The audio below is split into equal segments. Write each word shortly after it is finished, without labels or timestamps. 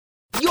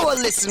You're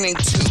listening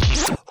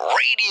to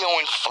Radio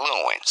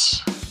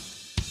Influence.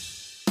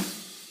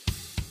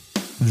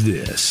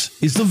 This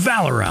is the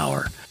Valor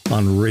Hour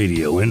on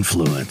Radio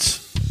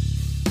Influence.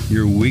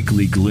 Your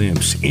weekly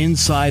glimpse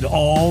inside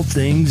all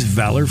things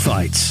Valor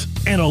fights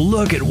and a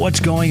look at what's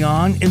going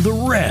on in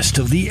the rest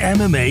of the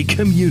MMA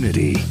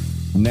community.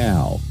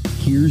 Now,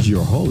 here's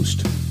your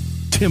host,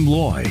 Tim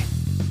Loy.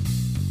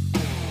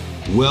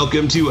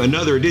 Welcome to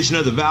another edition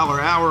of the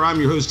Valor Hour.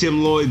 I'm your host,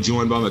 Tim Lloyd,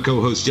 joined by my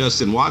co-host,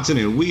 Justin Watson,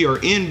 and we are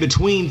in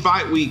between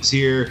fight weeks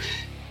here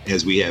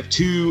as we have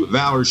two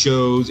Valor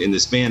shows in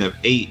the span of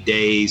 8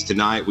 days.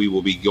 Tonight, we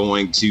will be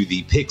going to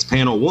the picks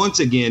panel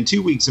once again,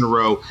 2 weeks in a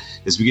row,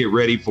 as we get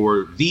ready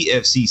for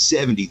VFC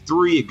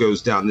 73. It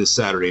goes down this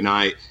Saturday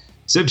night,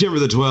 September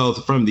the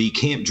 12th, from the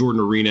Camp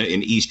Jordan Arena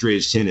in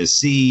Eastridge,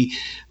 Tennessee.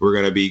 We're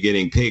going to be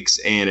getting picks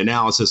and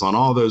analysis on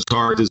all those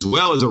cards, as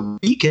well as a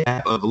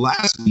recap of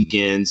last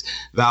weekend's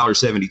Valor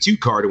 72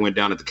 card that went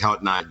down at the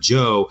Cotton Eye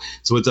Joe.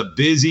 So it's a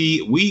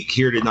busy week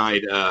here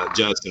tonight,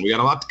 Justin. We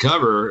got a lot to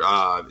cover,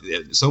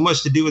 so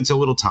much to do in so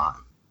little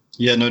time.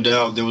 Yeah, no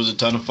doubt. There was a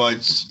ton of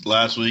fights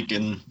last week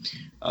and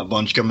a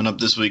bunch coming up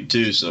this week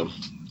too. So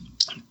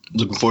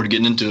looking forward to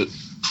getting into it.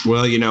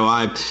 Well, you know,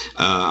 I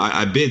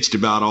bitched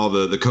about all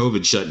the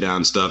COVID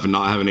shutdown stuff and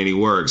not having any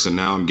work, so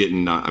now I'm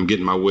getting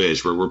my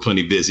wish. We're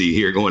plenty busy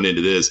here going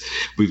into this.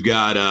 We've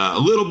got a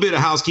little bit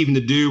of housekeeping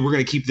to do. We're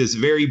going to keep this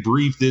very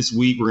brief this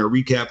week. We're going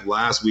to recap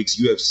last week's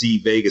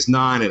UFC Vegas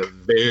 9 and a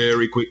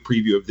very quick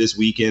preview of this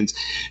weekend's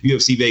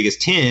UFC Vegas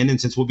 10. And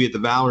since we'll be at the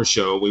Valor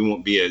show, we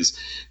won't be as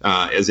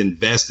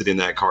invested in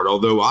that card.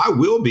 Although I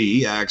will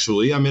be,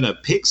 actually. I'm in a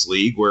picks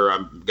league where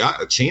I've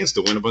got a chance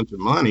to win a bunch of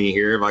money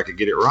here if I could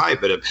get it right.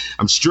 But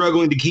I'm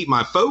struggling to keep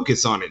my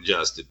focus on it,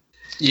 Justin.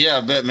 Yeah,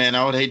 I bet, man.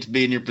 I would hate to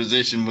be in your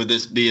position with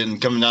this being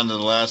coming down to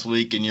the last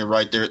week and you're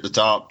right there at the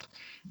top.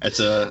 That's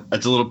a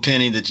little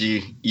penny that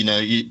you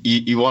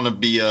want to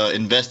be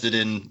invested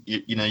in.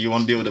 You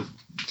want to be able to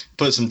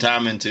put some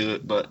time into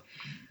it, but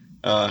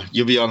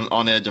you'll be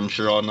on edge, I'm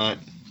sure, all night.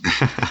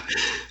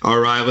 All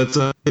right, let's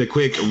get a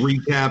quick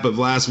recap of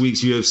last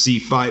week's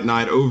UFC Fight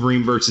Night.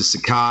 Overeem versus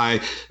Sakai,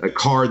 a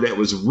card that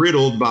was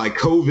riddled by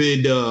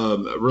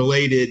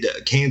COVID-related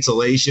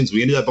cancellations.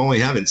 We ended up only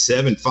having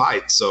 7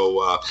 fights,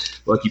 so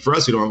lucky for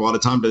us, we don't have a lot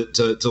of time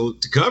to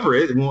cover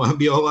it. It won't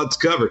be a whole lot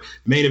to cover.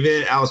 Main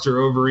event, Alistair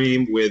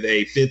Overeem with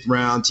a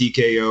 5th-round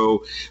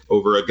TKO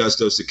over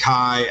Augusto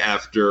Sakai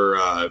after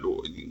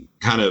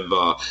kind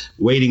of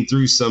wading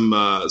through some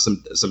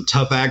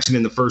tough action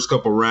in the first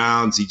couple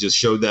rounds. He just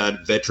showed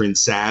that veteran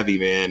savvy,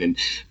 man, and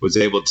was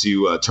able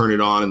to turn it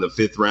on in the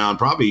 5th round.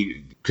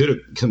 Probably could have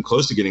come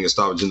close to getting a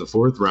stoppage in the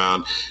 4th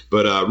round,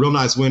 but a real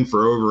nice win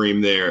for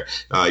Overeem there.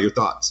 Your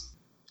thoughts?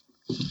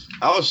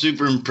 I was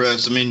super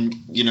impressed. I mean,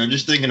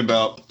 just thinking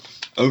about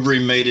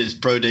Overeem made his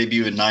pro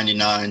debut in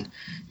 '99.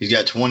 He's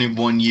got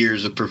 21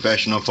 years of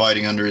professional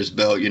fighting under his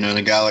belt. And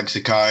a guy like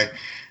Sakai,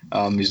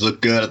 he's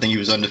looked good. I think he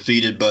was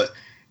undefeated, but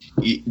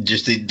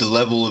just the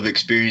level of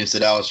experience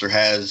that Alistair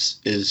has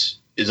is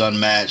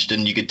unmatched,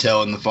 and you could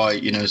tell in the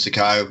fight.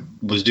 Sakai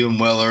was doing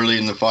well early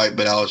in the fight,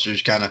 but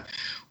Alistair's kind of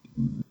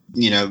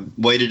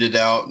waited it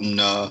out and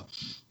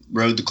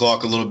rode the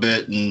clock a little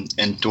bit,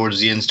 and towards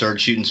the end started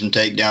shooting some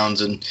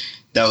takedowns, and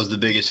that was the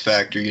biggest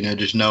factor.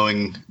 Just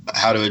knowing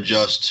how to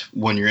adjust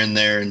when you're in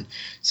there, and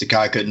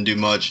Sakai couldn't do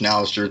much, and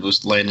Alistair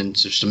was landing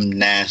some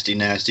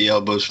nasty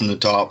elbows from the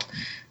top,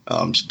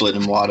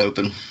 splitting him wide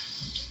open.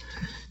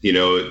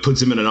 It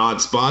puts him in an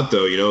odd spot,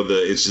 though.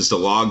 It's just a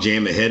log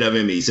jam ahead of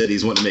him. He said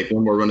he's wanting to make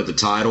one more run at the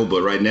title,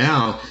 but right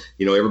now,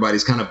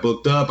 everybody's kind of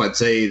booked up. I'd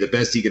say the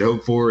best he could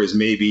hope for is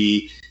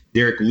maybe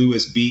Derek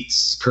Lewis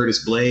beats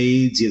Curtis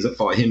Blades. He hasn't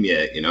fought him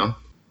yet,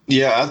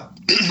 Yeah,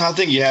 I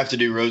think you have to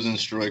do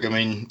Rosenstruik. I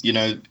mean,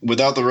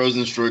 without the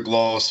Rosenstruik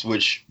loss,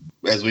 which,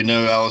 as we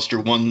know, Alistair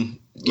won,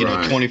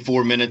 right,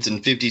 24 minutes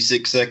and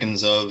 56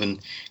 seconds of, and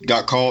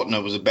got caught, and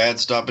it was a bad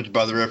stoppage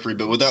by the referee.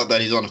 But without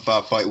that, he's on a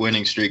 5-fight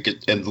winning streak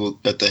at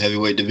the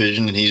heavyweight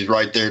division, and he's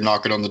right there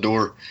knocking on the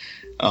door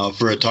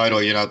for a title.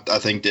 I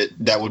think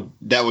that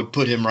would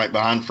put him right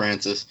behind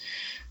Francis.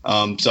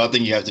 So I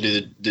think you have to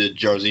do the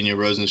Jairzinho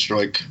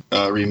Rosenstruik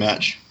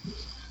rematch.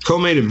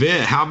 Co-main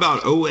event, how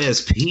about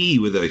OSP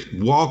with a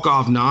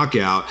walk-off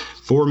knockout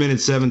 4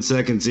 minutes, 7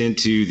 seconds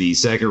into the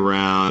second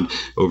round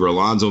over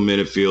Alonzo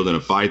Minifield in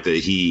a fight that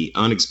he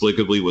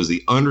inexplicably was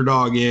the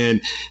underdog in.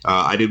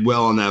 I did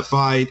well on that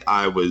fight.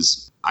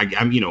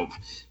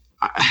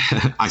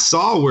 I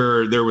saw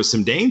where there was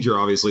some danger,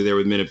 obviously, there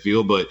with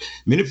Minifield, but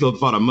Minifield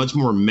fought a much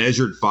more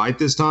measured fight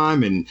this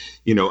time. And,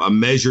 a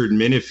measured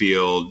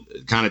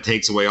Minifield kind of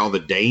takes away all the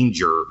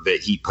danger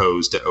that he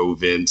posed to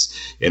Ovince.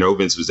 And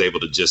Ovince was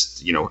able to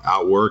just,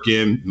 outwork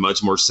him,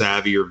 much more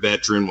savvier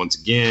veteran once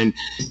again,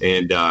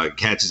 and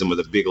catches him with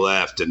a big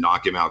left to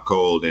knock him out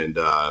cold. And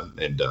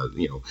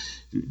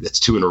that's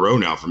 2 in a row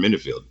now for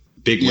Minifield.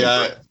 Big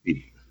win.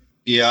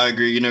 Yeah, I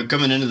agree.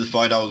 Coming into the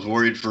fight, I was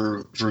worried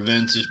for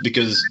Vince just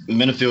because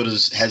Minifield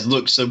has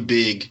looked so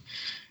big.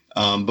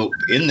 But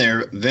in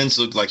there, Vince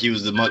looked like he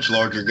was the much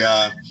larger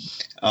guy.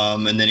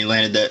 And then he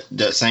landed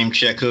that same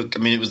check hook. I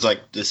mean, it was like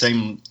the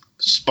same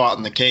spot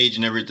in the cage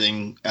and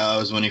everything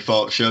was when he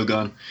fought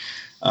Shogun,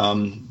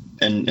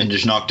 and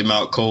just knocked him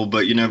out cold.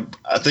 But,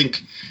 I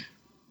think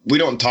we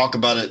don't talk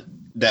about it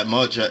that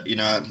much. I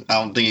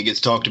don't think it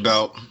gets talked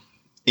about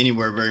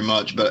anywhere very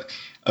much. But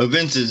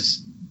Vince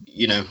is,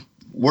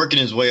 working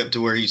his way up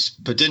to where he's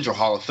potential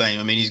Hall of Fame.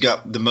 I mean, he's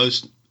got the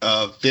most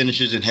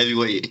finishes in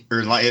heavyweight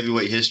or in light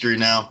heavyweight history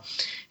now.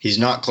 He's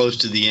not close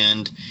to the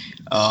end.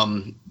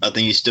 I think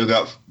he's still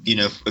got,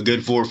 a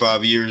good 4 or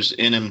 5 years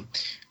in him.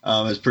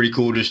 It's pretty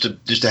cool just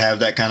to have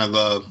that kind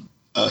of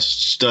a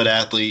stud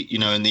athlete,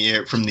 in the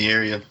air from the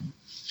area.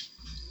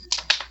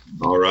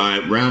 All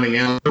right, rounding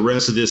out the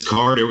rest of this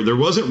card, there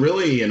wasn't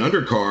really an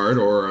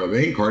undercard or a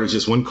main card. It's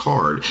just one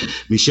card.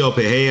 Michel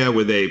Pereira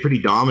with a pretty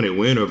dominant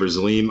win over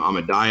Salim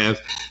Amadaev.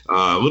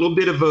 A little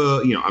bit of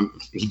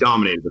he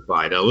dominated the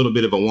fight. A little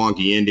bit of a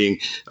wonky ending.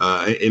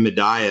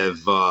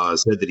 Amadaev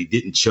said that he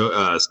didn't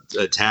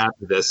tap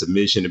that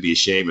submission to be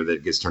ashamed of that.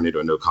 It gets turned into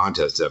a no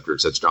contest after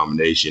such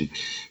domination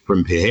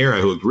from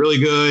Pereira, who looked really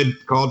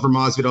good. Called for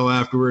Masvidal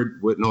afterward.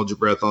 Wouldn't hold your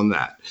breath on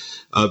that.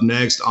 Up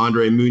next,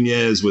 Andre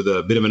Muniz with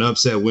a bit of an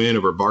upset win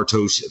over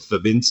Bartosz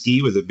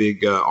Fabinski with a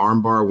big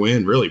armbar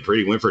win. Really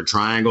pretty. Went for a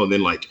triangle and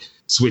then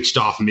switched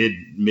off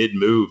mid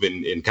move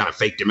and kind of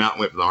faked him out and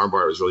went for the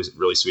armbar. It was really,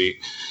 really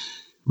sweet.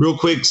 Real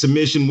quick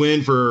submission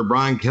win for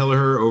Brian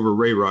Kelleher over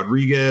Ray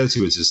Rodriguez,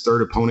 who was his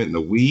third opponent in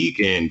the week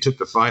and took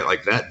the fight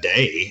that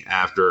day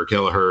after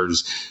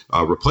Kelleher's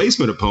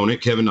replacement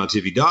opponent, Kevin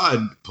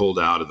Natividad, pulled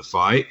out of the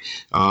fight.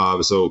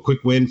 So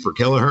quick win for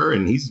Kelleher,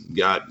 and I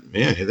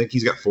think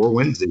he's got 4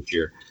 wins this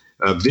year.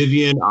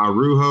 Vivian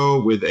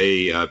Arujo with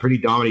a pretty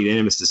dominant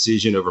unanimous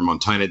decision over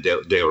Montana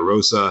De La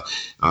Rosa.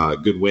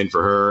 Good win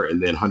for her.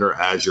 And then Hunter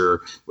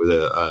Azure with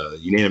a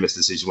unanimous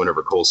decision win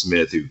over Cole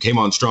Smith, who came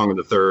on strong in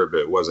the third, but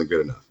it wasn't good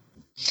enough.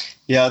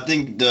 Yeah, I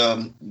think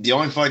the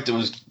only fight that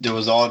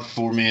was odd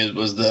for me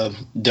was the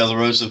De La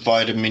Rosa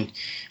fight. I mean,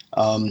 2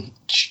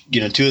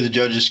 of the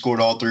judges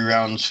scored all 3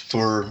 rounds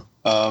for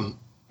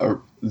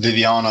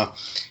Viviana,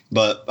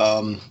 but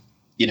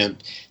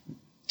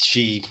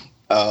she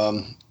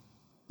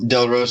De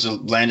La Rosa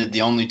landed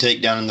the only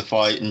takedown in the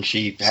fight, and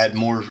she had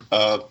more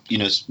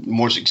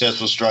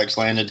successful strikes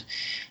landed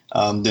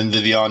than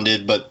Vivian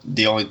did. But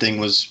the only thing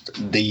was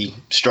the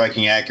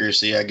striking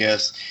accuracy, I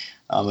guess,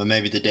 and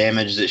maybe the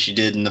damage that she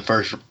did in the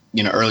first,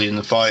 early in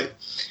the fight.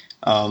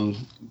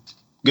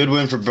 Good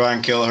win for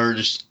Brian Kelleher,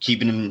 just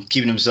keeping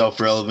himself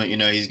relevant.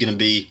 He's going to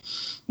be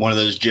one of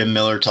those Jim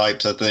Miller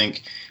types, I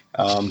think,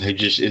 who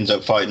just ends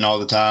up fighting all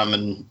the time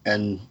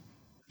and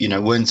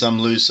win some,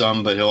 lose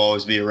some, but he'll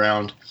always be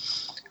around.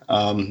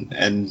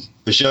 And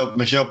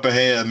Michel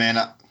Pereira, man,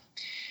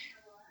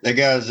 that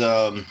guy's.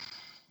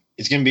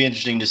 It's going to be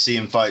interesting to see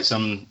him fight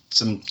some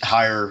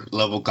higher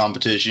level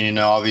competition.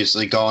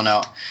 Obviously calling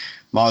out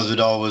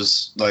Masvidal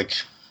was like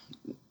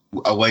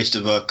a waste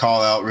of a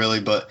call out,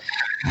 really. But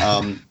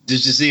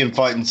just to see him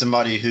fighting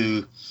somebody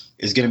who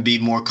is going to be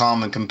more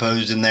calm and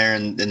composed in there,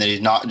 and that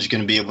he's not just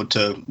going to be able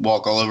to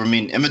walk all over. I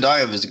mean,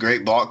 Amadaev is a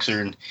great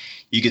boxer, and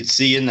you could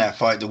see in that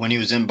fight that when he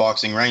was in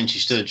boxing range, he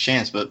stood a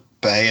chance, but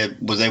Pereira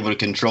was able to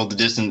control the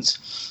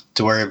distance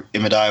to where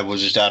Amadaev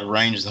was just out of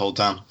range the whole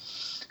time.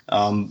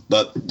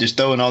 But just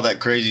throwing all that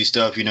crazy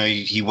stuff,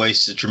 he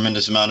wastes a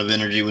tremendous amount of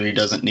energy when he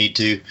doesn't need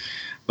to,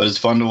 but it's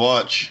fun to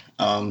watch.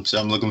 So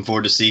I'm looking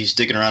forward to see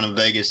sticking around in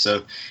Vegas.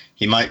 So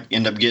he might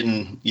end up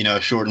getting, a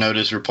short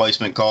notice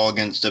replacement call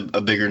against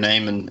a bigger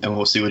name, and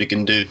we'll see what he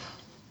can do.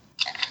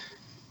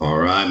 All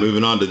right,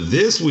 moving on to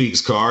this week's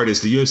card.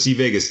 It's the UFC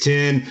Vegas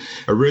 10.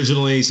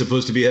 Originally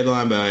supposed to be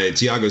headlined by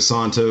Thiago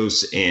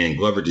Santos and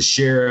Glover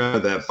Teixeira.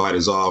 That fight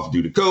is off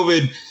due to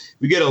COVID.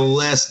 We get a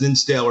less than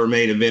stellar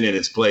main event in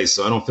its place,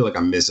 so I don't feel like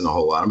I'm missing a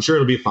whole lot. I'm sure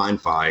it'll be a fine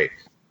fight.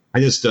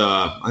 I'm just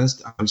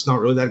not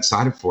really that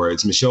excited for it.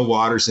 It's Michelle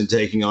Watterson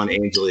taking on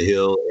Angela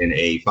Hill in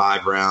a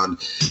 5-round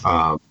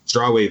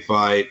strawweight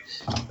fight.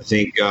 I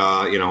think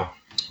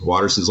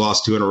Watterson's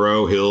lost 2 in a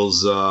row.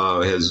 Hills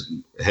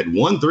had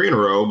won 3 in a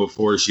row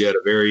before she had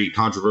a very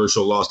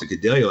controversial loss to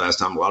Cadelia last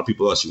time. A lot of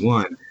people thought she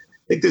won.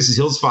 I think this is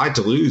Hill's fight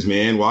to lose,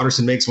 man.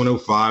 Watterson makes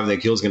 105. I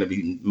think Hill's going to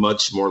be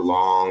much more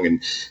long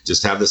and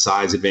just have the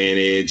size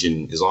advantage.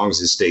 And as long as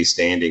it stays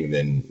standing,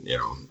 then,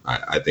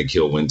 I think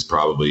Hill wins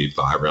probably a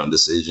 5-round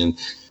decision.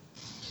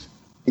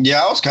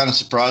 Yeah, I was kind of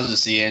surprised to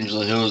see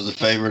Angela Hill as the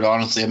favorite,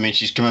 honestly. I mean,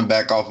 she's coming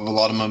back off of a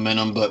lot of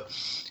momentum, but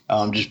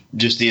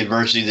just the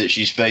adversity that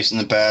she's faced in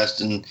the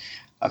past. And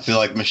I feel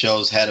like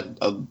Michelle's had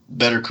a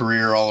better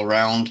career all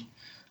around.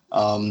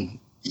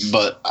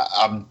 But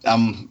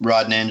I'm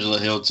riding Angela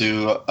Hill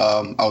too.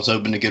 I was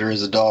hoping to get her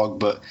as a dog,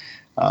 but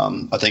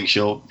I think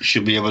she'll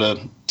be able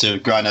to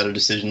grind out a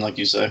decision, like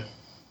you say.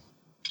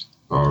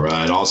 All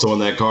right. Also on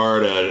that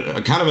card,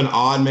 a kind of an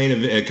odd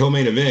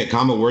co-main event.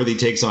 Kama Worthy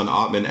takes on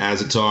Otman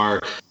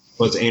Azatar,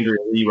 plus Andrea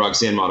Lee,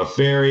 Roxanne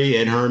Modafferi,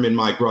 Ed Herman,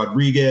 Mike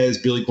Rodriguez,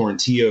 Billy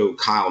Quarantillo,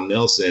 Kyle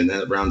Nelson.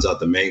 That rounds out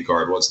the main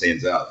card. What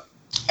stands out?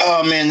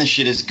 Oh man, this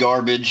shit is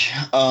garbage.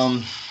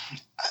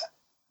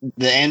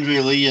 The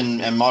Andrea Lee and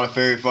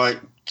Modafferi fight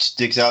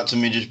sticks out to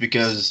me just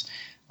because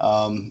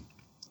I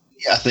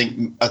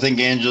think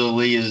Angela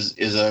Lee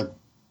is a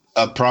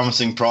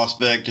promising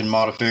prospect, and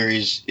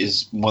Modafferi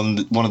is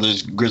one of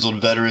those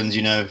grizzled veterans,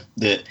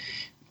 that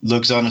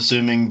looks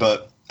unassuming,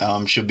 but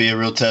she'll be a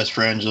real test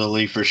for Angela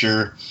Lee for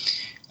sure.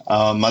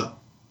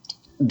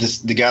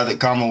 The guy that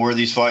Kama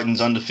Worthy's fighting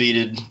is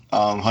undefeated,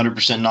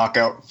 100%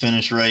 knockout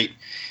finish rate.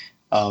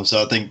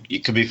 So I think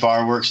it could be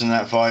fireworks in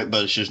that fight,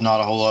 but it's just not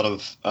a whole lot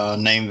of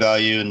name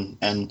value.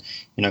 And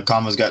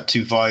Kama's got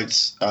 2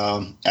 fights.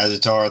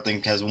 Azatar, I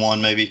think, has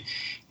 1 maybe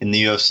in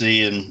the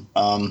UFC. And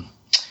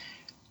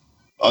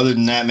other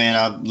than that, man,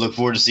 I look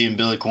forward to seeing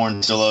Billy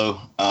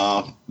Cornstillo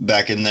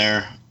back in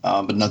there,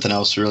 but nothing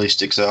else really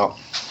sticks out.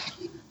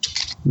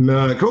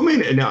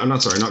 Co-main, no, I'm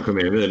not sorry, not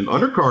co-main. The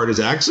undercard is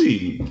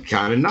actually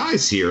kind of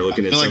nice here.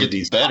 Looking at some of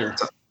these better.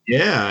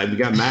 Yeah, you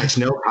got Matt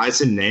Schnell,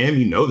 Tyson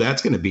Nam.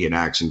 That's going to be an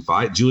action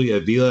fight. Julia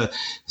Avila,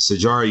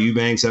 Sajara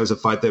Eubanks. That was a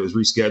fight that was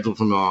rescheduled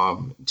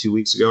from 2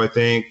 weeks ago, I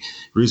think.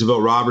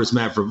 Roosevelt Roberts,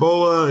 Matt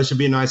Frivola. It should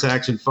be a nice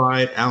action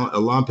fight.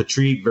 Alan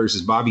Patrick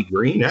versus Bobby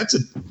Green. That's a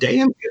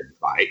damn good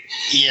fight.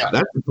 Yeah,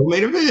 that's the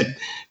co-main event.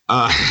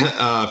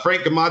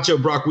 Frank Camacho,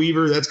 Brock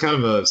Weaver. That's kind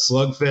of a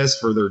slugfest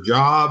for their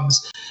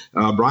jobs.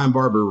 Brian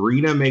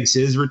Barberina makes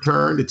his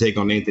return to take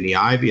on Anthony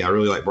Ivy. I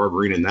really like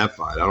Barberina in that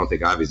fight. I don't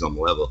think Ivy's on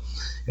the level.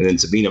 And then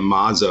Sabina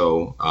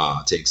Mazo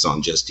takes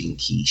on Justine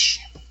Quiche.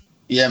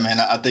 Yeah, man,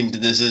 I think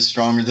that this is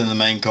stronger than the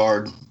main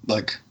card,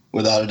 like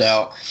without a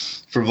doubt.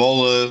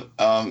 Frivola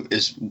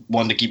is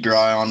one to keep your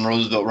eye on.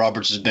 Roosevelt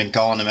Roberts has been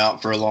calling him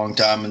out for a long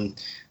time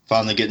and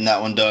finally getting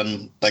that one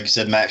done. Like I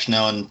said, Matt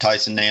Schnell and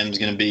Tyson Nam is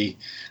going to be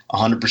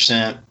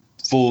 100%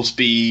 full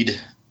speed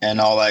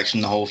and all action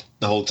the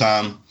whole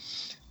time.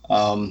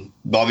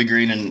 Bobby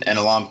Green and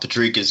Alan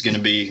Patrick is going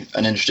to be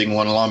an interesting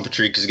one. Alan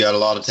Patrick has got a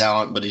lot of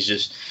talent, but he's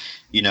just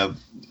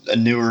a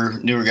newer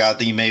guy. I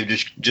think he may have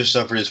just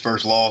suffered his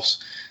first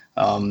loss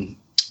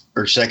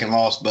or second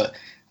loss, but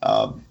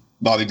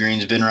Bobby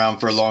Green's been around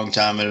for a long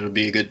time, and it'll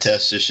be a good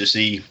test just to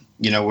see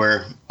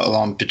where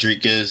Alan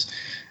Patrick is.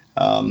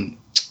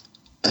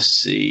 Let's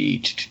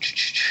see.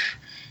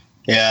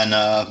 Yeah,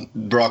 and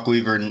Brock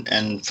Weaver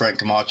and Frank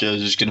Camacho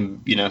is just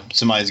going to,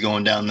 somebody's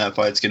going down in that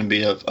fight. It's going to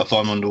be a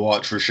fun one to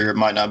watch for sure. It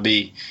might not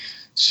be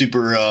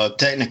super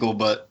technical,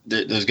 but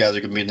those guys are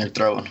going to be in there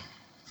throwing.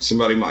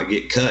 Somebody might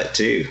get cut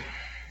too.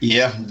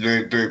 Yeah,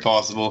 very, very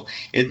possible.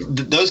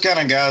 Those kind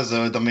of guys,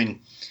 though, I mean,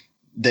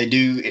 they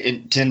do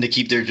tend to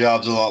keep their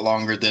jobs a lot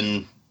longer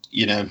than,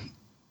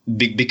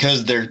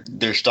 because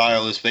their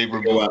style is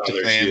favorable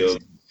to fans.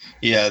 Shield.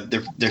 Yeah,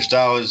 their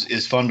style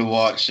is fun to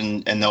watch,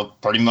 and they'll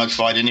pretty much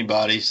fight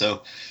anybody.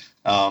 So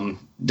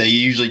they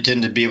usually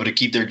tend to be able to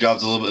keep their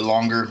jobs a little bit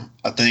longer,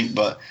 I think.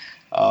 But,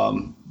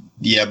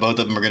 yeah, both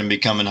of them are going to be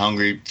coming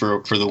hungry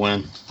for the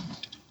win.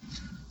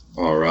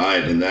 All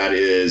right, and that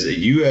is a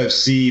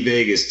UFC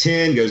Vegas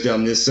 10 goes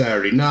down this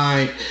Saturday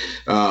night.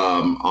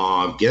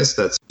 I guess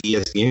that's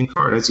ESPN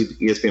card. That's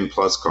ESPN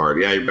Plus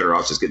card. Yeah, you're better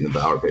off just getting the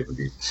Valor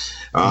pay-per-view.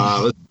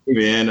 Let's see,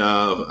 man.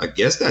 I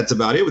guess that's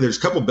about it. There's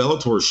a couple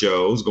Bellator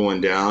shows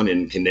going down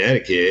in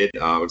Connecticut.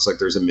 Looks like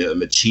there's a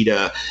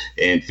Machida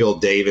and Phil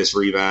Davis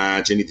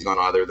rematch. Anything on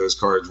either of those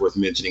cards worth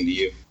mentioning to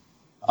you?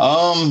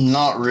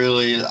 Not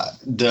really.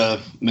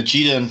 The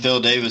Machida and Phil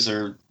Davis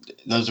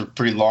those are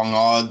pretty long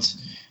odds.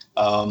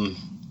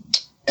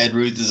 Ed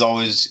Ruth is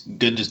always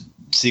good to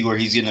see where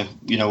he's gonna,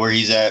 where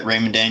he's at.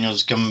 Raymond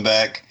Daniels coming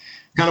back.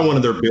 Kind of one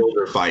of their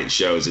builder fight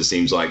shows, it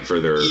seems like, for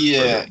their.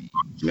 Yeah.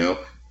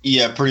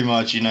 Yeah, pretty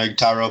much.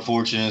 Tyrell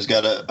Fortune has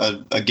got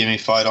a gimme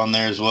fight on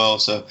there as well.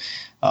 So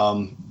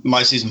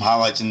might see some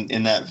highlights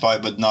in that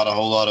fight, but not a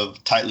whole lot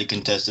of tightly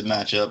contested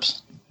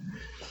matchups.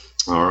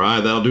 All right,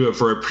 that'll do it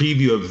for a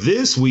preview of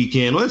this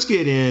weekend. Let's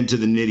get into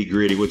the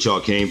nitty-gritty, what y'all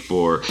came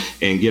for,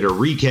 and get a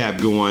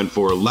recap going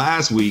for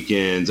last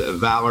weekend's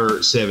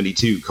Valor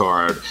 72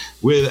 card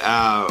with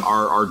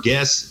our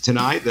guests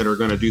tonight that are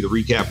going to do the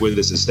recap with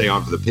us and stay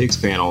on for the picks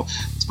panel.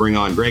 Let's bring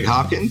on Greg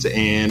Hopkins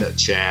and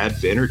Chad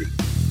Finnerty.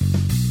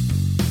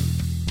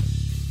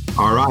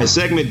 All right,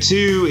 segment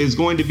 2 is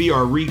going to be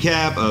our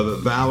recap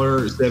of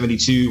Valor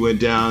 72.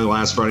 Went down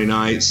last Friday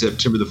night,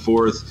 September the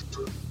 4th.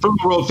 From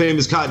the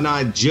world-famous Cotton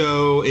Eye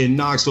Joe in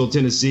Knoxville,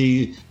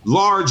 Tennessee.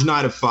 Large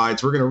night of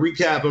fights. We're going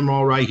to recap them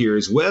all right here,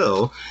 as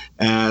well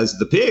as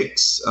the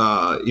picks.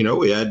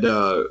 We had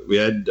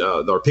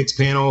our picks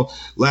panel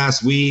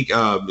last week.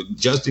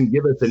 Justin,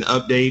 give us an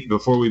update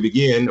before we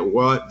begin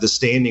what the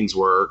standings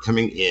were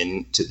coming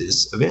into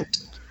this event.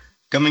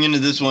 Coming into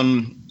this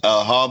one,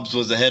 Hobbs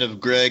was ahead of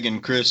Greg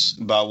and Chris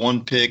by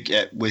one pick.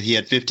 He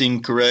had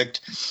 15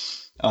 correct.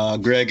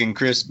 Greg and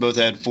Chris both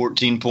had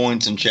 14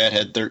 points, and Chad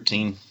had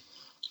 13.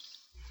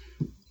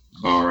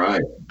 All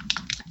right.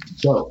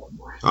 So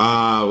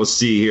let's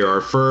see here.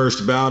 Our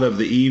first bout of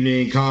the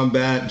evening,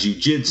 combat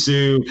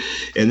jiu-jitsu.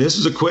 And this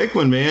was a quick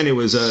one, man. It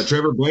was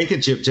Trevor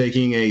Blankenship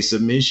taking a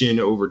submission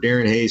over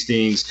Darren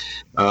Hastings,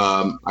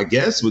 I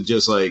guess with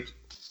just like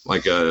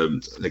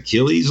an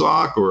Achilles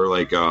lock or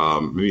like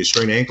maybe a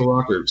strained ankle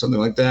lock or something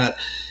like that.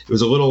 It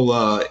was a little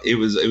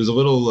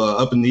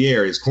up in the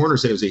air. His corner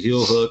said it was a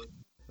heel hook.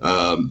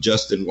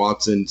 Justin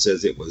Watson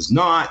says it was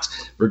not.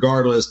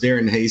 Regardless,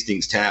 Darren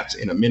Hastings taps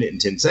in 1 minute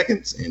and 10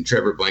 seconds, and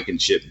Trevor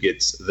Blankenship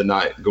gets the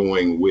night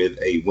going with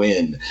a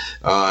win.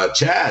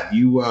 Chad,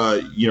 you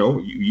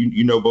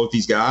know both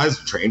these guys,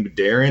 trained with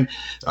Darren.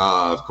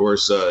 Of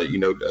course,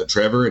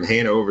 Trevor and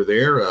Hannah over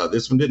there.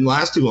 This one didn't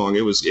last too long.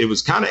 It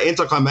was kind of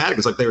anticlimactic.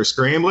 It's like they were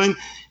scrambling,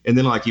 and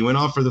then like he went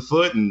off for the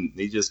foot, and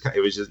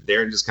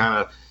Darren just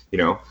kind of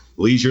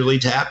leisurely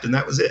tapped, and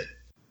that was it.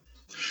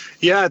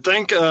 Yeah, I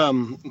think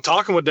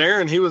talking with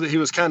Darren, he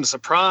was kind of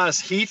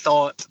surprised. He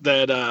thought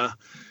that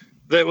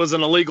that was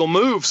an illegal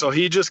move, so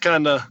he just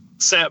kind of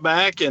sat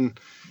back and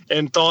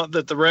thought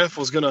that the ref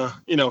was gonna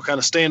kind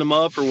of stand him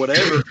up or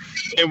whatever.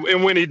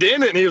 and when he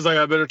didn't, he was like,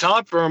 "I better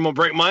top or I'm gonna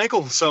break my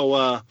ankle."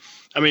 So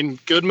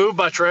good move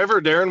by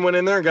Trevor. Darren went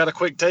in there and got a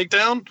quick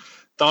takedown.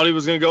 Thought he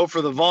was gonna go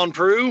for the Von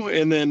Prue,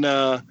 and then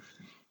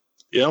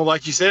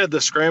like you said, the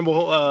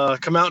scramble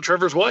come out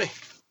Trevor's way.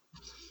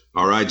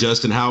 All right,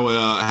 Justin,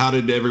 how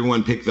did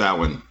everyone pick that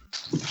one?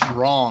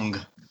 Wrong.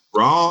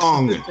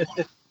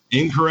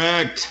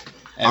 Incorrect.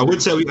 I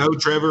would say we owe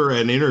Trevor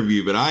an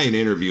interview, but I ain't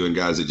interviewing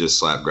guys that just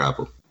slap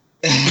grapple.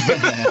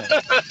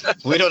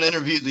 We don't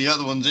interview the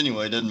other ones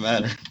anyway. Doesn't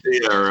matter.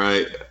 Yeah,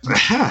 right.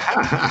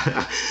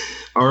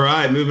 All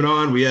right, moving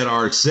on. We had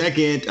our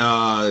second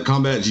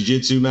combat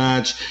jiu-jitsu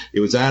match. It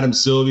was Adam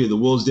Sylvia, the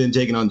Wolves Den,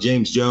 taking on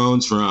James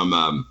Jones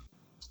from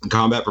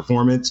Combat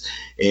Performance.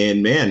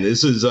 And man,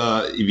 this is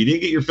if you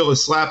didn't get your fill of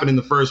slapping in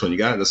the first one, you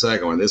got it in the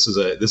second one. This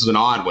is an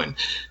odd one.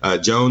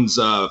 Jones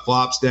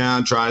flops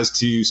down, tries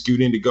to scoot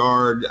into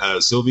guard.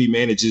 Sylvie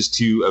manages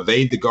to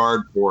evade the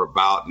guard for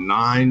about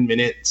 9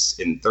 minutes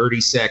and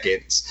 30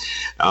 seconds.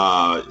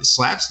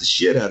 Slaps the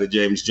shit out of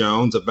James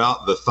Jones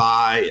about the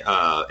thigh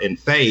and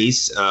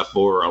face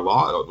for a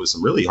lot with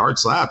some really hard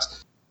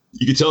slaps.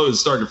 You could tell it was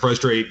starting to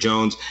frustrate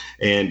Jones,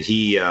 and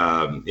he,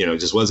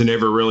 just wasn't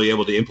ever really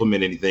able to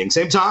implement anything.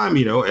 Same time,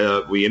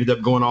 we ended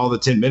up going all the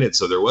 10 minutes,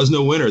 so there was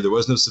no winner, there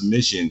was no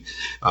submission.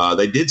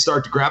 They did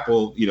start to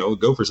grapple,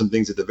 go for some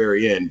things at the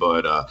very end,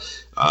 but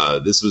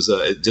this was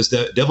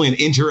definitely an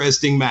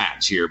interesting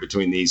match here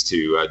between these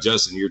two.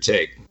 Justin, your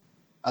take?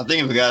 I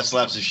think if a guy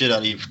slaps the shit out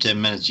of you for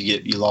 10 minutes,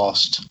 you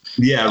lost.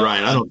 Yeah,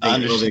 right. I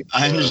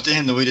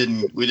understand that we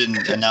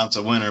didn't announce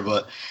a winner,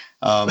 but.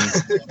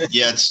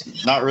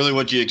 It's not really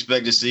what you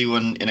expect to see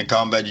when in a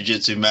combat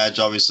jiu-jitsu match.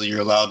 Obviously,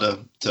 you're allowed to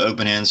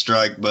open hand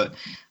strike, but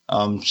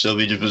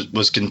Sylvie just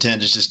was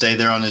content just to stay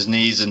there on his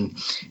knees,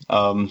 and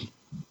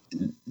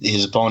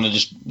his opponent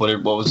just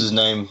what was his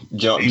name,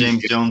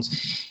 James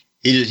Jones.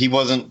 He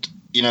wasn't.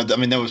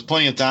 There was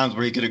plenty of times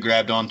where he could have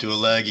grabbed onto a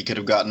leg. He could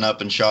have gotten up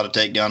and shot a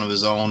takedown of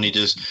his own. He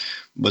just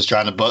was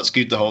trying to butt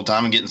scoot the whole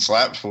time and getting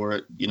slapped for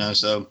it.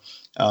 So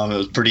it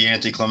was pretty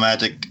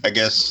anticlimactic, I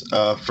guess,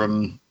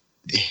 from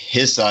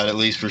his side, at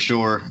least, for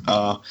sure.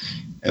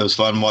 It was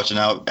fun watching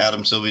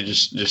Adam Sylvia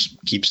just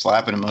keep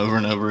slapping him over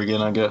and over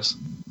again, I guess.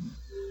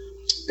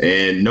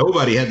 And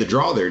nobody had the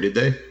draw there, did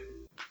they?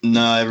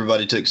 No,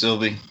 everybody took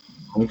Sylvie.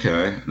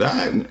 Okay.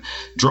 That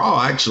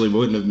draw actually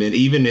wouldn't have been,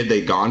 even if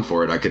they'd gone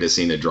for it, I could have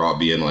seen a draw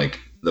being like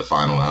the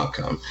final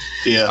outcome.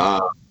 Yeah.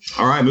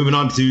 All right, moving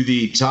on to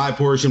the tie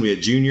portion. We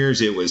had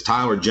juniors. It was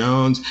Tyler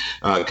Jones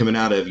coming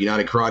out of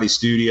United Karate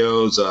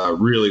Studios.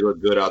 Really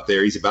looked good out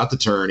there. He's about to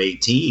turn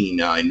 18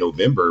 in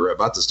November,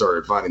 about to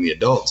start fighting the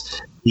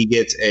adults. He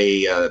gets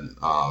a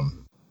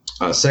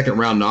second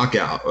round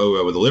knockout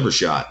with a liver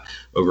shot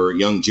over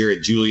young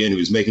Jared Julian,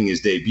 who's making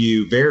his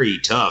debut. Very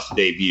tough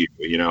debut.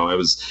 It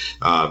was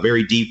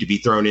very deep to be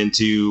thrown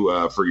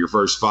into for your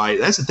first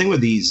fight. That's the thing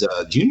with these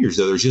juniors,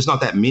 though. There's just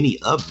not that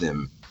many of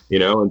them.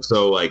 And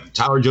so like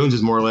Tyler Jones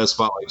is more or less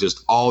fought like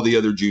just all the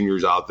other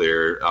juniors out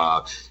there.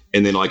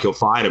 And then like he'll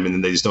fight them and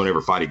then they just don't ever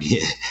fight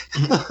again.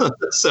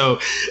 So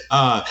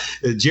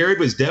Jared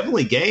was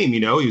definitely game.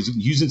 He was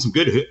using some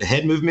good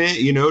head movement,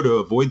 to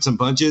avoid some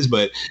punches,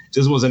 but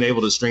just wasn't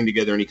able to string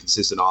together any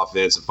consistent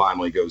offense, and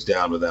finally goes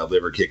down with that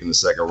liver kick in the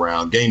second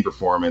round. Game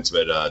performance,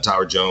 but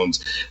Tyler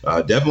Jones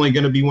definitely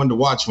going to be one to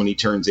watch when he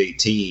turns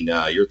 18.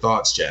 Your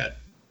thoughts, Chad?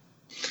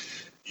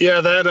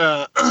 Yeah,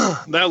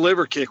 that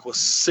liver kick was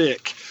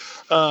sick.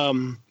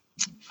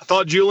 I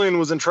thought Julian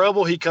was in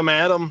trouble. He come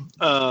at him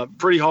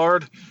pretty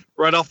hard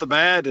right off the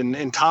bat,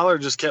 and Tyler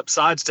just kept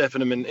sidestepping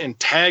him and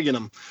tagging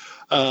him.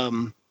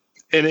 And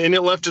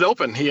it left it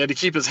open. He had to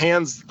keep his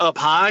hands up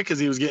high because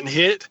he was getting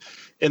hit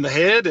in the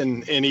head,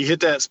 and he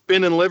hit that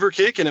spinning liver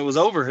kick, and it was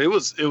over. It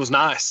was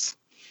nice.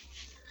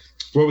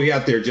 What we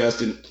got there,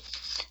 Justin?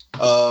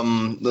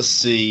 Let's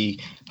see.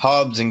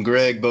 Hobbs and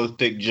Greg both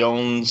picked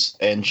Jones,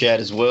 and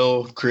Chad as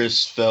well.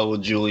 Chris fell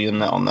with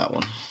Julian on that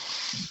one.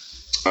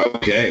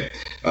 Okay.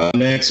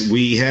 Next,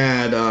 we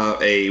had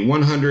a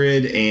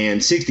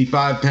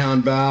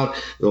 165-pound bout.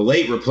 The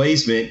late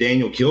replacement,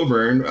 Daniel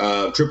Kilburn,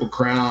 Triple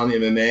Crown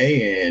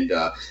MMA and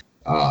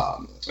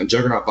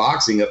Juggernaut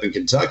Boxing up in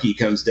Kentucky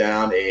comes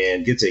down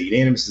and gets a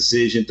unanimous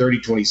decision,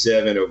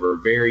 30-27 over a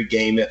very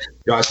game.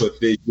 Joshua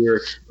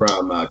Fisher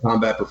from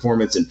Combat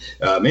Performance. And,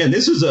 man,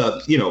 this was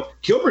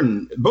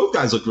Kilburn, both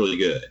guys look really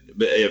good,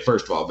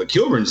 first of all. But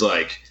Kilburn's,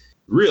 like,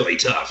 really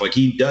tough. Like,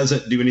 he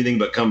doesn't do anything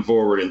but come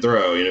forward and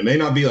throw. It may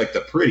not be like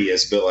the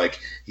prettiest, but like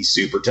he's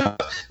super tough.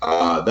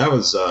 That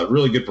was a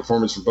really good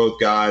performance from both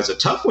guys. A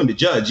tough one to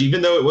judge,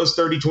 even though it was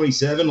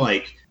 30-27.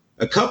 Like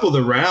a couple of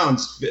the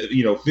rounds,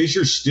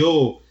 Fisher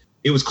still,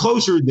 it was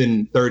closer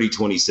than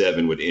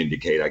 30-27 would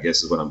indicate, I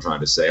guess is what I'm trying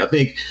to say. I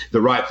think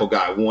the rightful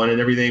guy won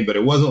and everything, but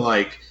it wasn't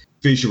like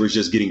Fisher was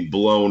just getting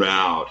blown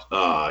out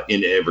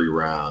in every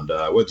round.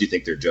 What do you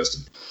think there,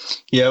 Justin?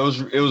 Yeah,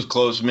 it was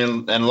close. I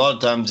mean, and a lot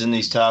of times in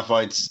these tie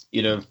fights,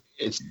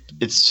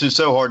 it's just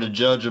so hard to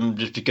judge them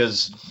just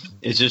because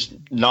it's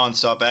just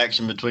nonstop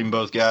action between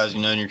both guys,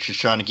 and you're just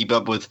trying to keep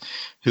up with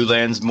who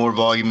lands more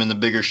volume in the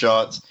bigger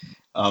shots.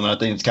 And I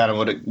think it's kind of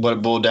what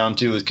it boiled down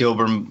to with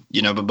Kilburn,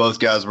 but both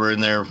guys were in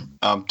there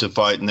to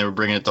fight, and they were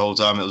bringing it the whole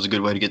time. It was a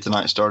good way to get the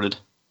night started.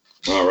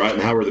 All right,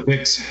 and how were the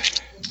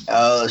picks?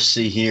 Let's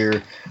see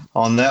here.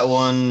 On that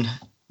one,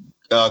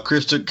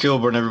 Chris took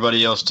Kilburn.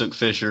 Everybody else took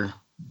Fisher.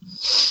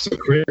 So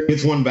Chris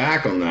gets one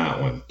back on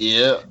that one.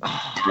 Yeah.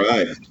 All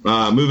right.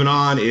 Moving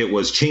on, it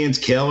was Chance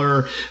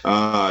Keller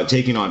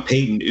taking on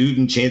Peyton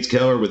Uten. Chance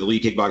Keller with the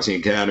Elite Kickboxing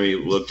Academy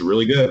looked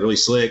really good, really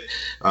slick.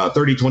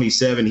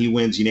 30-27, he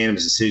wins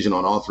unanimous decision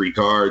on all three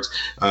cards.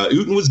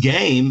 Uten was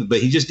game, but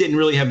he just didn't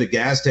really have the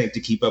gas tank to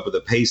keep up with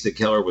the pace that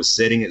Keller was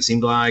setting, it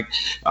seemed like.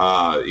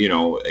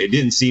 It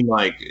didn't seem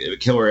like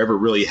Keller ever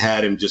really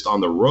had him just on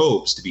the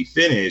ropes to be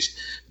finished.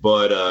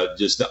 But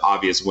just the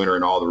obvious winner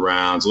in all the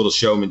rounds, a little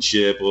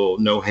showmanship, a little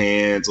no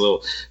hands, a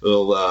little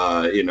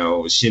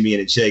shimmying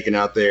and shaking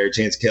out there.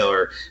 Chance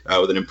Keller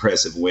with an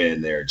impressive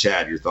win there.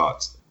 Chad, your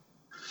thoughts?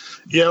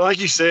 Yeah, like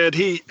you said,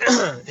 he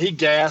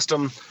gassed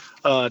him.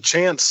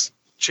 Chance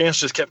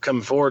just kept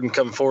coming forward, and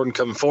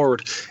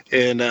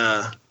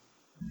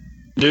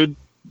dude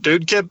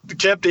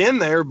kept in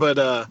there,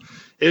 but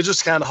it was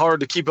just kind of hard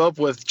to keep up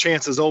with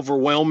Chance's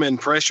overwhelming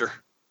pressure.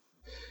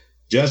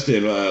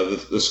 Justin,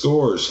 the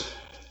scores.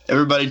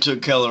 Everybody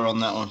took Keller on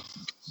that one.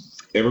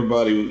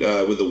 Everybody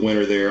with the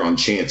winner there on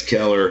Chance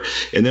Keller.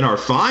 And then our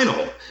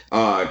final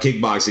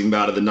kickboxing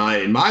bout of the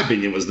night, in my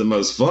opinion, was the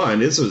most fun.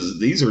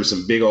 These are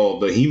some big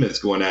old behemoths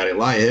going at it.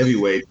 Light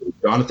heavyweight,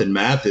 Jonathan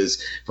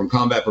Mathis from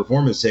Combat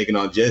Performance taking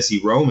on Jesse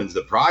Romans,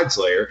 the Pride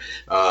Slayer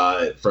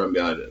from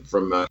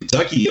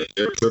Kentucky,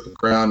 Triple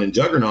Crown and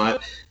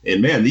Juggernaut. And,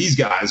 man, these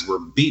guys were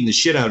beating the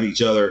shit out of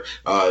each other.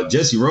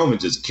 Jesse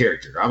Romans is a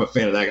character. I'm a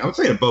fan of that guy. I'm a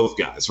fan of both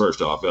guys,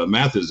 first off.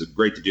 Mathis is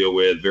great to deal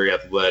with, very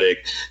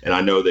athletic, and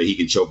I know that he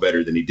can show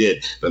better than he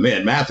did. But,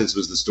 man, Mathis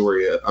was the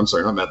story. Romans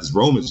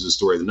was the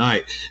story of the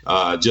night.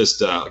 Like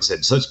I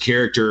said, such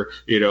character.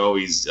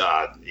 He's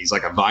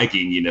like a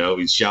Viking,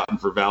 he's shouting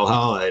for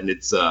Valhalla, and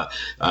it's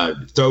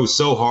throws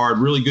so hard,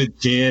 really good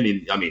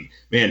chin.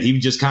 And, he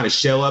would just kind of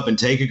shell up and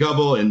take a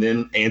couple and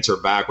then answer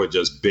back with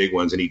just big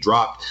ones. And he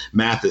dropped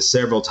Mathis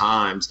several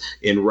times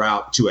en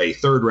route to a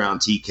third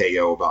round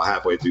TKO about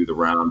halfway through the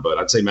round. But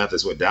I'd say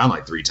Mathis went down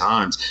like 3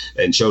 times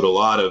and showed a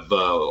lot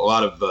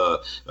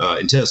of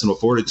intestinal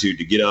fortitude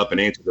to get up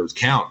and answer those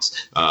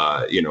counts,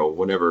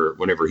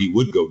 whenever he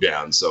would go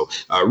down. So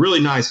really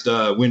nice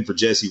win for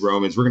Jesse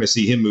Romans. We're going to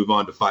see him move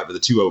on to fight for the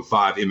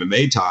 205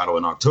 MMA title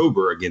in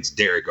October against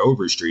Derek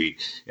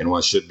Overstreet in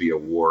what should be a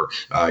war.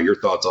 Your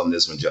thoughts on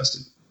this one,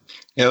 Justin?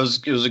 Yeah, it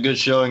was a good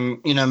showing.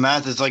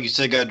 Mathis, like you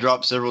said, got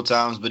dropped several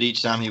times, but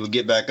each time he would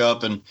get back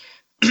up, and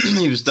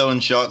he was throwing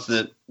shots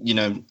that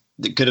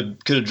that could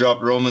have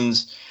dropped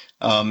Romans,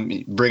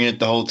 bringing it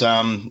the whole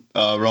time.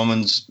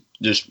 Romans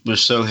just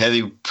was so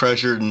heavy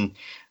pressured and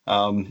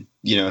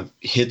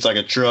hits like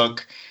a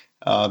truck.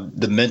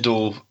 The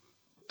mental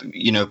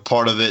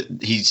part of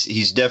it,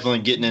 he's definitely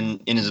getting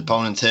in his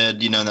opponent's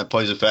head. And that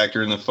plays a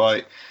factor in the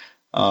fight.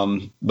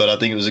 But I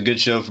think it was a good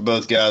show for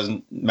both guys.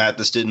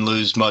 Mathis didn't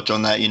lose much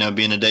on that,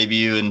 being a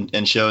debut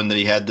and showing that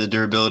he had the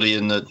durability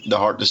and the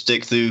heart to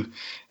stick through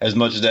as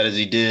much of that as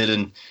he did.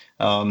 And,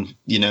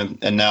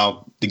 and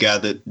now the guy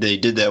that they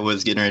did that with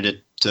is getting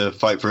ready to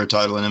fight for a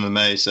title in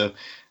MMA. So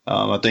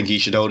I think he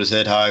should hold his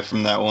head high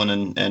from that one,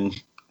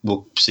 and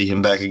we'll see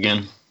him back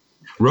again.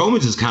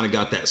 Romans has kind of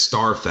got that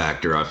star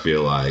factor, I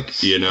feel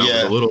like,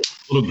 Yeah. a little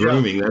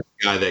grooming. That's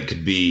a guy that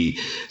could be,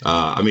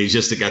 he's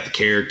just got the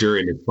character,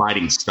 and his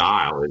fighting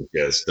style is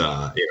just,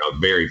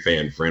 very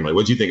fan friendly.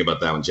 What'd you think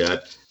about that one,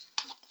 Chad?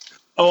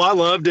 Oh, I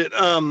loved it.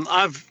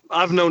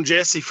 I've known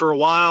Jesse for a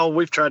while.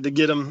 We've tried to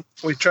get him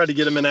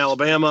in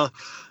Alabama.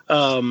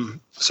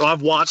 So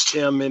I've watched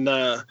him,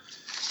 and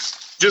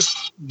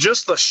just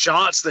the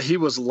shots that he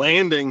was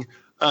landing.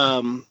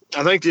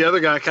 I think the other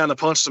guy kind of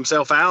punched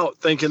himself out,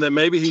 thinking that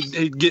maybe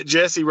he'd get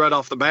Jesse right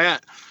off the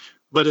bat.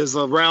 But as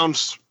the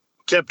rounds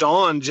kept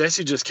on,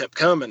 Jesse just kept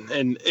coming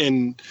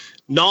and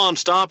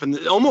nonstop, and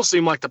it almost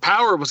seemed like the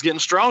power was getting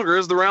stronger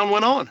as the round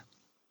went on.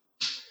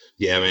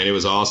 Yeah, man, it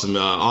was awesome.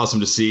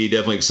 Awesome to see.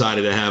 Definitely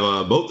excited to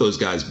have both those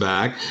guys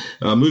back.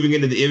 Moving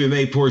into the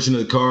MMA portion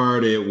of the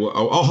card.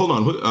 Hold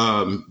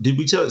on. Did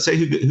we say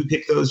who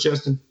picked those,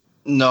 Justin?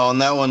 No, on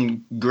that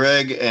one,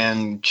 Greg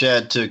and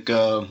Chad took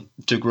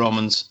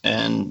Romans,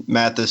 and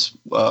Mathis,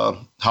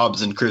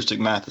 Hobbs and Chris took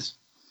Mathis.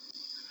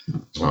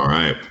 All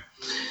right.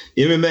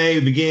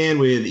 MMA began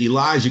with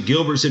Elijah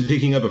Gilbertson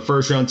picking up a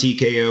first-round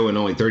TKO in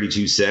only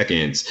 32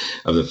 seconds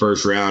of the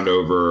first round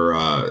over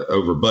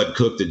Bud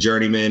Cook, the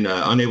journeyman,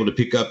 unable to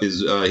pick up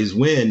his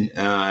win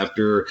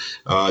after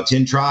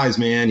 10 tries.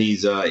 Man,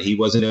 he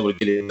wasn't able to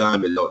get it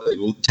done. But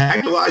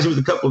tagged Elijah with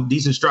a couple of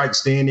decent strikes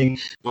standing.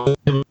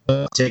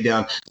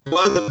 Takedown. There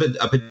was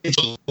a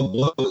potential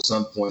blow at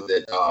some point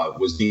that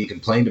was being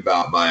complained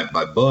about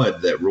by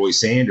Bud that Roy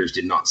Sanders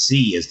did not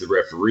see as the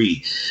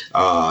referee.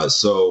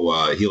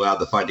 So he allowed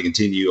the fight to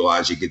continue.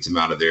 Elijah gets him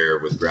out of there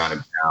with ground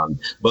and pound.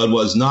 Bud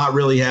was not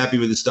really happy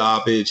with the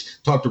stoppage.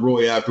 Talked to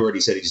Roy afterward.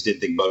 He said he just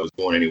didn't think Bud was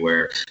going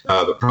anywhere.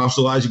 But props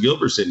to Elijah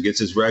Gilbertson. Gets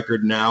his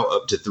record now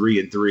up to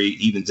 3-3.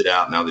 Evens it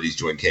out now that he's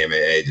joined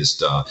KMAA.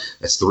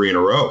 That's 3 in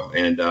a row.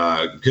 And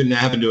couldn't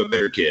happen to a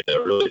better kid.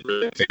 Really,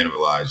 really a fan of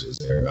Elijah's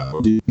there.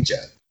 What do you think,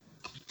 Chad?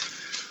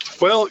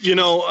 Well,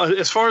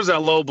 as far as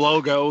that low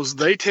blow goes,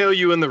 they tell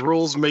you in the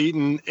rules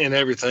meeting and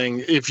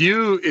everything, if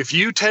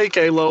you take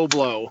a low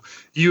blow,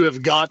 you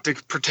have got to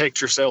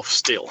protect yourself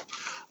still.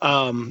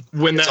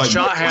 When that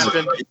shot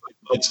happened,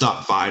 let's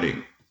stop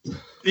fighting.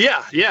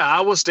 Yeah,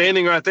 I was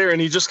standing right there, and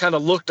he just kind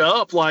of looked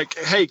up like,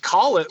 "Hey,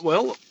 call it."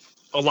 Well,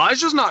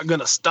 Elijah's not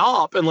going to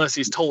stop unless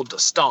he's told to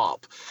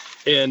stop,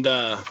 and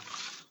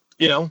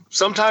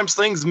sometimes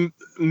things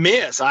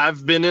miss.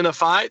 I've been in a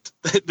fight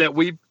that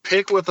we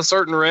pick with a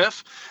certain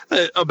ref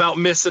about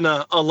missing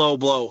a low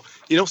blow.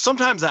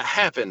 Sometimes that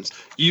happens.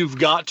 You've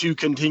got to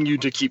continue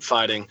to keep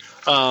fighting.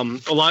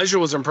 Elijah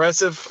was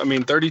impressive.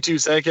 32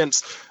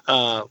 seconds.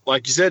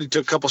 Like you said, he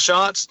took a couple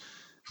shots,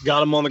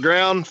 got him on the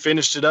ground,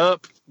 finished it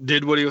up,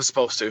 did what he was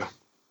supposed to.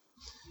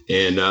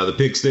 And the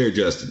picks there,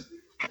 Justin.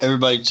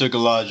 Everybody took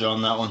Elijah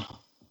on that one.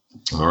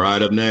 All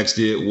right, up next,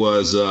 it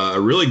was a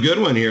really good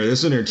one here. This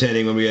is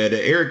entertaining when we had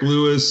Eric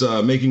Lewis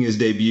making his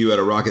debut out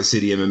of Rocket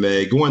City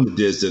MMA, going the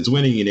distance,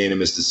 winning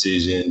unanimous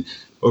decision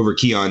over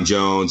Keon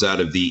Jones out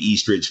of the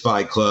East Ridge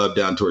Fight Club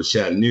down towards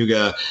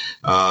Chattanooga.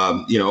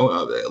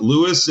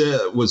 Lewis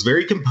was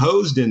very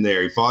composed in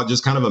there. He fought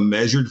just kind of a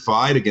measured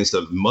fight against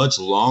a much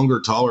longer,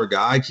 taller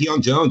guy.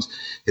 Keon Jones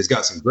has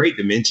got some great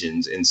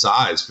dimensions and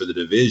size for the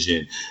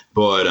division,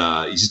 but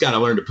you just got to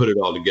learn to put it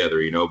all together,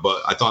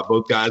 But I thought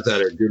both guys had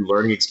a good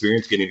learning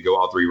experience getting to go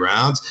all 3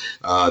 rounds.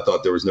 I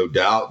thought there was no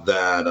doubt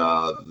that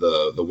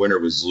the winner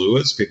was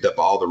Lewis, picked up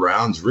all the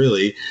rounds,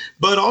 really,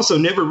 but also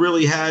never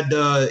really had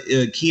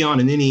Keon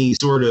in any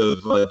sort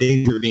of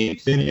danger of being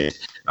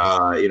finished.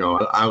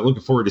 I'm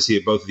looking forward to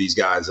seeing both of these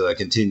guys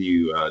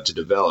continue to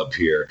develop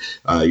here.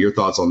 Your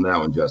thoughts on that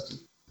one, Justin?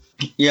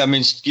 Yeah,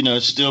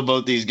 still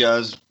both these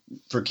guys.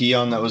 For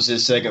Keon, that was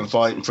his second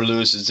fight, and for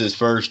Lewis, it's his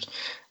first.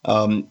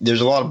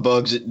 There's a lot of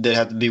bugs that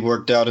have to be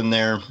worked out in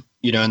there,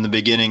 in the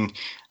beginning,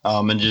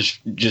 and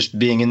just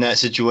being in that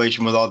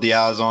situation with all the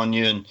eyes on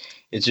you, and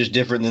it's just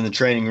different than the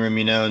training room,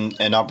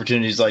 and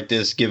opportunities like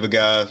this give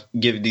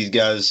these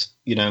guys,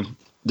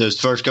 those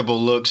first couple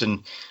of looks,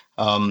 and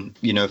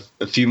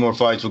a few more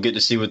fights we'll get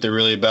to see what they're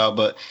really about,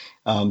 but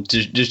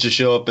just to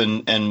show up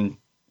and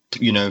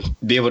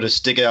be able to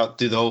stick it out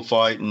through the whole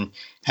fight and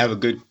have a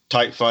good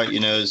tight fight,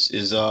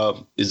 is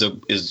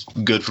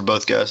good for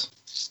both guys.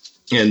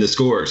 And the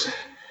scores.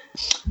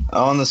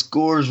 On the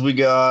scores, we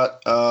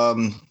got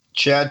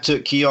Chad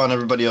took Keon,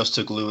 everybody else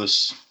took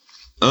Lewis.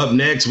 Up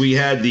next, we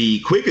had the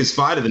quickest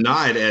fight of the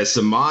night as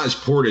Samaj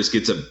Portis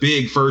gets a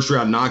big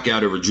first-round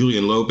knockout over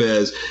Julian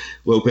Lopez.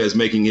 Lopez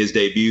making his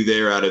debut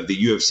there out of the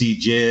UFC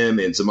gym,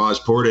 and Samaj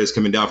Portis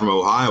coming down from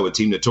Ohio with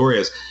Team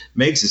Notorious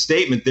makes a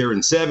statement there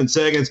in 7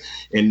 seconds,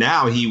 and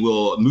now he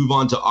will move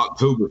on to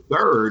October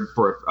 3rd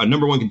for a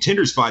number 1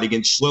 contenders fight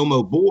against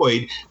Shlomo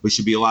Boyd, which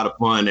should be a lot of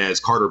fun as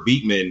Carter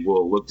Beekman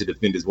will look to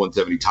defend his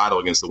 170 title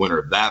against the winner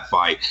of that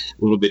fight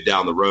a little bit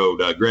down the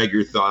road. Greg,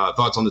 your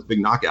thoughts on this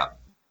big knockout?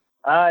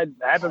 It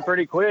happened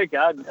pretty quick.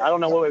 I don't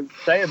know what to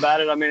say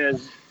about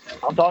it.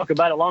 I'll talk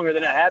about it longer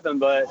than it happened,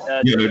 but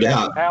no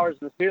doubt. Powers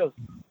and skills.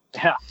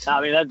 Yeah,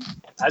 we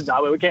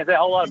can't say a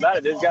whole lot about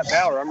it. Dude's got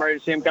power. I'm ready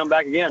to see him come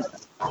back again.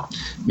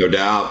 No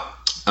doubt.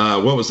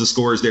 What was the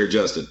scores there,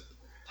 Justin?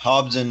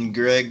 Hobbs and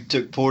Greg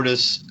took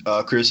Portis.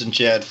 Chris and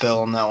Chad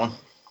fell on that one.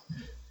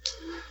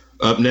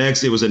 Up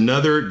next, it was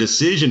another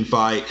decision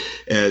fight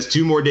as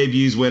 2 more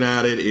debuts went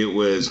at it. It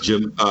was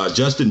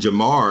Justin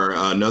Jamar,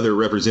 another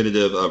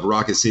representative of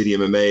Rocket City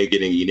MMA,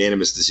 getting a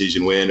unanimous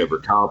decision win over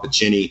Kyle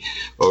Pacini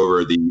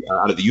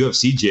out of the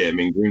UFC gym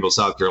in Greenville,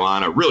 South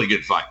Carolina. Really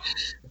good fight.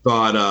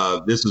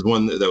 Thought this was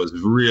one that was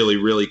really,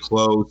 really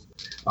close.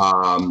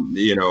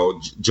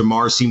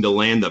 Jamar seemed to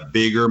land the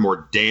bigger,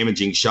 more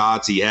damaging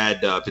shots. He had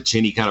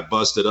Pacini kind of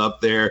busted up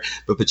there,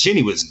 but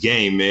Pacini was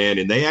game, man,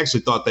 and they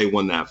actually thought they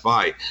won that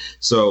fight.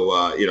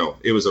 So,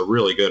 it was a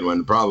really good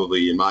one.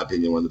 Probably, in my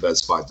opinion, one of the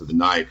best fights of the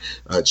night.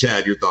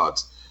 Chad, your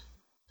thoughts?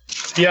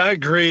 Yeah, I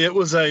agree. It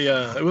was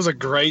a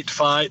great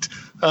fight.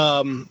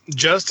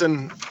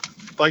 Justin,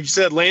 like you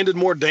said, landed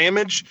more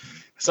damage.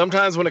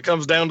 Sometimes when it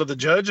comes down to the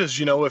judges,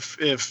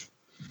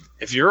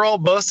 if you're all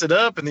busted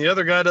up and the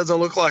other guy doesn't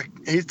look like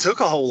he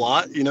took a whole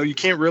lot, you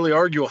can't really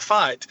argue a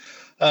fight.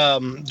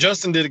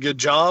 Justin did a good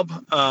job.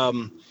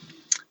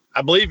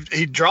 I believe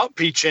he dropped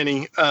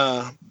Peachenny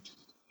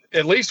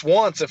at least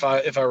once, if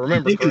I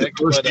remember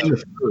correct.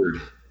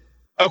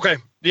 Okay,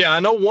 yeah, I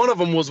know one of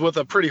them was with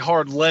a pretty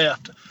hard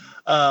left.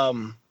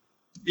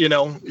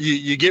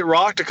 You get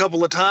rocked a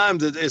couple of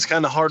times. It's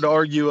kind of hard to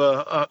argue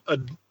a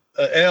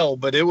L,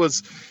 but it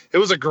was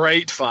a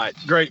great fight.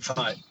 Great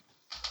fight.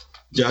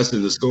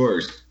 Justin, the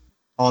scores.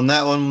 On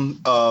that one,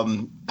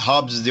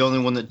 Hobbs is the only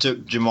one that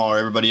took Jamar.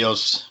 Everybody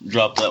else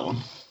dropped that one.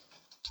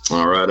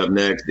 All right, up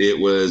next, it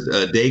was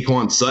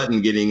Daquan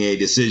Sutton getting a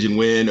decision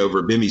win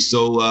over Bimi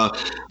Sola.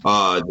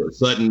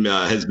 Sutton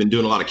has been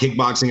doing a lot of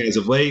kickboxing as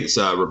of late,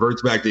 so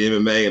reverts back to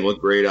MMA and looked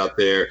great out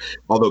there.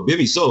 Although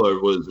Bimi Sola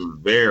was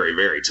very,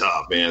 very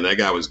tough, man. That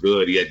guy was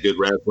good. He had good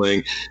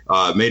wrestling,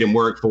 made him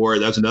work for it.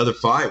 That's another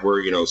fight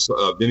where,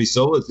 Bimi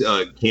Sola's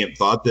camp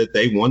thought that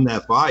they won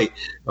that fight.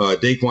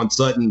 Daquan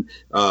Sutton,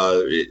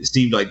 it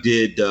seemed like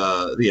did,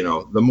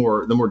 the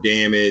more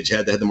damage,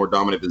 had the more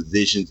dominant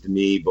positions to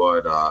me,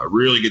 but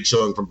really good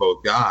showing from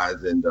both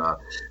guys, and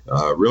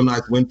real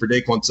nice win for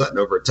Daquan Sutton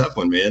over a tough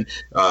one, man.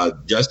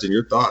 Justin,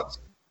 your thoughts?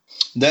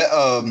 That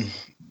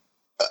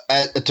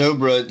at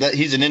Atobra, that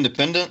he's an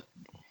independent.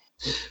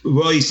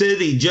 Well, he said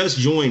he just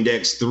joined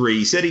X3.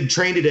 He said he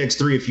trained at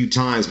X3 a few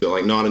times,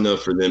 but not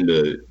enough for them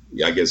to,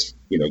 I guess,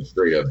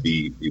 straight up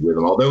be with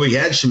him. Although he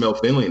had Shamel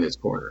Finley in his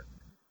corner.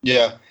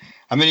 Yeah,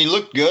 I mean, he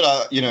looked good.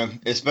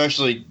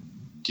 Especially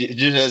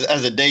just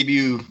as a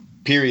debut.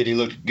 Period. He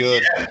looked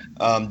good. Yeah.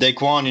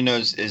 Daquan,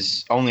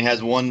 is only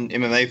has one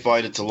MMA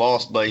fight. It's a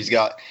loss, but he's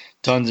got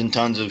tons and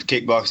tons of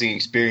kickboxing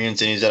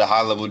experience, and he's at a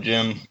high level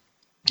gym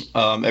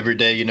every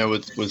day.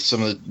 With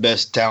some of the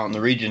best talent in the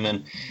region,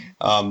 and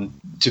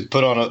to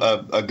put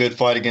on a good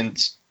fight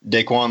against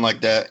Daquan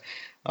like that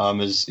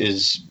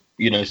is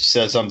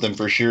says something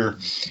for sure.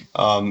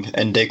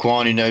 And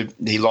Daquan,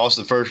 he lost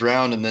the first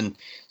round, and then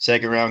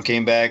second round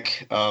came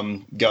back,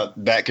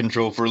 got back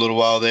control for a little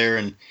while there,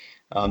 and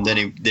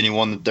then he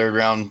won the third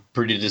round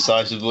pretty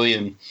decisively,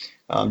 and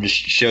just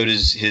showed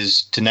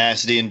his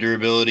tenacity and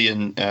durability,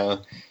 and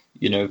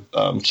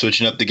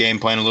switching up the game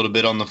plan a little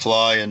bit on the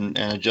fly, and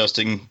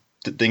adjusting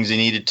the things he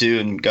needed to,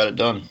 and got it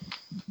done.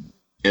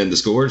 And the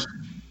scores?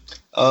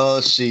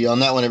 Let's see. On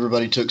that one,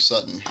 everybody took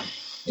Sutton.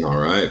 All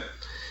right.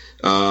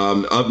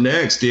 Up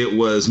next, it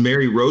was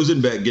Mary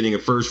Rosenbeck getting a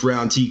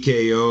first-round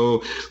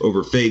TKO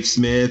over Faith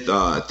Smith.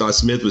 I thought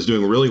Smith was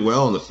doing really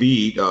well on the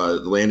feet,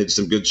 landed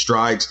some good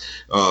strikes,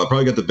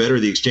 probably got the better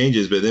of the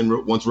exchanges, but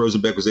then once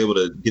Rosenbeck was able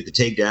to get the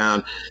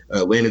takedown,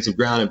 landed some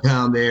ground and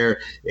pound there,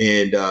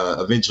 and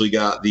eventually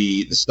got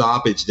the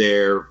stoppage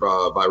there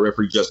by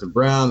referee Justin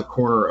Brown, the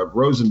corner of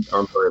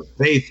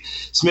Faith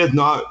Smith.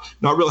 Not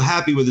real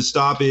happy with the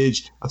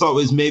stoppage. I thought it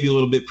was maybe a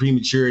little bit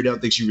premature. I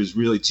don't think she was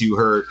really too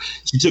hurt.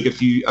 She took a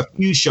few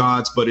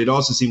shots, but it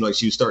also seemed like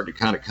she was starting to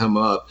kind of come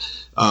up,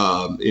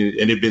 and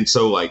it had been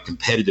so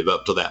competitive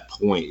up to that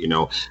point,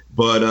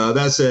 But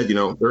that said,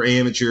 they're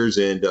amateurs,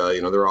 and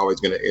they're always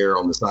going to err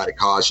on the side of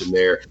caution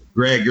there.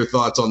 Greg, your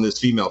thoughts on this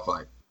female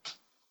fight?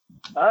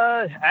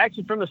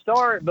 Action from the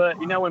start, but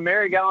when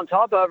Mary got on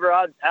top of her,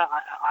 I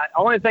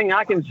only thing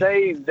I can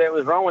say that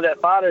was wrong with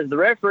that fight is the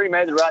referee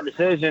made the right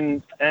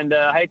decision, and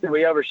I hate that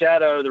we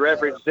overshadow the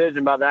referee's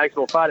decision by the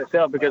actual fight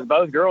itself, because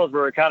both girls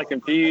were kind of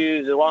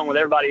confused along with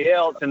everybody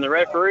else, and the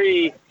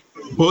referee.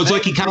 Well, it's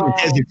like he kind of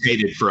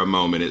hesitated for a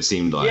moment. It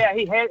seemed like. Yeah,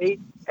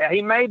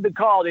 he made the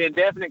call, the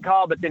indefinite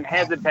call, but then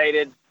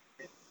hesitated.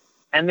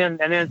 And then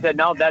said,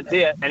 no, that's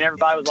it. And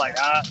everybody was like,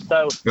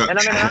 so. And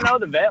I mean, I know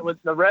the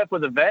ref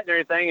was a vet and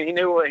everything, and he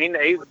knew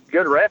he's a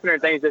good ref and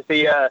everything. It's just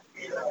he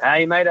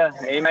made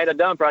a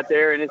dump right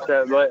there, and it's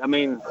but I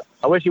mean,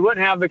 I wish he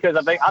wouldn't have, because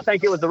I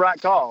think it was the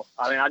right call.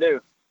 I mean, I do.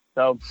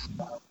 So,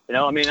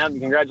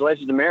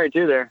 congratulations to Mary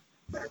too there.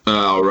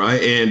 All right,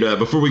 and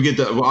before we get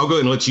I'll go ahead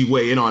and let you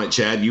weigh in on it,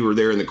 Chad. You were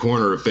there in the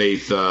corner of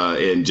Faith,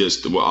 and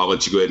I'll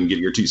let you go ahead and give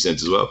your 2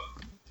 cents as well.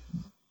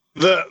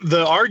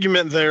 The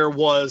argument there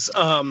was,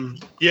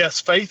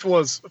 yes, Faith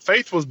was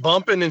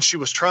bumping and she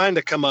was trying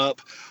to come up.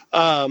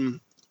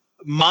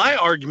 My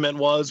argument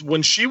was,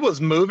 when she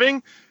was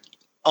moving,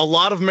 a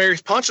lot of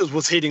Mary's punches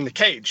was hitting the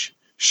cage.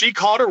 She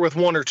caught her with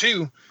one or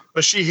two,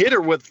 but she hit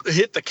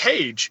the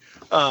cage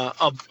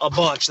a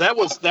bunch. That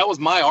was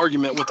my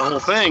argument with the whole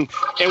thing.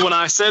 And when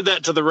I said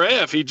that to the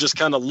ref, he just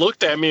kind of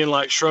looked at me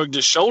and shrugged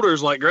his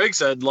shoulders, like Greg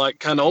said,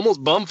 kind of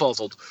almost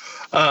bumfuzzled.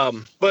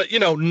 But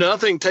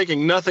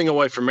taking nothing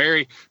away from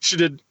Mary. She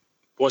did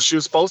what she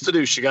was supposed to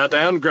do. She got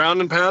down,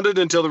 ground and pounded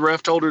until the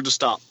ref told her to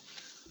stop.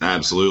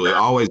 Absolutely.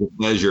 Always a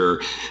pleasure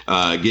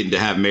getting to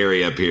have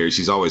Mary up here.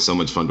 She's always so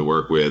much fun to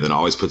work with and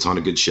always puts on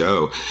a good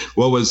show.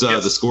 What was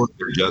the score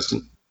there,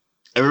 Justin?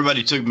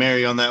 Everybody took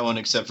Mary on that one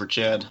except for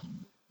Chad.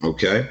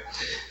 Okay.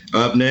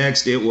 Up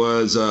next, it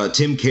was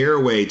Tim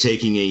Caraway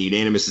taking a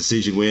unanimous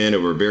decision win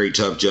over very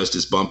tough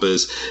Justice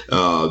Bumpus,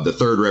 the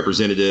third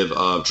representative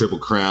of Triple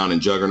Crown and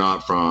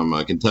Juggernaut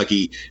from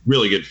Kentucky.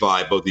 Really good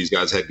fight. Both these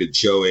guys had good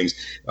showings.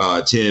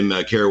 Tim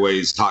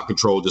Caraway's top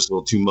control just a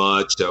little too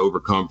much to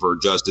overcome for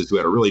Justice, who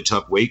had a really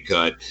tough weight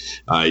cut.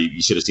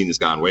 You should have seen this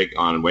guy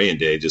on weigh-in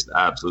day, just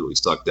absolutely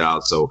sucked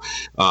out. So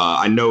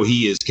I know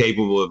he is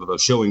capable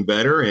of showing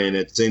better, and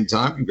at the same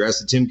time, congrats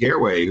to Tim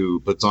Caraway, who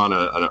puts on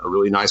a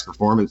really nice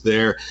performance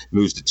there.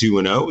 Moves to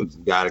 2-0. It's a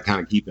guy to kind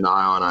of keep an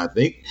eye on. I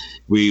think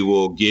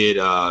we'll get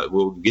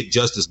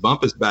Justice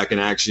Bumpus back in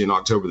action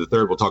October the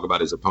 3rd. We'll talk about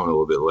his opponent a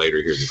little bit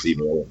later here this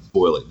evening. I won't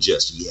spoil it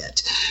just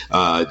yet.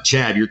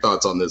 Chad, your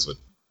thoughts on this one?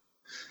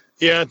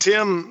 Yeah,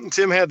 Tim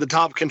had the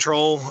top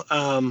control.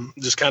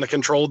 Just kind of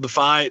controlled the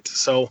fight.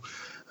 So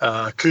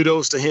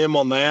kudos to him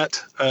on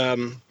that.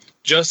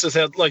 Justice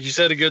had, like you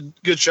said, a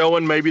good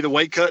showing. Maybe the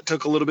weight cut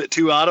took a little bit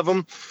too out of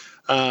him.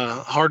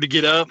 Hard to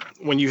get up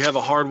when you have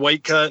a hard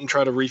weight cut and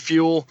try to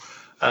refuel.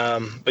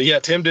 But yeah,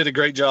 Tim did a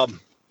great job.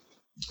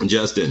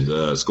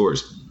 Justin,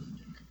 scores.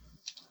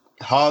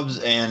 Hobbs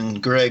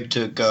and Greg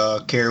took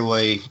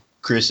Caraway.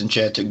 Chris and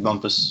Chad took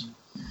Bumpus.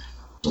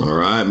 All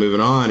right,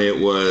 moving on. It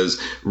was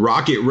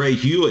Rocket Ray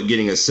Hewlett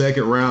getting a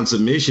second-round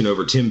submission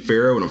over Tim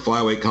Farrow in a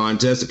flyweight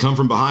contest. It come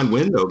from behind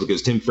window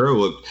because Lucas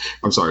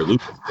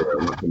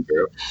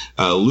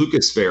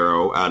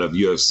Farrow out of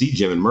UFC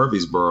gym in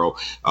Murfreesboro.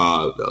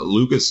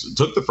 Lucas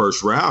took the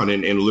first round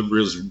and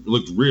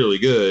looked really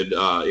good.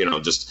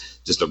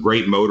 Just a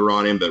great motor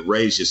on him, but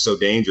Ray's just so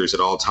dangerous at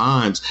all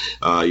times,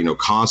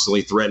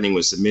 constantly threatening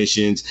with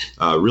submissions,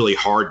 really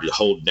hard to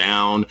hold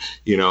down,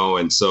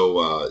 and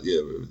so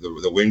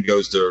the win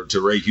goes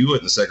to Ray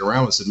Hewlett in the second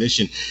round with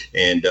submission,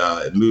 and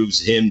it moves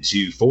him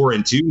to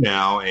 4-2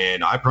 now,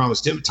 and I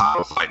promised him a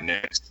title fight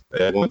next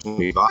at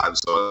 125,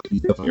 so he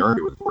definitely earned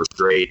it with 4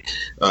 straight.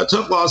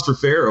 Tough loss for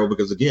Farrow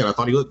because, again, I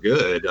thought he looked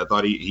good. I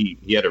thought he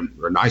had a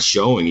nice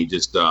showing. He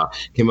just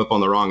came up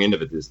on the wrong end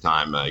of it this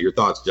time. Your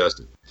thoughts,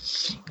 Justin?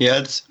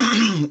 Yeah,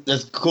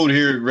 that's cool to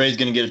hear Ray's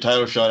going to get a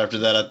title shot after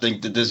that. I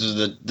think that this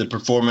was the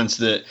performance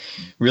that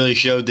really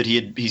showed that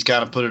he's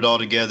kind of put it all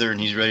together and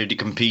he's ready to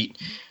compete,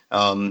 at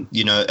a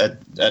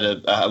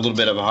little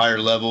bit of a higher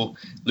level.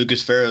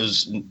 Lucas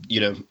Farrow's,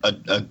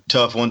 a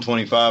tough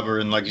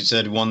 125er, and like you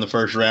said, won the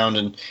first round,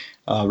 and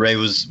Ray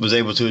was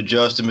able to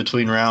adjust in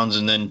between rounds,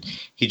 and then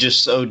he's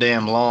just so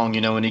damn long,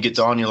 when he gets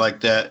on you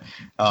like that.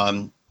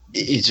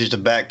 It's just a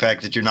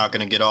backpack that you're not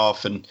going to get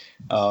off, and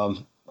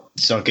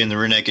sunk in the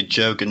rear naked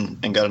choke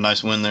and got a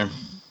nice win there.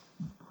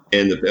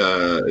 And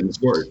the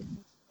score?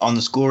 On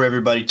the score,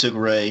 everybody took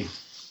Ray.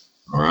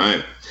 All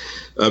right.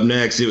 Up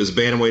next, it was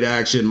bantamweight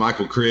action.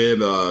 Michael Cribb,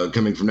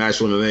 coming from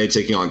Nashville MMA,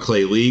 taking on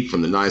Clay Leak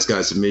from the Nice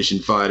Guy Submission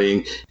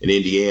Fighting in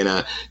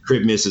Indiana.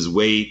 Cribb misses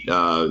weight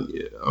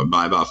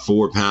by about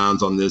 4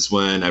 pounds on this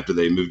one after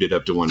they moved it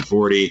up to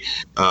 140.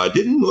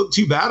 Didn't look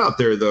too bad out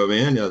there, though,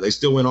 man. They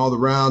still win all the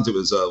rounds. It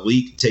was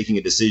Leak taking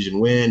a decision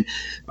win,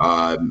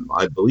 I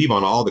believe,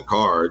 on all the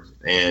cards,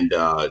 and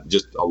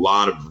just a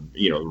lot of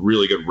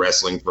really good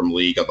wrestling from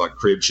Leak. I thought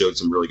Cribb showed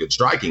some really good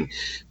striking,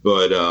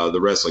 but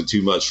the wrestling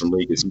too much from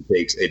Leak as he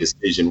takes a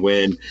decision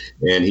win.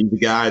 And he's the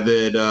guy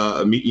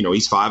that,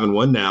 he's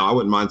 5-1 now. I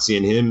wouldn't mind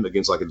seeing him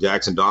against like a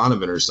Jackson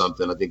Donovan or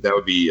something. I think that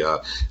would be a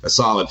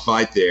solid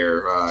fight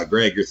there.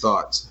 Greg, your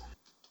thoughts?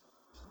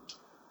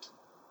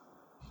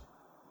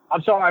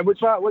 I'm sorry.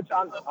 Which one?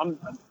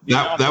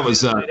 That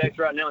was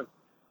right now.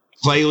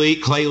 Clay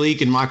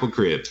Leak, and Michael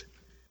Cribb.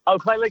 Oh,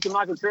 Clay Leak and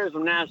Michael Cribbs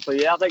from Nashville.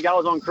 Yeah, I think I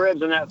was on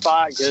Cribbs in that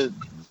fight because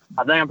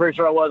I'm pretty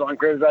sure I was on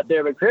Cribbs right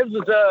there. But Cribbs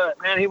was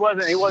man, he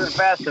wasn't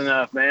fast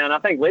enough, man. I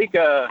think Leak.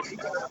 I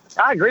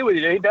agree with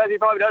you. Dude. He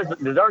probably does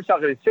deserve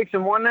something. He's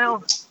 6-1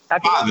 now.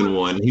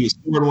 5-1. He was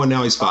 4-1.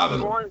 Now he's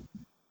 5-1.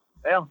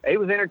 Well, he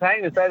was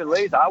entertaining to say the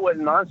least. I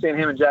wouldn't mind seeing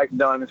him and Jackson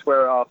Donovan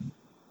square off.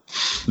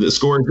 The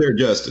score is there,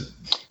 Justin.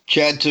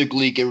 Chad took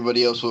Leak.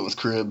 Everybody else went with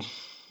Cribb.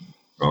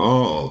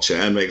 Oh,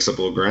 Chad makes up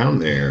a little ground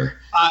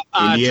there.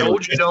 I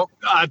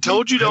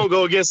told you don't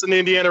go against an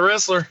Indiana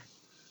wrestler.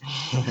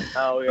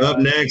 Oh, yeah. Up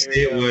next,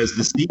 it was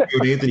the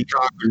Seafood Anthony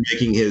Cochran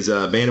making his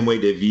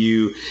bantamweight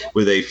debut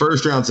with a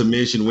first-round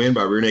submission win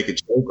by rear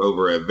naked choke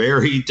over a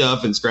very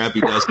tough and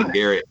scrappy Dustin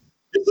Garrett.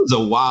 This was a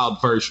wild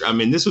first. I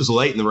mean, this was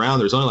late in the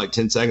round. There's only like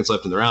 10 seconds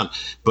left in the round.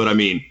 But, I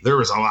mean, there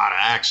was a lot of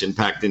action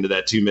packed into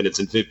that 2 minutes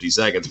and 50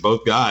 seconds.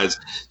 Both guys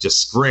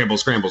just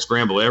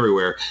scramble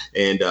everywhere.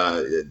 And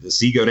the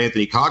Seagoat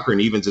Anthony Cochran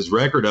evens his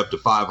record up to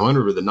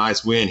 500 with a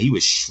nice win. He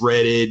was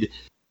shredded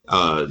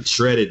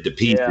to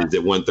pieces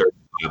at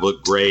 135.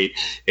 Looked great.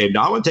 And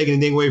I don't want to take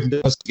anything away from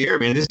Dustin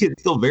Garrett, man. This kid's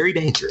still very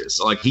dangerous.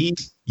 Like,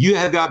 you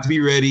have got to be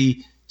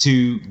ready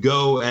to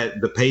go at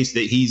the pace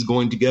that he's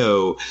going to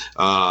go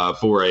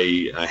for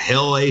a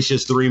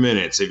hellacious 3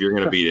 minutes if you're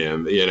going to beat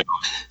him,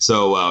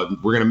 So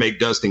we're going to make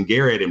Dustin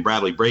Garrett and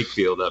Bradley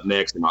Brakefield up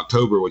next in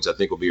October, which I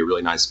think will be a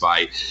really nice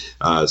fight.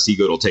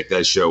 Seagoat will take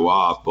that show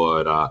off,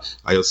 but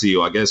I'll see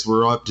you. I guess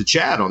we're up to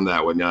Chad on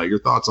that one now. Your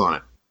thoughts on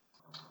it?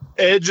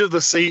 edge of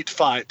the seat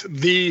fight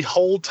the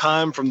whole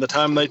time from the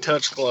time they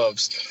touched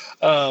gloves.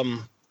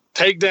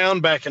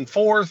 Takedown back and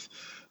forth,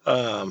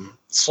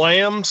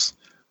 slams.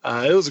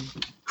 It was a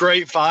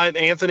great fight.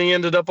 Anthony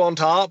ended up on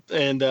top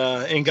and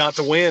got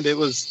the win. It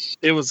was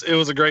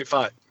a great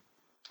fight.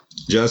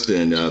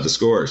 Justin, the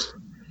scores.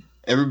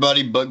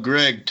 Everybody but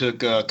Greg took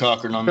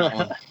Cochran on that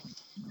one.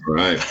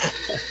 Right.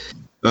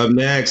 Up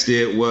next,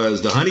 it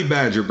was the Honey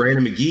Badger,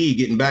 Brandon McGee,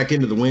 getting back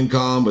into the win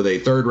column with a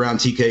third-round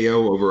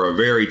TKO over a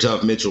very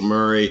tough Mitchell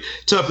Murray.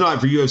 Tough night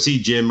for UFC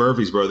Jim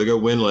Murphy's-bro. They go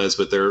winless,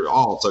 but they're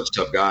all such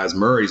tough guys.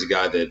 Murray's a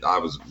guy that I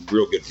was a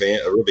real big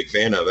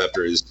fan of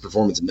after his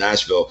performance in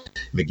Nashville.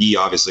 McGee,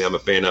 obviously, I'm a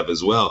fan of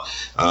as well.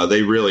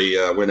 They really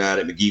went at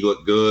it. McGee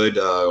looked good,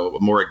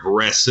 more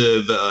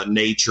aggressive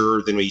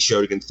nature than he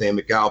showed against Sam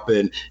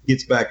McAlpin.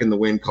 Gets back in the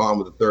win column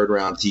with a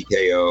third-round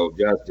TKO.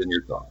 Justin,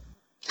 your thoughts?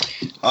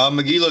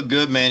 McGee looked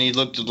good, man. He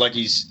looked like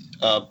he's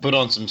put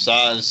on some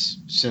size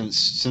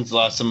since the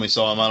last time we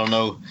saw him. I don't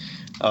know.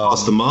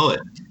 Lost the mullet.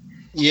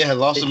 Yeah,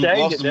 lost the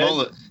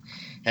mullet.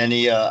 And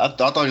I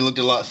thought he looked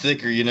a lot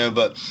thicker,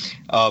 but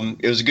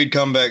it was a good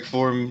comeback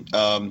for him.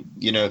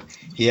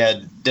 He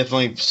had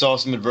definitely saw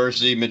some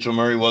adversity. Mitchell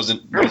Murray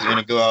wasn't going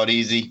to go out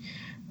easy.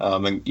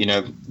 And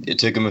it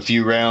took him a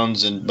few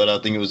rounds, but I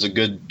think it was a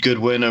good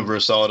win over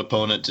a solid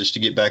opponent just to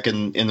get back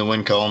in the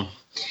win column.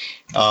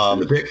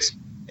 The picks.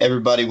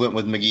 Everybody went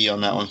with McGee on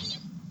that one.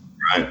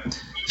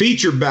 Right.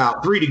 Feature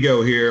bout, 3 to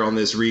go here on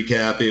this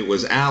recap. It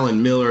was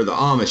Alan Miller, the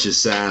Amish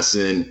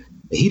assassin.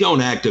 He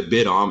don't act a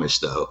bit Amish,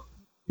 though.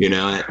 He's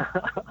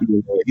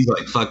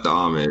like, fuck the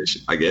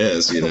Amish, I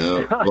guess,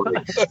 Seriously,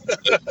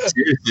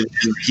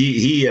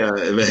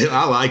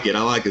 I like it.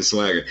 I like his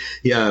swagger.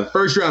 Yeah,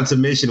 first round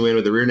submission win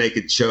with a rear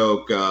naked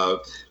choke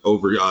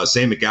over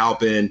Sam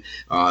McAlpin.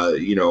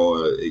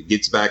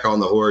 Gets back on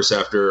the horse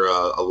after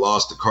a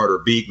loss to Carter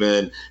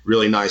Beekman.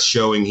 Really nice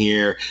showing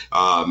here.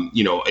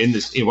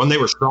 When they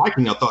were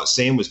striking, I thought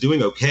Sam was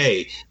doing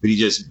okay, but he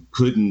just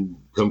couldn't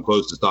come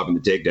close to stopping the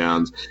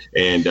takedowns,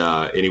 and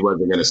he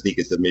wasn't going to sneak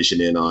a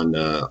submission in on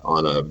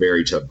a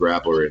very tough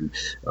grappler in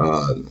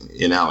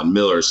Alan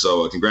Miller.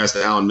 So congrats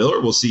to Alan Miller.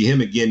 We'll see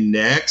him again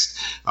next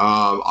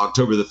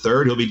October the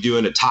 3rd. He'll be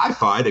doing a tie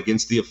fight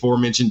against the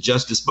aforementioned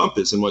Justice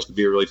Bumpus in what should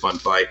be a really fun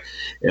fight.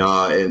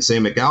 And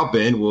Sam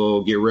McAlpin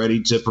will get ready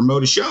to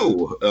promote a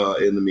show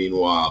in the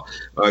meanwhile.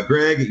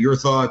 Greg, your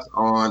thoughts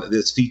on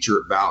this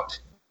feature bout?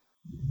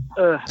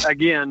 Every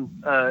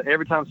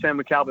time Sam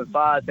McAlpin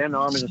fights and the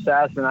Amish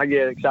assassin, I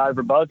get excited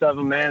for both of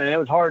them, man. And it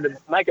was hard to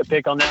make a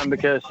pick on them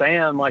because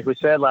Sam, like we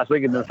said last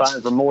week, has been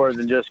fighting for more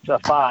than just a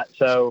fight.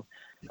 So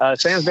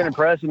Sam's been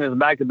impressive as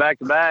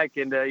back-to-back.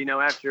 And,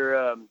 after,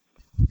 Alan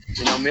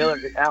Miller,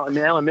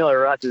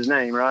 that's his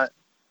name, right?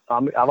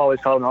 I've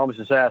always called him the Amish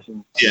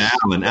assassin. Yeah,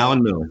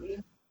 Alan Miller.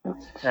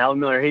 Alan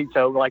Miller, he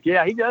does. He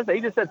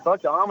just said,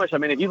 fuck the Amish. I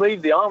mean, if you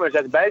leave the Amish,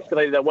 that's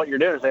basically what you're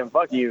doing, saying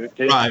fuck you.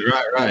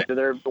 Right. To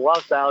their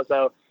lifestyle.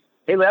 So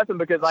he left them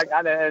because,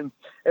 and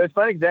it was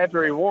funny because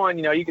after he won,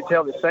 you could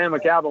tell that Sam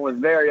McAlpin was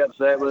very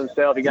upset with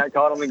himself. He got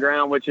caught on the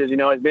ground, which is,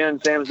 it's been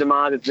Sam's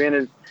demise. It's been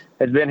his,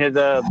 it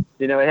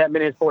hadn't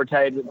been his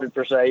forte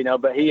per se,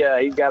 but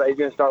he's going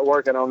to start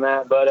working on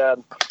that. But,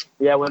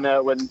 when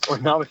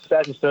Amish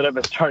assassin stood up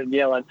and started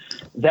yelling,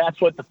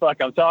 "That's what the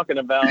fuck I'm talking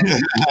about."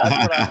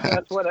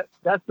 That's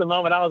the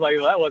moment I was like,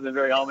 well, that wasn't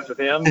very Amish of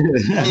him.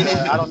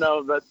 I don't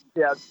know, but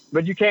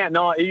you can't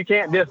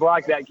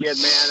dislike that kid,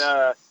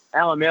 man.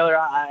 Alan Miller,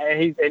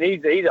 he's a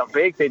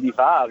big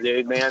 55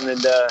 dude, man,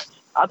 and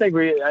I think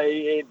we're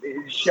going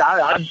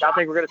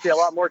to see a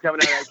lot more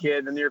coming out of that kid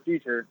in the near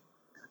future.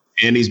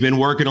 And he's been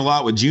working a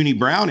lot with Junie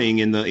Browning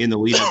in the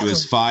lead up to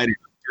his fight.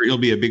 He'll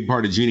be a big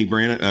part of Junie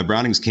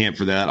Browning's camp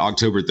for that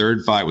October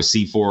 3rd fight with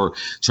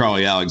C4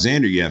 Charlie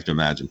Alexander, you have to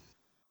imagine.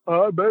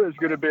 I bet it's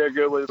going to be a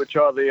good one with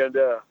Charlie. And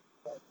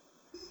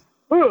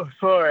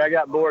sorry, I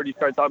got bored. You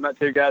started talking about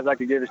two guys I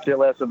could give a shit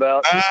less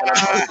about.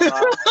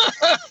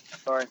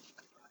 Sorry.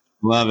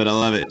 Love it. I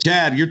love it.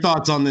 Chad, your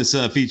thoughts on this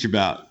feature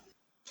bout?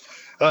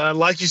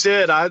 Like you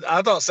said,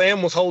 I thought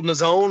Sam was holding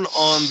his own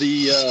on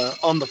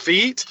the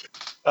feet.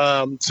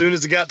 Soon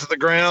as he got to the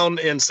ground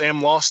and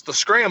Sam lost the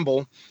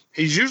scramble,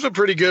 he's usually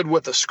pretty good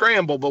with a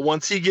scramble, but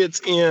once he gets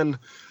in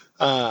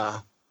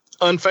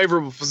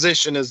unfavorable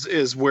position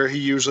is where he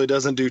usually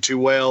doesn't do too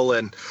well.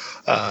 And,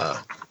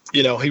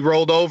 he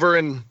rolled over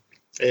and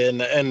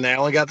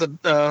Alan got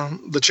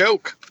the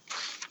choke.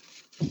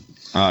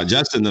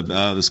 Justin,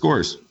 the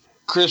scores.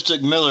 Chris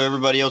took Miller.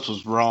 Everybody else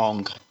was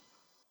wrong.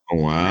 Oh,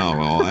 wow.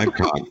 Well, that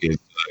cock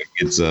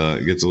gets a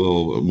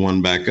little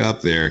one back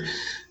up there.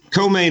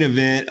 Co-main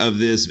event of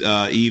this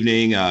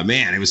evening,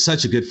 man, it was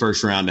such a good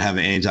first round to have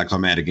an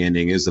anticlimactic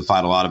ending. It was the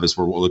fight a lot of us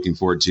were looking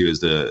forward to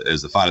as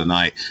the fight of the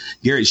night.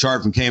 Garrett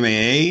Sharp from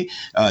KMAA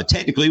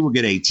technically will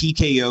get a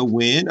TKO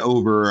win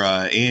over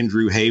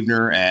Andrew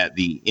Havener at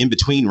the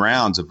in-between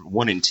rounds of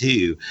 1 and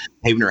 2.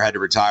 Havener had to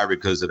retire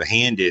because of a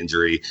hand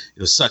injury. It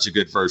was such a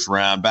good first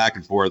round, back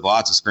and forth,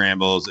 lots of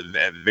scrambles,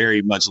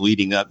 very much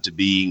leading up to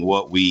being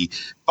what we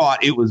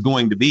thought it was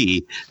going to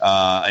be.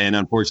 And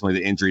unfortunately,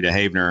 the injury to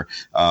Havener,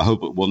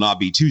 hope it will not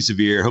be too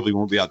severe. Hopefully, it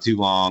won't be out too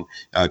long.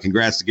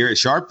 Congrats to Garrett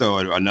Sharp, though,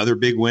 another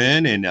big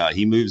win, and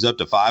he moves up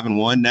to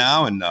 5-1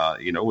 now, and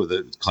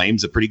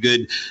claims a pretty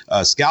good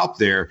scalp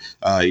there.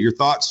 Your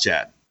thoughts,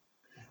 Chad?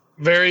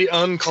 Very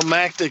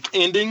unclimactic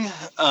ending.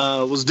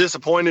 Was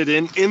disappointed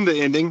in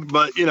the ending,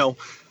 but it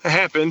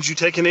happens. You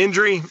take an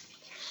injury,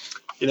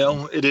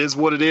 it is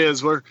what it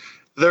is.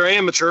 They're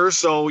amateurs,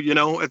 so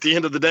at the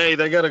end of the day,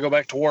 they got to go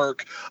back to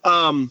work.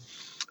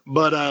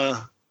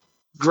 But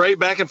great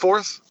back and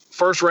forth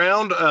first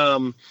round.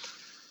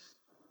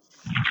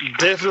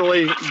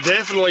 Definitely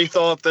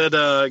thought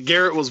that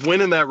Garrett was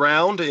winning that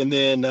round, and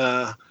then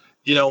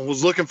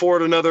was looking forward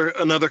to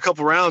another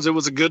couple rounds. It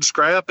was a good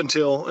scrap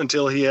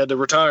until he had to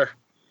retire.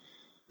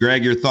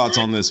 Greg, your thoughts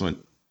on this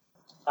one?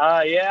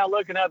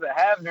 Looking up at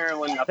Havner,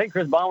 when I think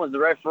Chris Bond was the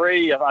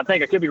referee, I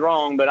think I could be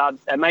wrong, but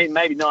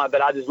maybe not.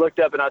 But I just looked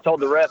up and I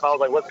told the ref, I was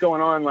like, "What's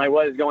going on? Like,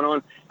 what is going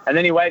on?" And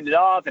then he waved it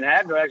off, and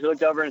Havner actually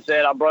looked over and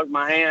said, "I broke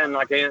my hand.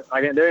 I can't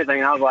do anything."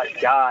 And I was like,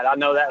 "God, I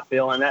know that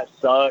feeling. That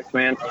sucks,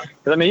 man."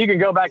 Because you can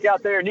go back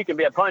out there and you can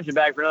be a punching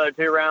bag for another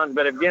 2 rounds,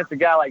 but if against a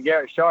guy like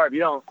Garrett Sharp, you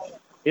don't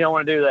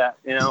want to do that,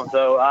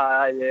 So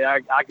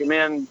I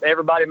commend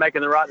everybody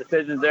making the right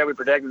decisions there. We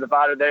protected the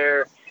fighter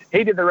there.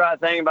 He did the right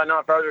thing by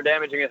not further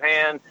damaging his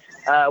hand.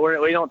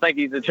 We don't think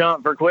he's a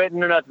chump for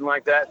quitting or nothing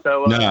like that.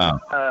 So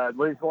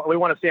we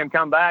want to see him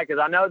come back, because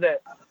I know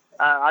that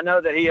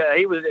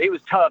he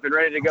was tough and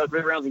ready to go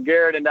 3 rounds with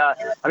Garrett.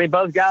 And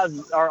both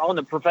guys are on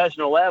the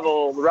professional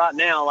level right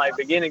now, like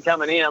beginning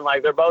coming in,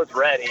 like they're both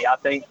ready. I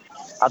think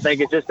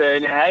it's just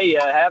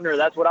Havner,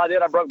 that's what I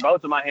did. I broke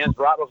both of my hands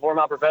right before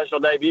my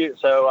professional debut.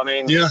 So,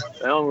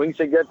 we can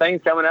see good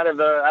things coming out of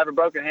a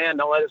broken hand.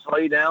 Don't let it slow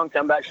you down.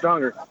 Come back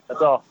stronger.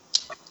 That's all.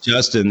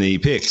 Justin, the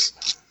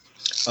picks.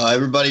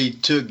 Everybody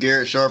took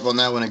Garrett Sharp on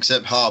that one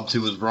except Hobbs,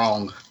 who was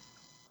wrong.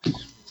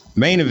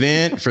 Main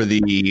event for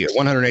the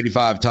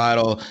 185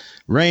 title,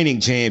 reigning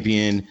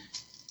champion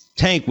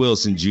Tank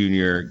Wilson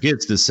Jr.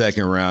 gets the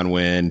second round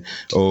win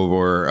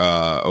over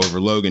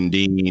Logan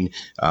Dean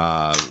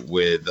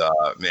with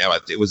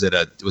was it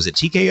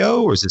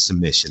TKO or was it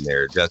submission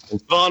there, Justin?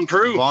 Von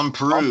Prue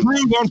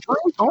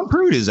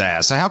his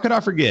ass. How could I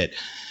forget?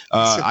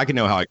 I can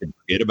know how I could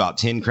forget about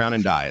 10 Crown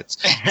and Diets.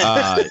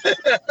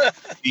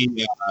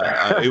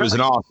 It was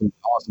an awesome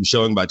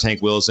showing by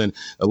Tank Wilson.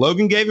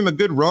 Logan gave him a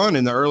good run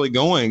in the early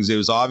goings. It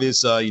was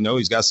obvious,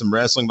 he's got some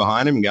wrestling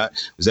behind him.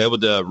 Was able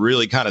to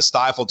really kind of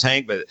stifle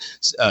Tank, but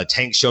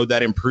Tank showed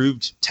that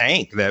improved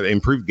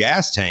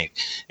gas tank.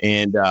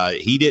 And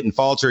he didn't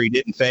falter. He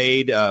didn't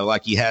fade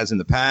like he has in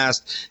the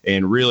past,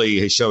 and really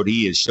has shored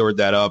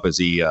that up as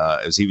he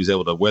was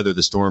able to weather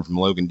the storm from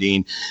Logan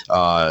Dean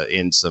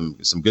in some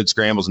good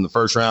scrambles in the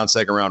first round.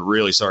 Second round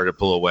really started to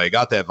pull away.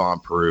 Got that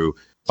Von Prue.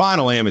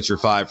 Final amateur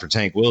fight for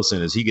Tank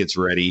Wilson as he gets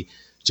ready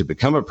to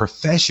become a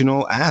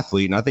professional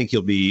athlete, and I think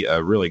he'll be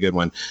a really good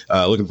one.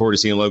 Looking forward to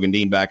seeing Logan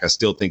Dean back. I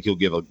still think he'll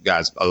give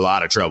guys a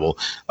lot of trouble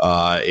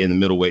in the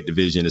middleweight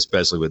division,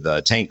 especially with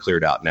Tank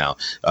cleared out now.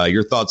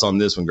 Your thoughts on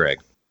this one, Greg?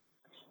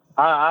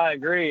 I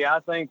agree.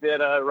 I think that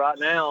right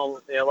now,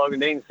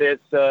 Logan Dean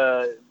sits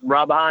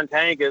right behind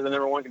Tank as the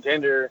number 1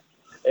 contender,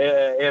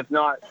 if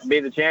not be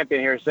the champion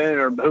here soon,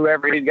 or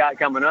whoever he's got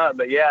coming up.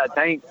 But yeah,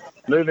 Tank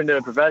moving to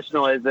a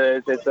professional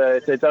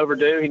it's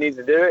overdue. He needs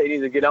to do it. He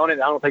needs to get on it.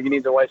 I don't think he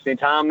needs to waste any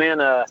time,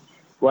 man.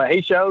 What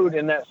he showed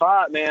in that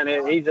fight, man,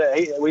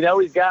 we know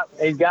he's got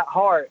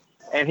heart,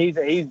 and he's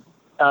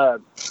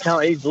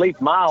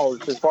leaped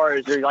miles as far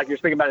as like you're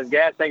speaking about his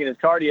gas tank and his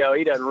cardio.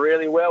 He does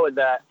really well with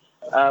that.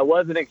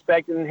 Wasn't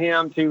expecting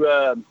him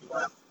to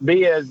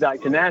be as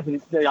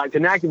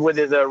connected with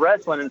his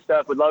wrestling and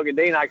stuff with Logan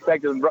Dean. I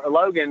expected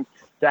Logan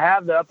to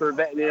have the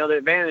the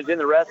advantage in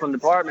the wrestling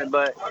department,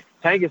 but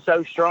Tank is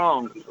so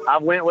strong.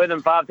 I've went with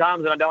him 5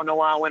 times, and I don't know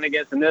why I went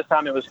against him this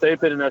time. It was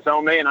stupid, and that's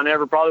on me, and I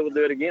never probably will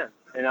do it again.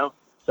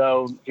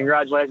 So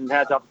congratulations,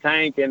 hats off to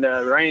Tank, and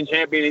the reigning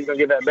champion. He's gonna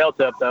give that belt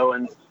up though,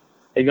 and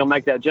he's gonna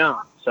make that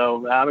jump.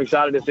 So I'm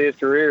excited to see his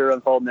career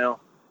unfold now.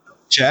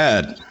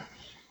 Chad.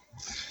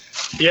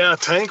 Yeah,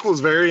 Tank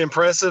was very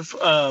impressive.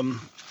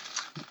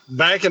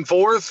 Back and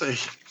forth,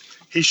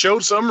 he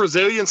showed some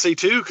resiliency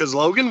too, because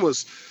Logan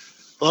was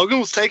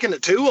taking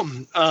it to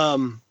him.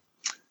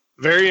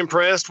 Very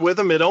impressed with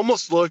him. It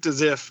almost looked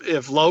as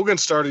if Logan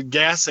started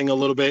gassing a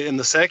little bit in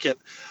the second.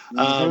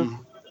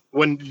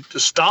 When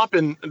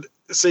stopping,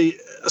 see,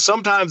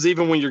 sometimes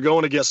even when you're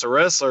going against a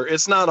wrestler,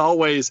 it's not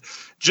always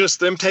just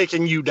them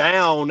taking you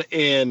down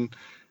and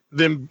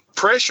them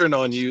pressuring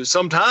on you.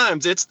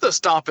 Sometimes it's the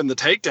stopping the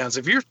takedowns.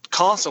 If you're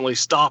constantly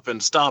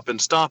stopping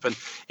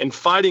and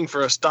fighting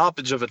for a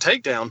stoppage of a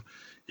takedown,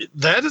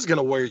 that is going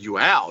to wear you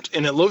out.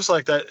 And it looks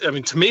like that. I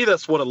mean, to me,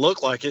 that's what it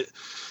looked like.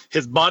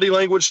 His body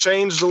language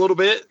changed a little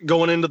bit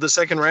going into the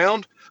second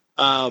round.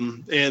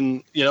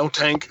 And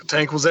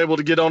Tank was able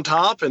to get on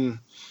top and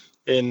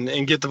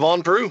get the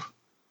Von Prue.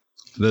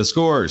 The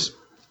scores.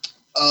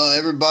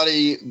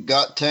 Everybody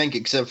got Tank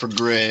except for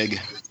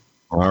Greg.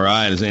 All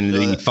right. And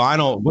the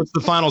final, what's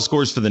the final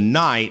scores for the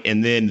night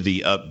and then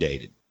the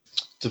updated?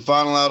 To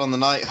final out on the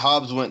night,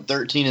 Hobbs went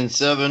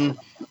 13-7.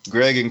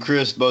 Greg and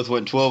Chris both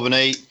went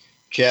 12-8.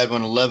 Chad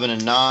went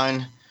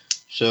 11-9.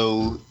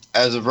 So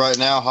as of right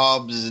now,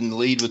 Hobbs is in the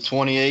lead with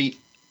 28.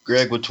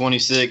 Greg with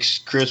 26,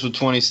 Chris with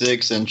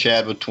 26, and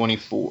Chad with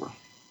 24.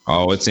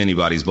 Oh, it's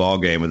anybody's ball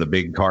game with a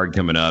big card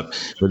coming up.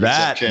 With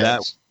that,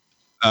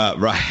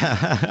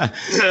 right.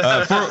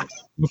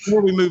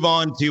 Before we move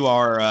on to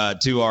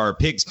our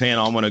picks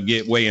panel, I want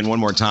to weigh in one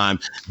more time.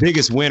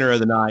 Biggest winner of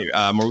the night.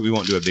 We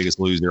won't do a biggest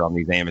loser on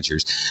these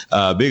amateurs.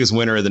 Biggest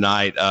winner of the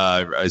night,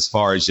 as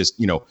far as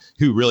just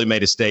who really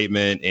made a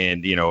statement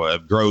and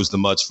grows the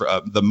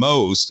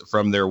most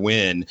from their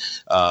win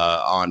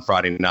on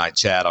Friday night.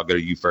 Chad, I'll go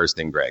to you first,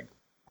 then Greg.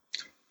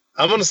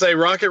 I'm going to say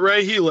Rocket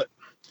Ray Hewlett.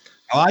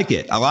 I like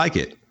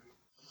it.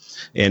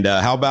 And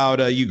how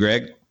about you,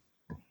 Greg?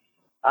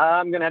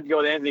 I'm going to have to go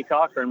with Anthony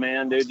Cochran,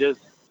 man, dude. Just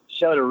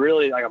showed a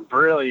really a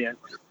brilliant,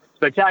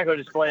 spectacular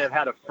display of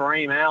how to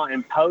frame out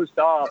and post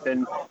off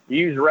and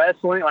use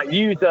wrestling,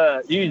 use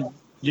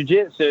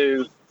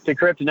jiu-jitsu to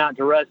kryptonite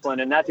to wrestling.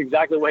 And that's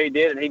exactly what he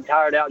did. And he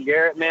tired out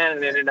Garrett, man,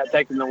 and then ended up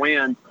taking the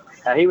win.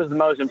 He was the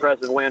most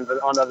impressive win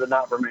on the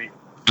night for me.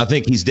 I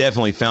think he's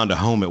definitely found a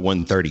home at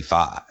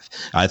 135.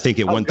 I think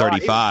at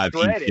 135,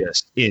 he's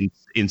just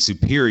in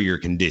superior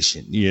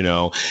condition,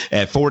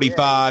 at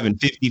 45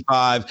 and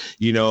 55,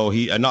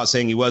 I'm not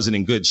saying he wasn't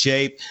in good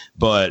shape,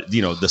 but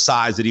the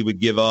size that he would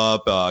give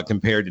up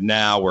compared to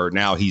now, where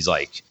now he's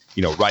right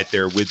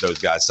there with those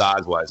guys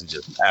size wise, and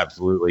just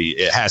absolutely,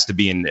 it has to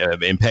be in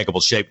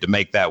impeccable shape to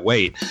make that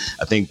weight.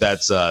 I think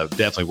that's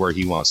definitely where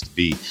he wants to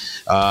be.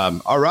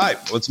 All right,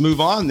 let's move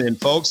on then,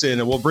 folks,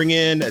 and we'll bring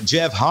in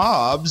Jeff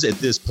Hobbs at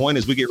this point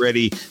as we get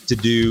ready to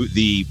do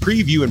the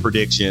preview and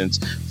predictions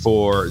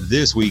for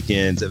this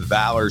weekend's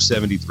Valor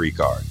 73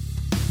 card.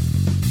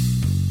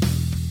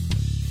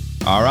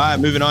 All right,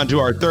 moving on to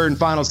our third and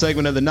final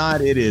segment of the night.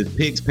 It is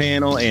picks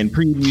panel and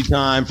preview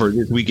time for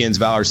this weekend's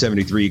Valor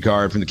 73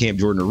 card from the Camp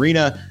Jordan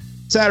Arena.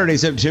 Saturday,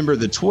 September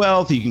the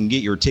 12th. You can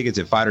get your tickets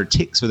at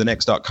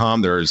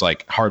fighterticksforthenext.com. There's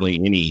hardly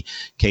any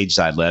cage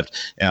side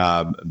left,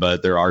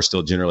 but there are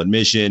still general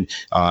admission.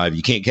 If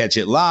you can't catch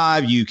it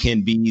live, you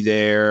can be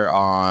there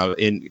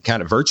in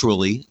kind of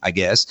virtually, I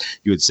guess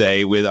you would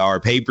say, with our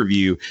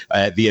pay-per-view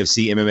at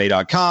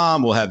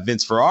VFCMMA.com. We'll have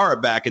Vince Ferrara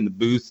back in the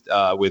booth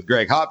with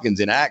Greg Hopkins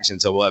in action.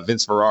 So we'll have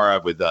Vince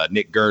Ferrara with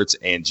Nick Gertz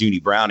and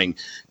Junie Browning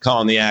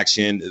calling the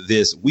action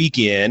this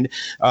weekend.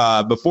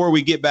 Before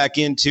we get back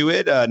into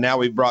it, now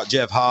we've brought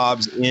Jeff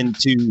Hobbs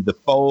into the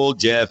fold.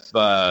 Jeff,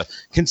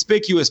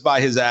 conspicuous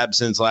by his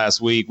absence last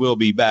week, will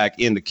be back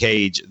in the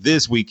cage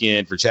this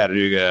weekend for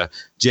Chattanooga.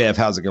 Jeff,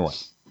 how's it going?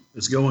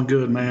 It's going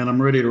good, man. I'm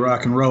ready to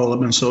rock and roll. I've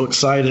been so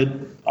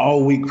excited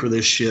all week for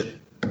this shit.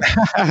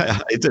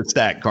 It's a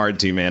stacked card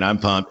too, man. I'm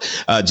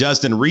pumped.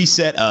 Justin,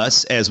 reset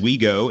us as we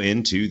go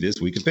into this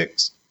week of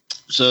picks.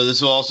 So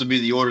this will also be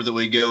the order that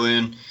we go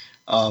in.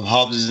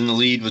 Hobbs is in the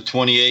lead with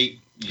 28.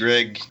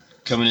 Greg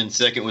coming in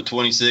second with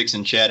 26,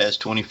 and Chad has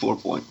 24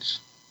 points.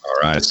 All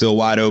right, still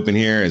wide open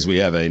here as we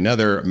have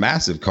another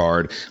massive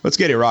card. Let's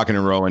get it rocking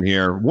and rolling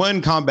here.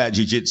 One combat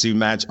jiu-jitsu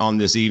match on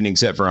this evening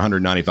set for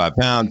 195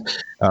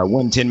 pounds.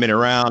 One 10-minute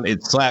round.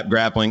 It's slap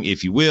grappling,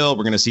 if you will.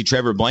 We're going to see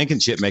Trevor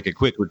Blankenship make a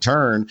quick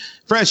return,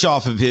 fresh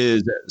off of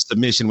his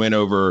submission win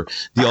over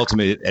the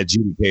ultimate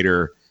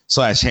adjudicator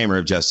 / hammer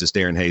of justice,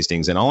 Darren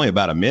Hastings, in only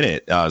about a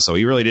minute. So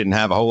he really didn't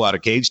have a whole lot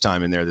of cage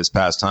time in there this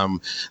past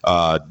time.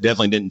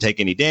 Definitely didn't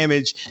take any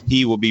damage.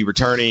 He will be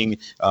returning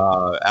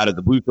out of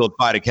the Bluefield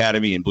Fight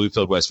Academy in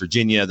Bluefield, West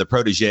Virginia, the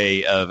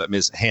protege of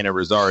Miss Hannah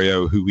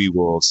Rosario, who we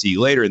will see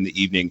later in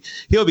the evening.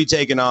 He'll be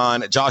taking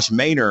on Josh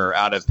Maynor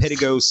out of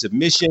Pedigo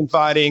Submission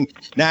Fighting,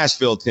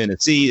 Nashville,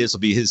 Tennessee. This will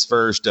be his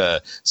first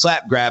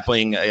slap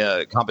grappling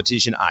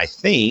competition, I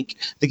think.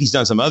 I think he's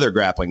done some other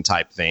grappling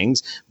type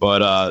things,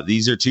 but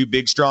these are two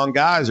big, strong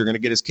guys are going to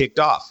get us kicked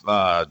off.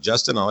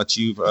 Justin, I'll let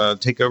you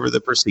take over the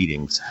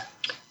proceedings.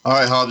 All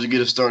right, Hobbs, you get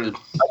us started.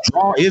 A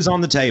draw is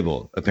on the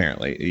table,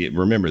 apparently.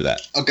 Remember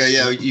that. Okay,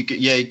 yeah,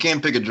 you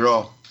can pick a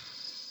draw.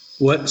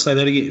 What? Say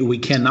that again. We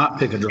cannot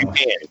pick a draw. You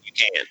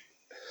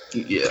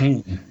can. Yeah.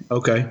 Can.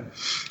 Okay.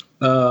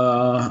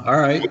 All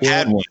right. We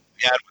had one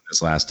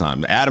this last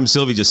time. Adam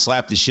Sylvie just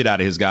slapped the shit out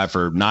of his guy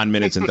for 9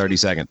 minutes and 30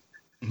 seconds.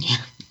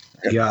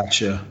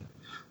 Gotcha.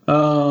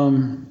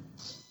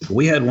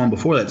 We had one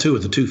before that too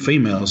with the two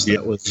females.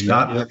 That was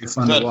not very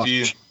fun to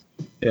watch.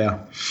 Yeah.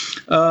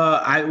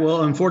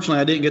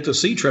 Unfortunately, I didn't get to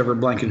see Trevor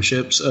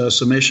Blankenship's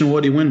submission.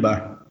 What did he win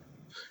by?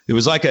 It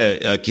was like a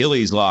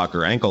Achilles lock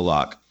or ankle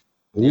lock.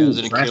 Yeah, it was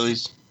an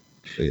Achilles.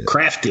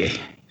 Crafty.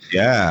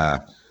 Yeah.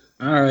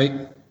 All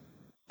right.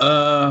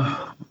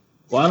 I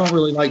don't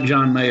really like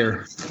John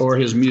Mayer or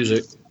his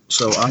music,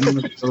 so I'm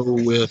going to go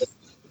with.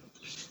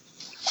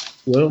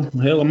 Well,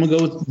 hell, I'm going to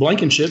go with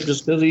Blankenship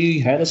just because he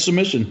had a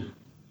submission.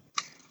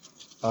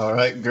 All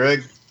right,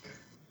 Greg.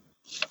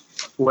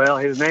 Well,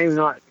 his name's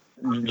not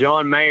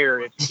John Mayer.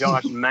 It's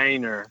Josh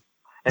Maynor,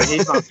 and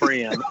he's my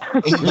friend.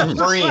 He's my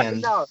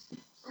friend.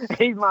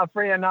 he's my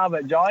friend now,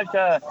 but Josh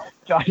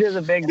is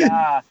a big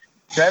guy.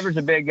 Trevor's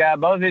a big guy.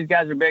 Both of these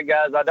guys are big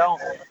guys.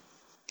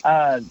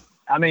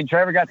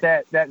 Trevor got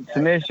that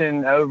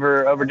submission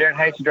over Darren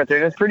Hastings right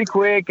there. It was pretty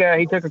quick.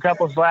 He took a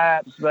couple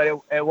slaps, but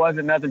it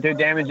wasn't nothing too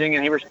damaging,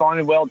 and he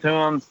responded well to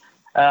him.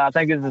 I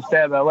think it's a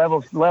step,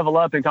 level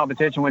up in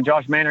competition with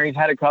Josh Manor. He's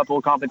had a couple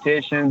of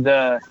competitions,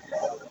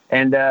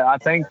 and I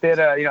think that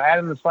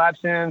adding the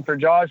slaps in for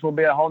Josh will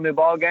be a whole new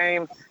ball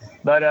game.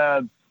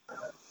 But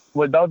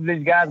with both of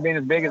these guys being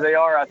as big as they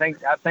are, I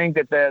think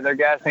that their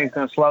gas tank's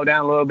going to slow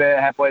down a little bit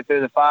halfway through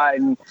the fight.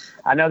 And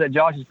I know that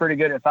Josh is pretty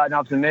good at fighting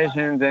off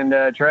submissions, and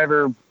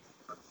Trevor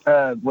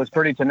was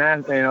pretty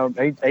tenacious. He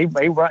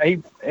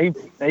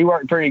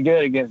worked pretty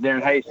good against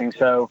Darren Hastings.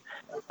 So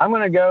I'm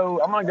gonna go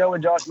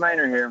with Josh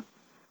Manor here.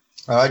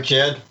 All right,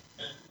 Chad.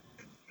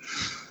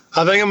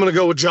 I think I'm going to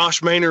go with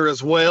Josh Manor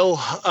as well.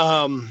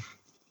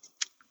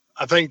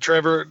 I think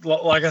Trevor,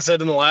 like I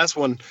said in the last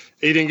one,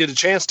 he didn't get a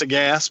chance to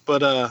gas,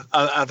 but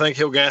I think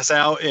he'll gas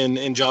out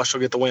and Josh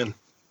will get the win.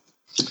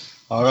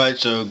 All right,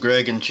 so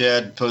Greg and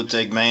Chad both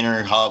take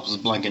Manor, Hobbs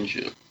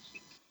Blankenship.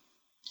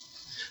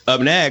 Up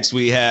next,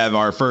 we have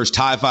our first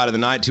tie fight of the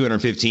night,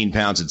 215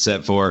 pounds at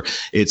set 4.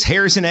 It's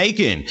Harrison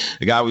Aiken,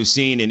 a guy we've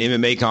seen in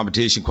MMA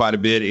competition quite a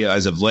bit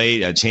as of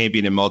late, a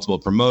champion in multiple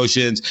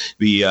promotions.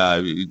 Be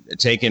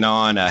taking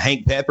on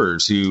Hank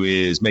Peppers, who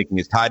is making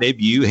his Thai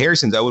debut.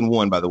 Harrison's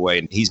 0-1, by the way,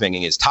 and he's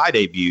making his Thai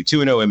debut,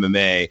 2-0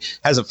 MMA.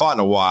 Hasn't fought in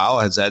a while,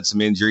 has had some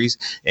injuries,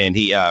 and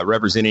he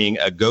representing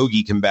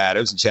Agogi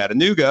Combatives in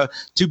Chattanooga.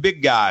 Two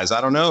big guys.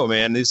 I don't know,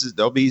 man.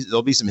 There'll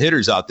be some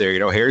hitters out there.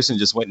 Harrison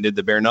just went and did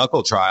the bare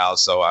knuckle trial,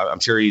 so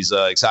I'm sure he's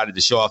excited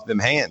to show off them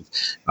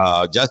hands.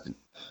 Justin.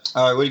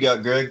 All right, what do you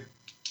got, Greg?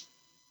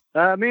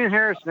 Me and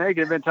Harrison Aiken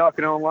have been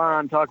talking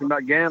online, talking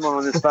about gambling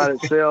on this fight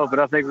itself, but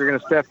I think we're going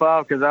to step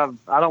off because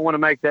I don't want to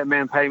make that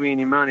man pay me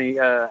any money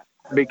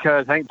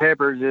because Hank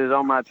Peppers is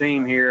on my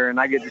team here,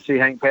 and I get to see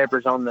Hank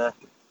Peppers on the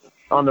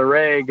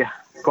reg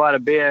quite a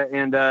bit,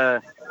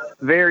 and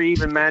very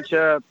even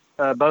matchup.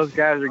 Both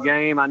guys are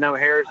game. I know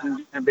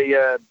Harrison's going to be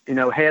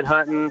head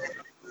hunting.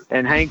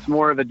 And Hank's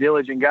more of a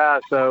diligent guy,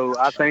 so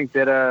I think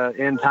that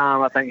in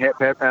time, I think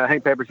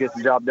Hank Peppers gets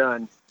the job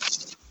done.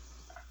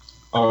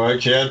 All right,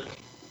 Chad.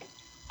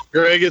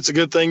 Greg, it's a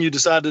good thing you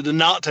decided to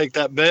not take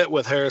that bet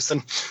with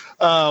Harrison.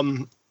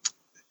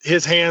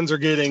 His hands are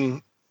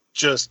getting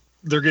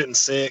they're getting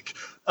sick.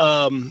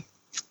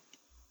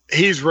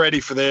 He's ready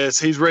for this.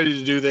 He's ready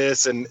to do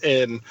this, and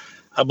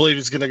I believe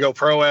he's going to go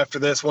pro after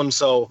this one.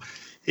 So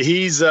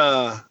he's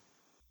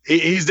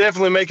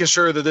definitely making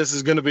sure that this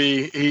is going to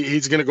be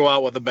he's going to go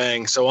out with a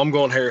bang. So I'm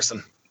going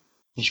Harrison.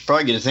 He should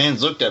probably get his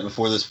hands looked at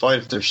before this fight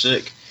if they're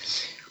sick.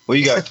 What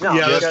you got? No,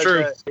 yeah, that's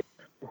true.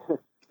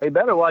 He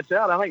better watch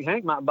out. I think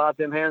Hank might bite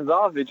them hands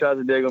off if he tries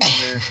to dig them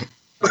in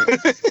there.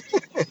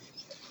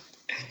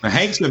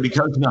 Hank's going to be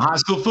coaching a high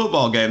school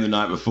football game the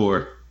night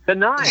before.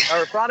 Tonight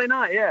or Friday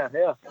night, yeah.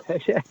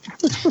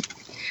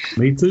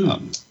 Me too. All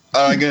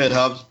right, go ahead,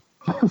 Hobbs.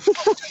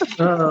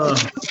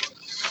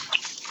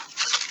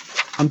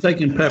 I'm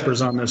taking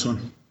Peppers on this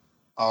one.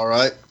 All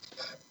right.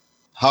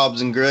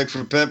 Hobbs and Greg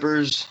for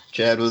Peppers.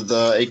 Chad with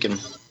Aiken.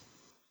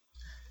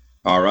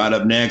 All right,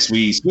 up next,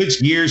 we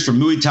switch gears from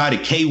Muay Thai to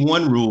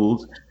K1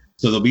 rules.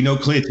 So there'll be no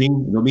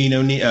clinching. There'll be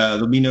no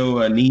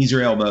knees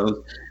or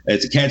elbows.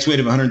 It's a catch weight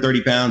of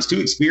 130 pounds.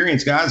 Two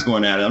experienced guys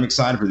going at it. I'm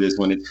excited for this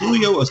one. It's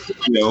Julio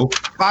Osorio,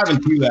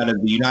 5-2 out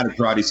of the United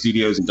Karate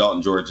Studios in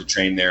Dalton, Georgia,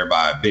 trained there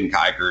by Ben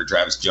Kiker,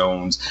 Travis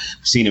Jones.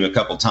 We've seen him a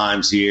couple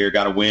times here.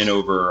 Got a win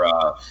over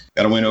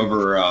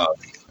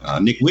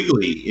Nick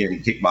Wigley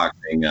in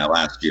kickboxing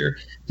last year.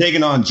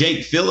 Taking on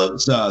Jake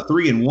Phillips,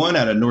 3-1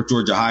 out of North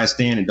Georgia High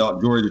Stand in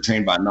Dalton, Georgia,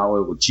 trained by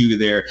Nalo Wachuga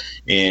there.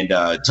 And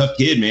tough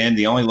kid, man.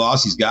 The only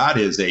loss he's got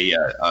is a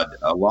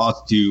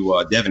loss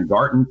to Devin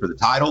Garton for the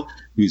title,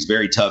 who's a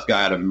very tough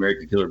guy out of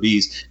American Killer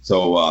Bees.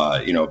 So,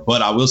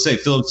 but I will say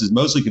Phillips has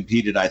mostly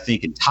competed, I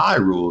think, in Thai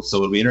rules. So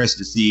it'll be interesting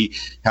to see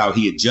how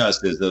he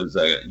adjusts as those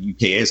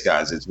UKS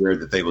guys. It's rare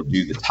that they will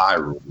do the Thai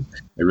rules.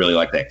 They really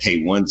like that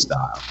K1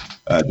 style.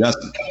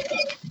 Dustin.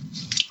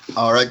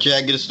 All right,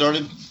 Chad, get us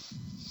started.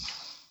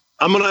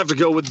 I'm going to have to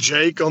go with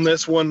Jake on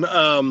this one.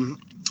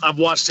 I've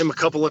watched him a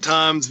couple of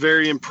times,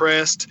 very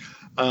impressed.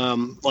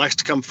 Likes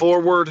to come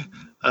forward.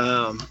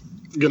 Going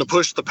to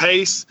push the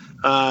pace.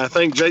 I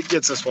think Jake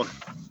gets this one.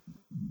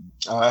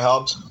 All right,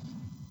 Hobbs.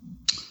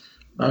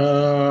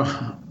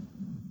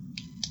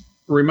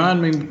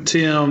 Remind me,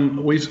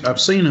 Tim, I've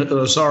seen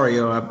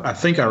Osorio. I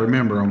think I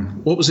remember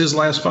him. What was his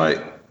last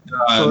fight?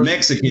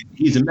 Mexican.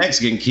 He's a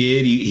Mexican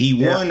kid.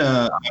 He won.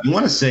 I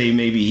want to say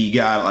maybe he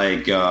got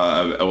like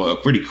a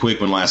pretty quick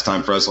one last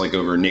time for us, like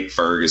over Nick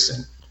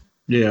Ferguson.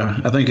 Yeah,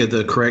 I think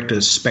the correct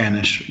is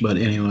Spanish, but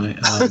anyway.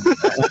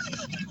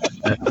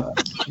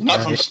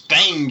 Not from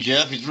Spain,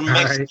 Jeff. He's from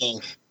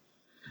Mexico.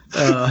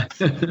 Yeah,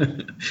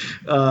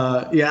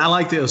 I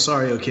like the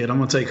Osorio kid. I'm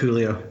going to take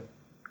Julio.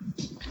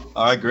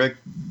 All right, Greg.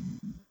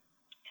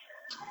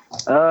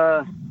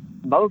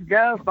 Both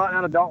guys fighting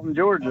out of Dalton,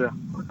 Georgia.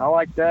 I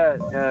like that.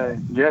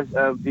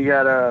 You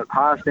got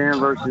High Stand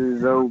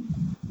versus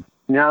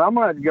Yeah, I'm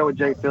going to go with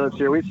Jake Phillips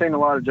here. We've seen a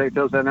lot of Jake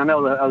Phillips, and I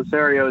know that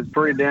Osorio is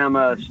pretty damn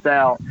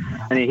stout,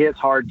 and he hits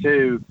hard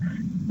too.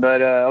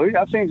 But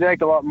I've seen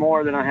Jake a lot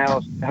more than I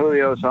have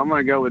Julio, so I'm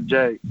going to go with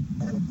Jake.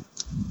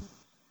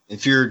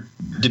 If you're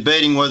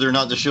debating whether or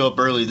not to show up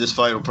early, this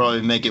fight will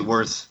probably make it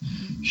worth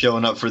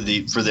showing up for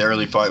the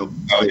early fight.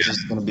 This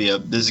is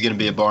going to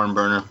be a barn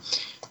burner.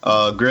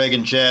 Greg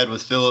and Chad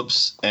with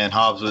Phillips and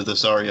Hobbs with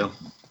Osorio.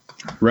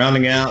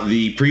 Rounding out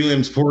the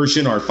prelims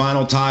portion, our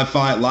final tie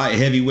fight, light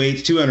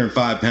heavyweights,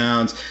 205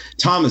 pounds.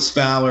 Thomas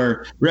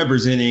Fowler,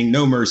 representing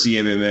No Mercy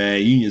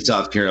MMA, Union,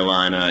 South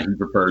Carolina. He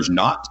prefers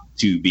not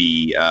to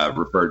be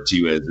referred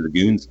to as the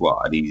Goon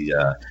Squad. He's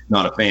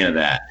not a fan of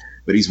that,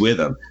 but he's with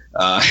them.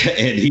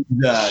 And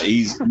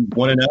he's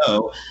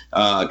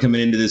 1-0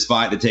 coming into this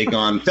fight to take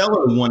on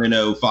fellow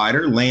 1-0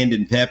 fighter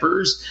Landon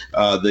Peppers,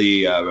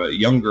 the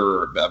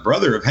younger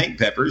brother of Hank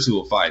Peppers, who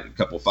will fight a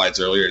couple fights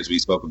earlier, as we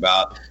spoke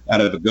about,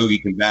 out of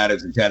Agoge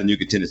Combatives in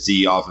Chattanooga,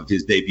 Tennessee, off of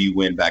his debut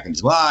win back in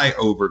July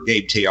over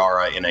Gabe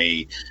Teara in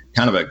a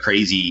kind of a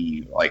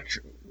crazy,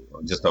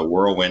 just a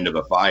whirlwind of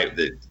a fight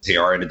that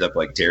Teara ended up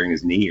tearing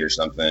his knee or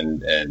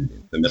something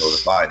in the middle of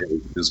the fight.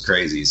 It was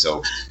crazy.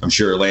 So I'm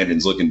sure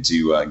Landon's looking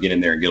to get in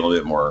there and get a little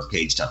bit more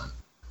cage time.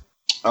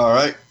 All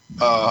right.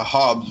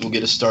 Hobbs will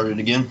get us started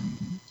again.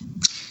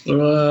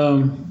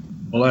 Well,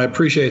 I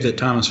appreciate that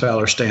Thomas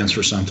Fowler stands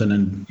for something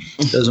and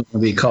doesn't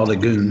want to be called a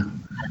goon.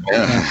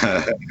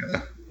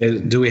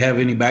 Do we have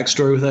any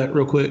backstory with that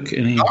real quick?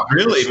 Not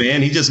really,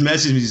 man. He just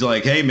messaged me. He's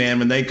like, hey, man,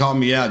 when they call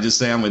me out, just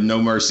say I'm with No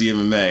Mercy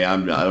MMA.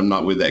 I'm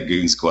not with that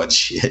Goon Squad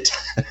shit.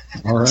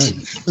 All right.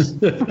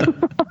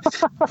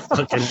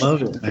 Fucking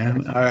love it,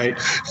 man. All right.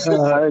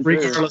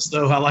 Regardless,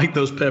 though, I like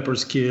those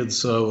Peppers kids,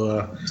 so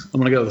I'm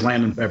going to go with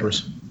Landon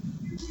Peppers.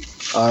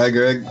 All right,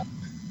 Greg.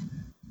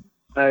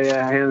 Oh,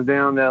 yeah, hands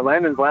down.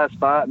 Landon's last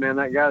fight, man,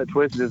 that guy that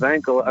twisted his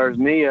ankle or his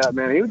knee up,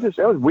 man, it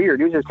was weird.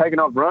 He was just taking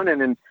off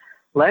running, and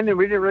Landon,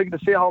 we didn't really get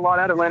to see a whole lot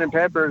out of Landon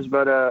Peppers,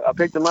 but I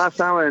picked him last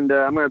time, and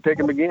I'm going to pick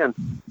him again.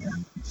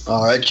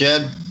 All right,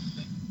 Chad.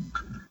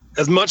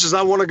 As much as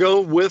I want to go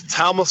with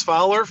Thomas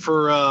Fowler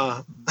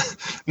for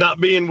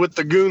not being with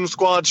the Goon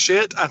Squad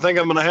shit, I think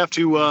I'm going to have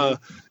to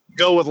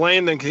go with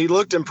Landon. He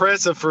looked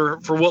impressive for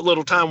what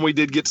little time we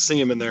did get to see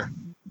him in there.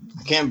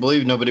 I can't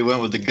believe nobody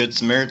went with the Good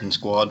Samaritan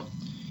Squad.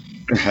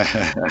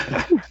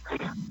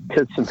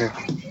 Good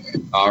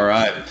Samaritan. All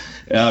right.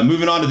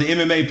 Moving on to the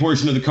MMA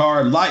portion of the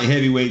card, light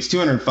heavyweights,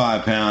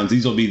 205 pounds.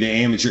 These will be the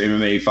amateur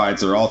MMA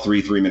fights. They're all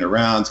 3-minute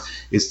rounds.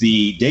 It's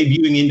the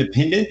debuting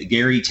independent,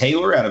 Gary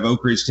Taylor, out of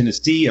Oak Ridge,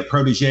 Tennessee, a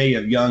protege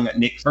of young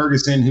Nick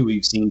Ferguson, who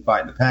we've seen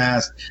fight in the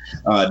past.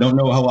 Don't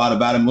know a whole lot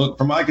about him. Look,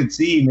 from what I could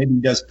see, maybe he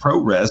does pro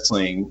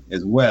wrestling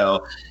as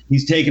well.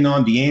 He's taking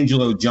on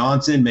D'Angelo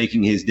Johnson,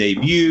 making his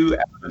debut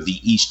out of the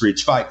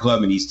Eastridge Fight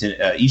Club in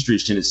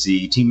Eastridge,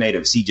 Tennessee, teammate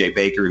of CJ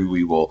Baker, who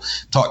we will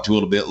talk to a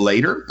little bit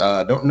later.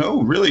 Don't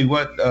know really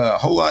what a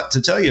whole lot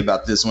to tell you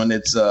about this one.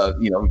 It's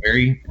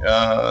very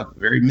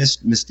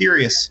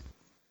mysterious.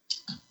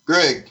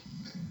 Greg.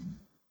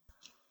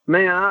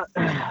 Man,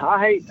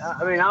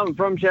 I'm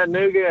from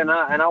Chattanooga, and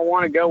I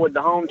want to go with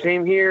the home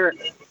team here.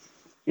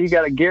 You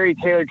got a Gary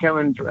Taylor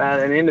coming,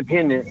 an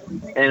independent,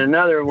 and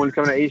another one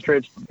coming to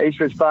Eastridge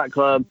Fight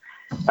Club.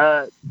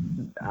 I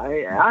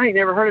ain't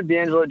never heard of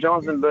D'Angelo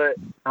Johnson, but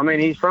I mean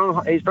he's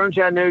from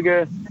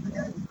Chattanooga.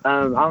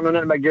 I don't know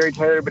nothing about Gary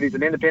Taylor, but he's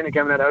an independent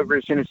coming out of Oak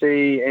Ridge,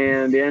 Tennessee,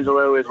 and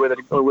D'Angelo is with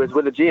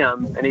a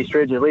gym in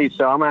Eastridge at least.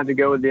 So I'm gonna have to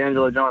go with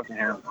D'Angelo Johnson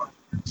here.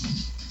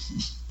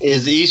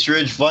 Is the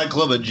Eastridge Fight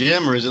Club a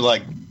gym, or is it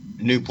like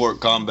Newport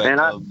Combat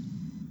Club?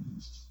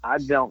 I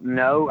don't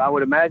know. I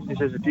would imagine it's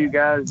just a few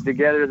guys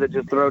together that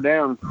just throw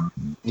down.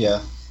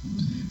 Yeah.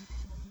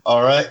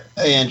 All right.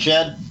 Hey, and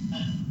Chad?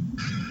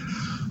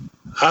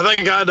 I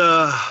think I'm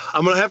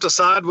going to have to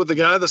side with the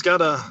guy that's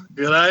got an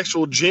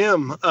actual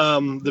gym.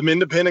 The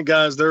independent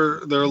guys, they're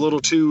a little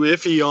too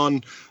iffy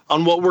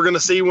on what we're going to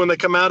see when they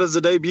come out as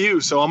a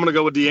debut. So I'm going to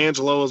go with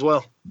D'Angelo as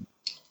well.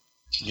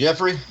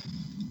 Jeffrey?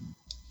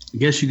 I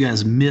guess you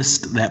guys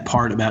missed that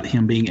part about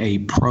him being a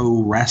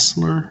pro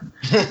wrestler.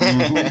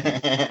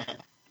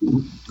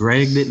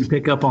 Greg didn't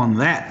pick up on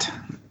that.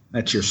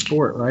 That's your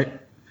sport, right?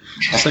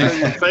 Same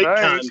fake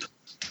kind.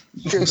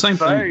 Same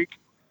thing.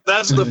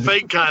 That's the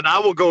fake kind. I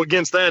will go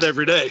against that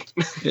every day.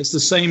 It's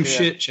the same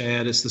shit,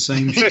 Chad. It's the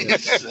same shit.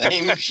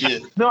 Same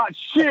shit. It's not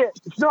shit.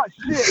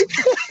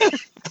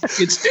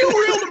 It's still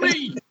real to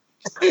me.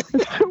 It's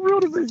still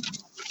real to me.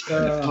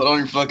 Put on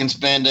your fucking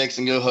spandex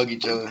and go hug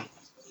each other.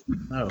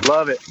 Oh.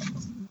 Love it.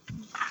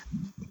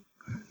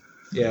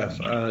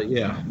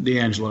 Yeah,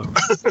 D'Angelo.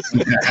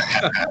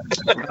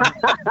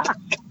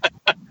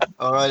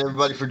 All right,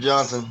 everybody for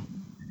Johnson.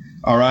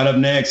 All right, up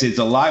next, it's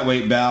a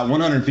lightweight bout,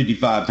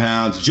 155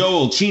 pounds.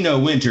 Joel Chino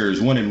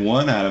Winters,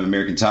 1-1 out of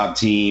American Top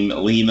Team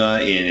Lima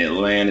in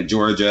Atlanta,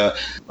 Georgia.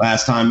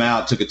 Last time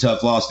out, took a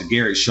tough loss to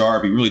Garrett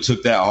Sharp. He really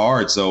took that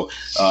hard. So,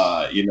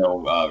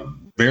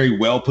 very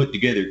well put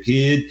together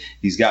kid.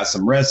 He's got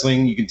some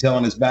wrestling, you can tell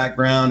in his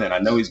background, and I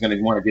know he's going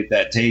to want to get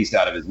that taste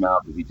out of his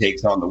mouth as he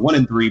takes on the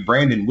 1-3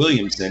 Brandon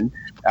Williamson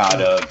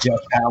out of Jeff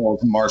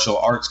Powell's Martial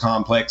Arts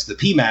Complex, the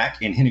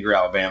PMAC in Henniger,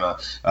 Alabama.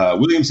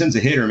 Williamson's a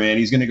hitter, man.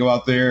 He's going to go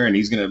out there and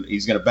he's going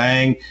to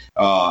bang.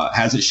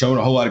 Hasn't shown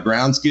a whole lot of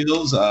ground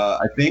skills,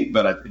 I think,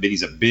 but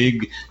he's a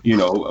big,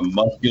 a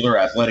muscular,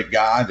 athletic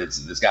guy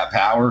that's got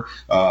power.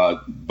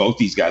 Both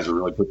these guys are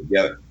really put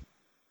together.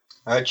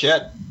 All right,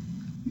 Chad.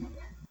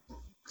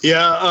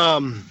 Yeah,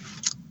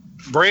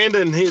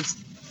 Brandon,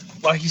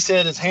 like you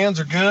said, his hands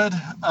are good.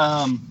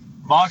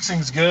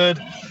 Boxing's good.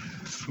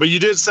 But you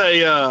did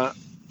say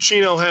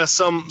Chino has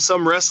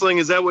some wrestling.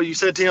 Is that what you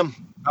said, Tim?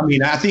 I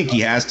mean, I think he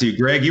has to.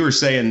 Greg, you were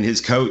saying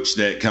his coach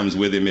that comes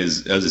with him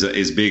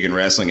is big in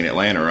wrestling in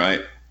Atlanta,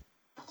 right?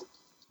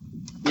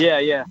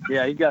 Yeah.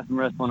 He's got some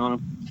wrestling on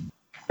him.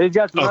 He's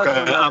got some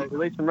wrestling knowledge, at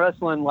least some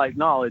wrestling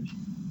knowledge.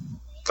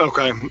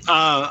 Okay.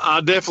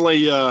 I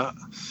definitely got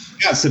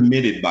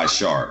submitted by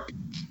Sharp.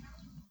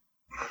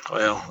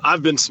 Well,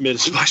 I've been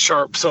submitted by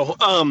Sharp, so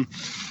I'm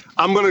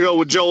going to go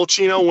with Joel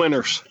Chino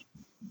Winters.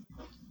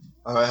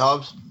 All right,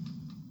 Hobbs.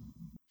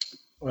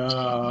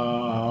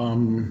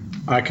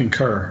 I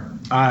concur.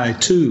 I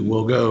too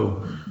will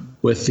go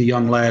with the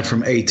young lad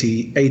from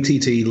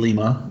ATT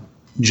Lima,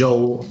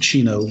 Joel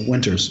Chino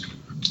Winters.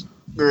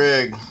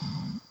 Greg.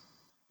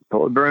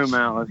 Pull the broom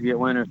out. Let's get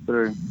Winters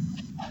through.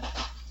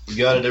 You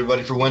got it,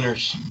 everybody, for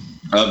Winters.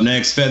 Up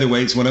next,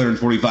 featherweights,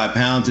 145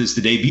 pounds. It's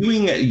the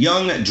debuting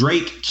young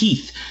Drake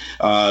Keith.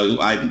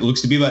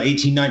 Looks to be about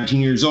 18, 19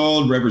 years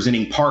old,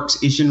 representing Parks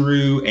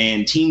Ishinru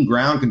and Team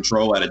Ground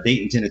Control out of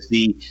Dayton,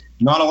 Tennessee.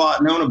 Not a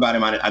lot known about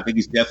him. I think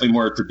he's definitely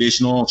more a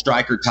traditional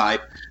striker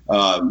type,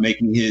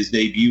 making his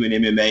debut in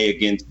MMA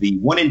against the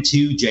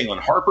 1-2 Jalen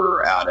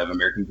Harper out of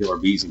American Killer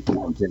Bees in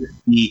Cleveland,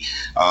 Tennessee.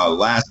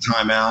 Last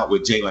time out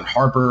with Jalen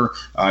Harper,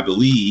 I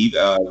believe,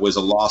 was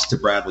a loss to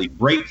Bradley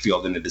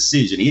Brakefield in a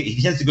decision. He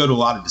tends to go to a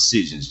lot of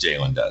decisions,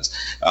 Jalen does.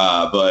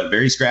 But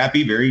very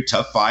scrappy, very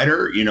tough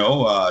fighter,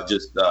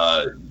 just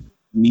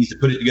needs to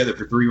put it together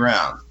for 3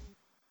 rounds.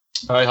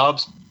 All right,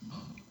 Hobbs.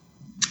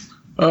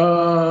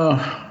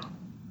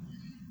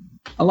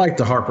 I like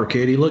the Harper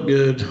kid. He looked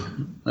good,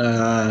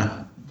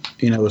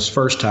 his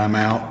first time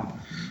out.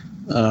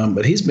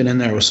 But he's been in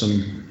there with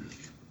some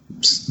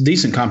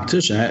decent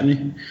competition, hasn't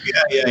he?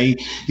 Yeah.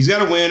 He's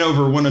got a win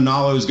over one of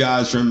Nalo's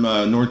guys from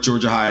North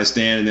Georgia High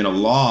Stand, and then a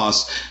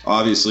loss,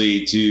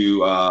 obviously, to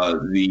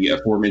the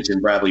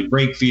aforementioned Bradley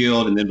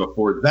Brakefield. And then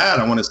before that,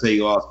 I want to say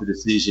he lost the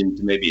decision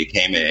to maybe a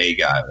KMA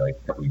guy like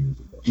a couple years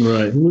ago.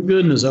 Right. He looked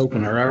good in his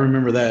opener. I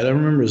remember that. I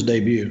remember his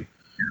debut.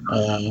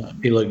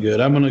 He looked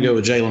good. I'm going to go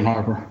with Jalen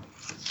Harper.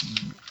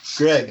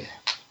 Greg.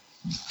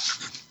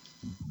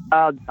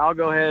 I'll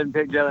go ahead and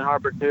pick Jalen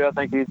Harper too. I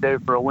think he's due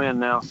for a win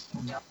now.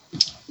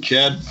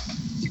 Chad.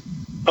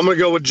 I'm going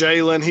to go with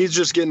Jalen. He's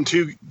just getting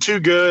too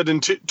good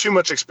and too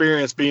much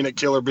experience being at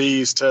Killer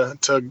Bees to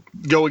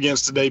go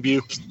against the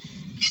debut.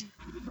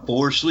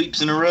 4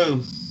 sleeps in a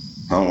row.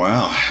 Oh,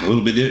 wow. A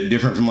little bit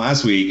different from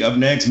last week. Up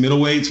next,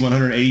 middleweights,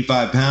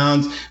 185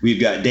 pounds. We've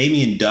got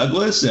Damian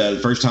Douglas. The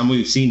first time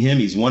we've seen him,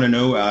 he's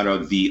 1-0 out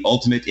of the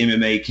Ultimate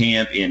MMA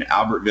camp in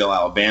Albertville,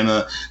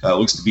 Alabama.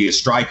 Looks to be a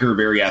striker,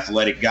 very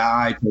athletic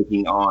guy,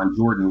 taking on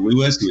Jordan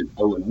Lewis, who is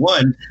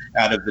 0-1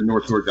 out of the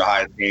North Georgia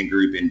High Stand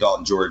group in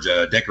Dalton,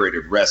 Georgia,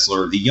 decorated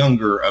wrestler, the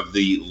younger of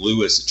the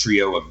Lewis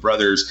trio of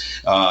brothers.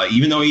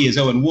 Even though he is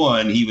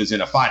 0-1, he was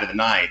in a fight of the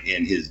night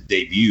in his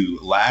debut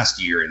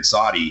last year in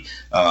Saudi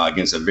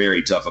against a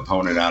very tough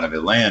opponent out of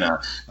Atlanta.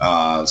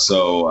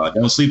 So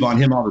don't sleep on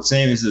him all the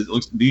same. It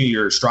looks to be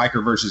your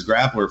striker versus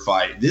grappler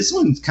fight. This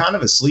one's kind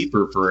of a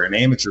sleeper for an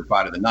amateur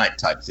fight of the night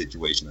type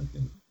situation, I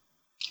think.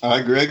 All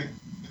right, Greg.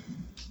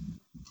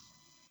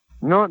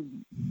 Not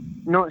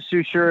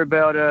too sure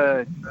about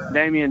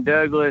Damian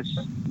Douglas.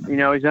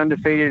 He's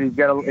undefeated. He's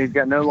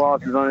got no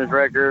losses on his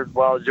record,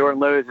 while Jordan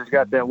Lewis has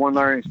got that one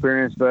learning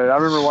experience. But I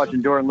remember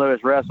watching Jordan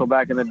Lewis wrestle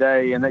back in the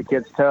day, and that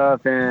kid's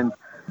tough. And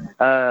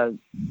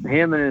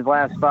him in his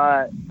last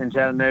fight in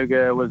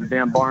Chattanooga was a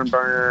damn barn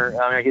burner.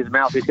 I mean, his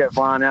mouthpiece kept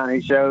flying out, and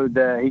he showed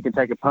that he can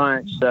take a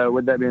punch. So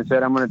with that being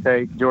said, I'm going to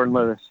take Jordan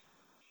Lewis.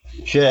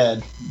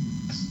 Chad.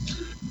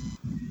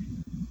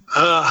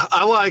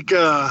 I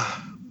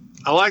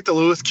like the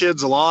Lewis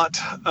kids a lot.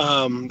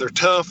 They're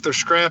tough. They're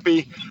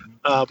scrappy.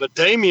 But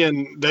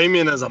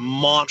Damian is a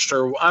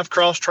monster. I've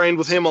cross-trained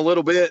with him a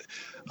little bit.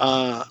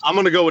 I'm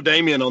going to go with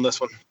Damian on this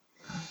one.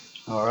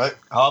 All right.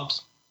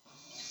 Hobbs?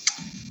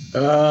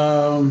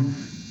 I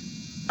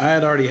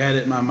had already had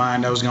it in my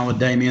mind. I was going with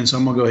Damian, so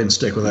I'm going to go ahead and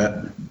stick with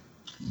that.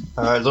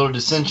 All right, little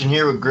dissension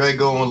here with Greg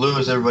going with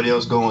Lewis. Everybody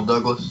else going with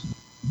Douglas.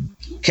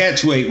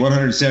 Catchweight,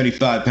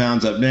 175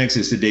 pounds. Up next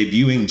is the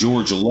debuting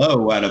George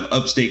Lowe out of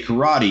Upstate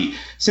Karate,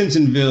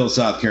 Simpsonville,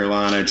 South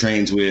Carolina.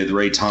 Trains with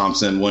Ray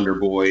Thompson, Wonder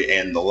Boy,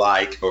 and the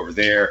like over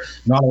there.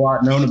 Not a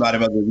lot known about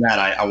him other than that.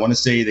 I want to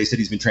say they said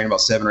he's been training about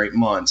 7 or 8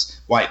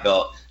 months. White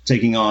belt.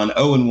 Taking on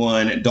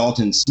 0-1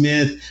 Dalton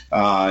Smith,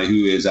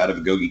 who is out of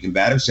Agoge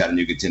Combatives,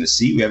 Chattanooga,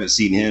 Tennessee. We haven't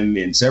seen him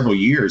in several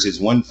years. His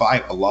one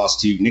fight, a loss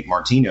to Nick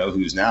Martino,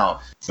 who's now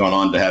gone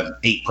on to have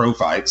 8 pro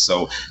fights.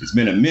 So it's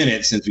been a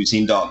minute since we've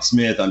seen Dalton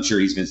Smith. I'm sure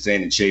he's been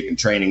staying in shape and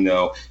training,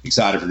 though.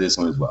 Excited for this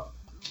one as well.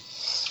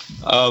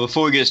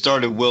 Before we get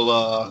started,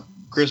 will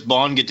Chris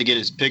Bond get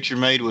his picture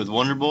made with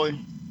Wonder Boy?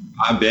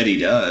 I bet he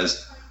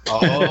does.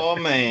 Oh,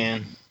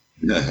 man.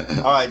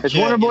 All right. Is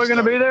Wonder Boy going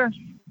to be there?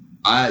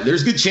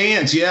 There's a good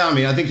chance, yeah. I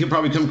mean, I think he'll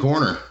probably come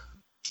corner.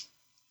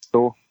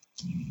 Cool.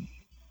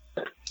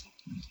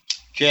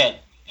 Chad.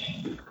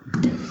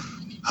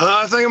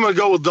 I think I'm going to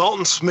go with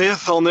Dalton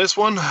Smith on this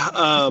one.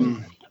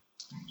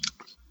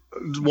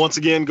 Once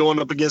again, going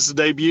up against the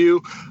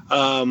debut,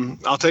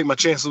 I'll take my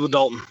chances with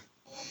Dalton.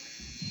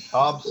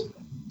 Hobbs.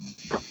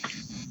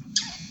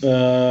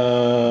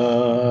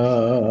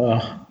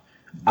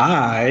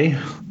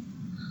 I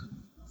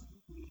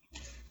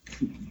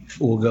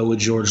will go with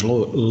George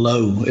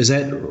Lowe. Is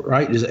that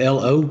right? Is it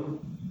L-O?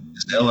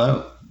 It's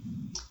L-O.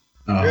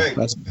 Oh, Great.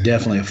 that's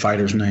definitely a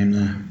fighter's name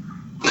there.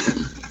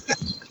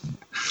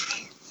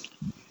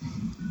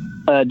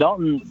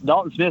 Dalton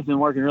Smith's been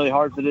working really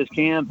hard for this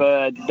camp.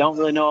 Don't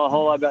really know a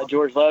whole lot about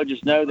George Lowe.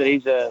 Just know that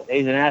he's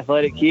an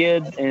athletic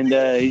kid, and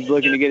he's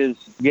looking to get his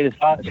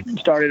fight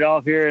started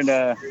off here in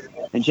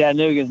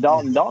Chattanooga against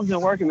Dalton. Dalton's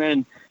been working,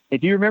 man.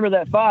 If you remember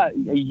that fight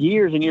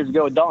years and years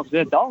ago with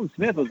Dalton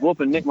Smith was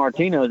whooping Nick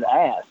Martino's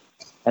ass,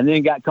 and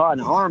then got caught in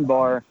an arm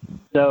bar.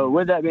 So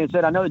with that being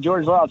said, I know that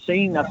George Lowe, I've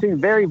seen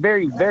very,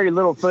 very, very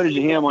little footage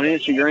of him on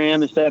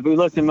Instagram and stuff. We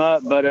looked him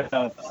up, but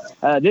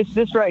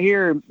this right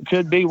here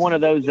could be one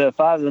of those 5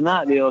 of the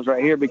night deals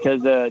right here,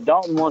 because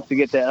Dalton wants to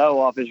get that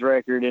O off his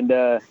record, and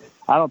I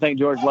don't think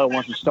George Lowe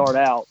wants to start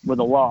out with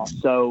a loss.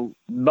 So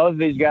both of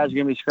these guys are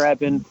going to be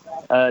scrapping.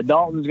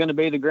 Dalton's going to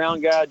be the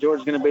ground guy.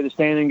 George's going to be the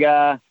standing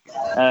guy.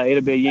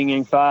 It'll be a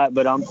yin-yang fight,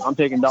 but I'm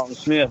picking Dalton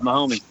Smith, my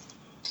homie.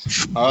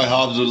 All right,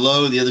 Hobbs with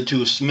Lowe. The other two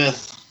with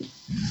Smith.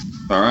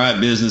 All right,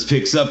 business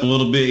picks up a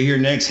little bit here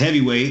next.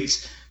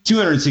 Heavyweights,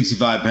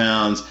 265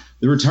 pounds.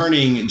 The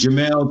returning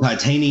Jamel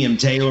Titanium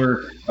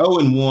Taylor,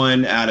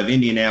 0-1 out of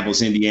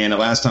Indianapolis, Indiana.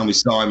 Last time we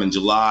saw him in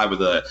July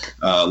with a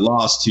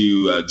loss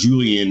to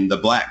Julian, the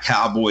Black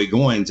Cowboy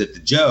Goins at the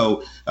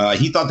Joe.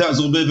 He thought that was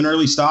a little bit of an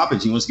early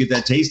stoppage. He wants to get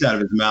that taste out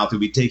of his mouth. He'll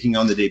be taking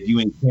on the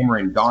debuting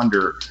Cameron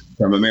Gonder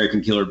from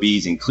American Killer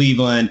Bees in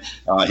Cleveland.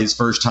 His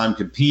first time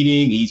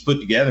competing. He's put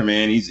together,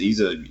 man.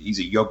 He's a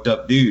yoked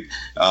up dude,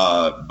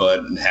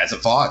 but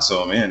hasn't fought.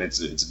 So, man,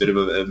 it's a bit of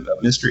a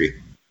mystery.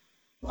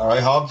 All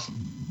right, Hobbs.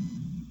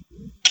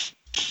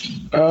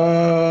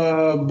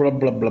 Blah, blah,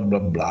 blah, blah,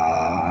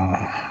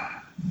 blah.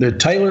 Did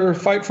Taylor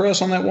fight for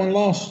us on that one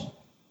loss?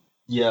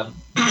 Yeah.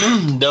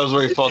 That was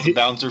where he fought the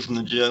bouncer from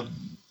the gym.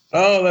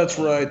 Oh, that's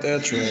right.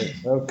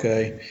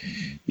 Okay.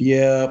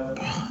 Yep.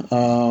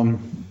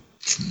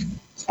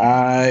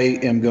 I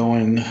am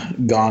going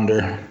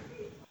Gonder.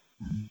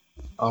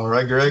 All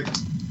right, Greg.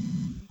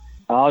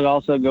 I'll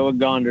also go with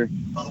Gonder.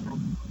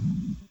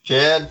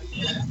 Chad.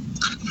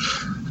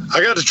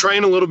 I got to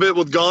train a little bit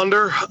with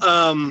Gonder.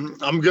 I'm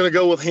going to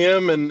go with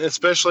him, and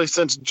especially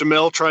since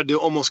Jamel tried to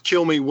almost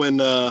kill me when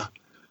I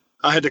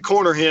had to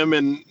corner him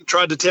and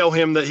tried to tell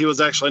him that he was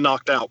actually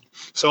knocked out.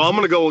 So I'm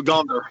going to go with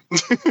Gonder.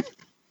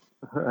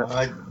 All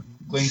right,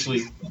 clean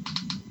sweep.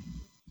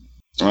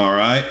 All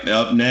right,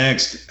 up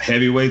next,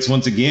 heavyweights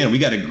once again. We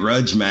got a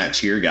grudge match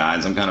here,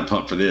 guys. I'm kind of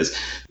pumped for this.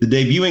 The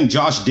debuting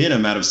Josh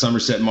Denham out of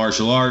Somerset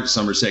Martial Arts,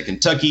 Somerset,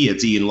 Kentucky.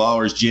 It's Ian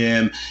Lawler's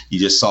gym. You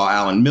just saw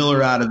Alan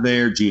Miller out of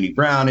there, Junie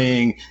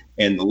Browning,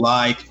 and the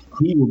like.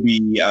 He will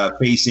be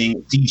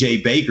facing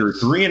CJ Baker,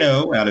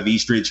 3-0 out of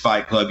Eastridge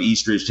Fight Club,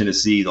 Eastridge,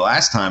 Tennessee. The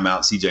last time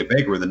out, CJ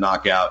Baker with a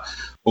knockout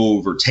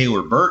over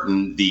Taylor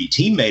Burton, the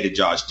teammate of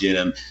Josh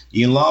Denham.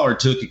 Ian Lawler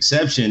took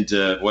exception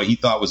to what he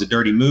thought was a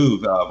dirty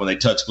move when they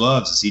touched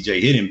gloves and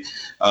CJ hit him.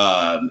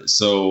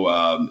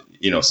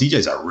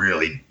 CJ's a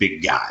really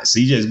big guy.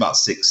 CJ's about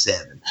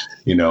 6'7",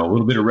 a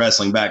little bit of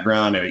wrestling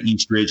background at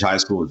Eastridge High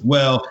School as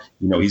well.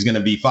 He's going to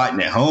be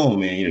fighting at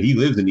home, and, he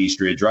lives in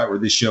Eastridge, right where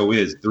this show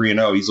is,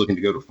 3-0. He's looking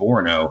to go to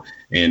 4-0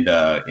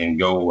 and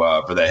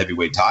go for that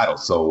heavyweight title.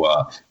 So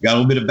got a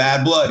little bit of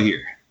bad blood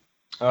here.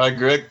 All right,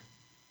 Greg.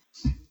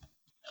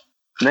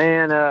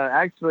 Man,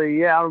 actually,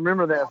 yeah, I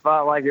remember that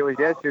fight like it was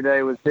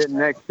yesterday. Was sitting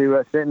next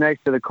to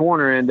the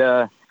corner, and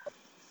I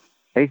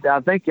think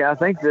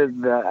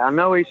that I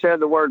know he said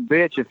the word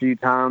bitch a few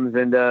times,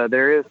 and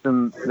there is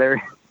some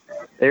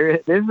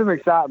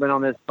excitement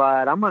on this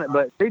fight.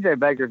 But CJ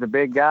Baker's a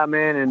big guy,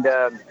 man, and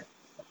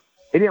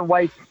he didn't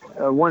waste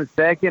 1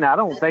 second. I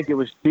don't think it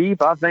was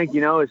cheap. I think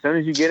as soon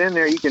as you get in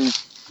there, you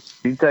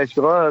touch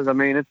gloves. I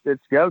mean,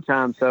 it's go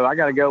time. So I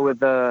got to go with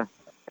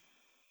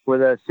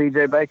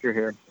CJ Baker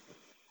here.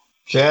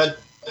 Chad?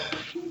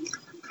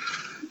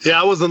 Yeah,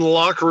 I was in the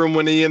locker room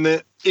when Ian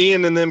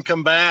and them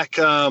come back.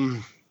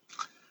 I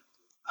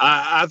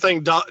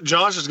think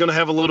Josh is going to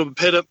have a little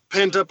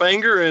pent up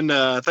anger, and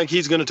I think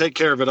he's going to take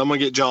care of it. I'm going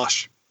to get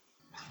Josh.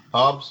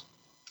 Hobbs?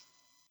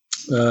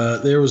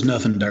 There was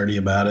nothing dirty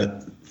about it.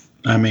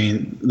 I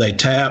mean, they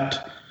tapped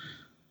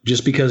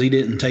just because he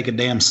didn't take a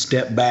damn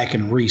step back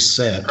and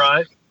reset.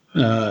 Right.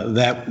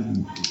 That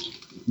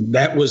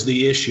was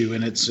the issue,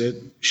 and it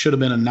should have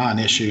been a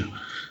non-issue.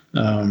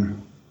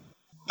 I'm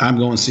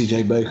going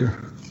CJ Baker.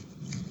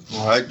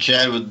 All right,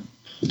 Chad with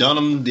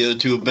Dunham, the other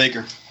two with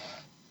Baker.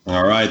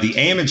 All right, the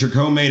amateur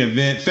co-main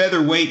event,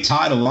 featherweight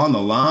title on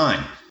the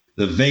line.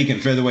 The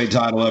vacant featherweight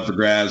title up for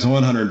grabs,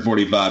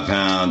 145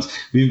 pounds.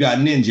 We've got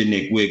Ninja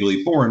Nick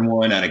Wiggly,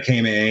 4-1 out of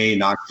KMAA,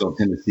 Knoxville,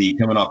 Tennessee,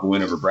 coming off a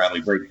win over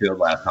Bradley Brakefield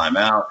last time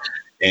out.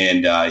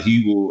 And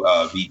he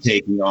will be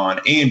taking on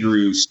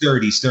Andrew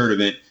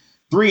Sturdivant,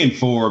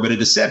 3-4, but a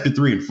deceptive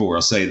 3-4.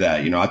 I'll say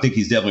that. I think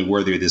he's definitely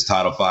worthy of this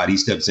title fight. He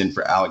steps in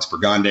for Alex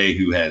Burgande,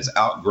 who has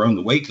outgrown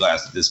the weight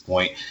class at this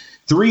point.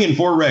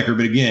 3-4 record,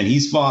 but again,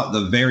 he's fought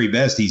the very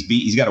best.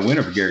 He's got a win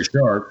over Gary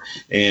Sharp,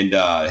 and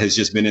has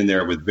just been in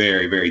there with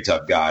very, very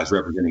tough guys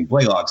representing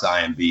Blaylock's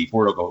IMB,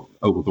 Fort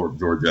Oglethorpe,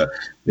 Georgia.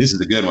 This is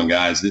a good one,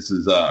 guys. This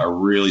is a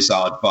really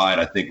solid fight.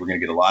 I think we're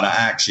going to get a lot of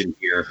action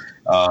here.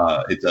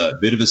 It's a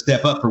bit of a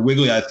step up for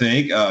Wiggly, I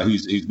think,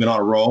 who's been on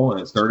a roll,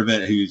 and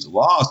Sturdivant, who's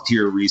lost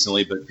here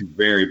recently, but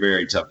very,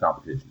 very tough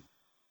competition.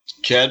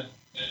 Chad?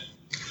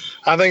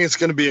 I think it's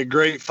going to be a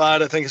great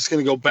fight. I think it's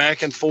going to go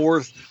back and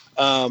forth.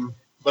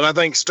 But I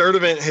think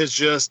Sturdivant has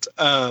just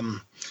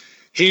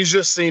he's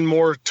just seen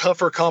more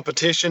tougher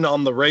competition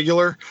on the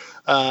regular.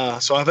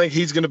 So I think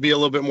he's going to be a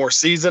little bit more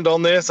seasoned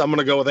on this. I'm going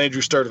to go with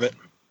Andrew Sturdivant.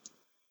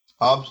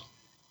 Hobbs?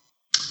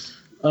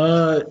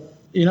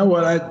 You know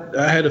what?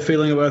 I had a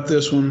feeling about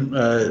this one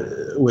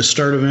with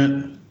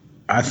Sturdivant.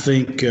 I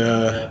think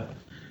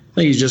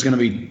he's just going to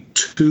be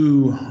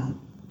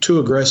too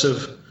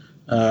aggressive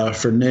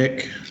for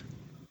Nick.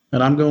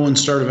 And I'm going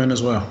Sturdivant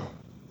as well.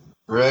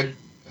 Greg?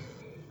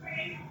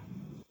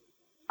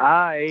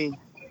 I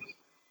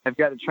have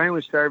got to train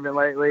with Sturdivant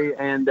lately,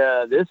 and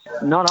this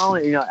not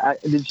only, did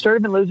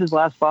Sturdivant lose his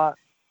last fight?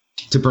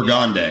 To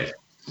Burgande.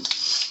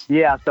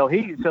 Yeah, so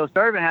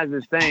Sturdivant has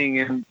this thing,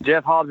 and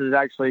Jeff Hobbs has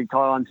actually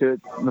caught on to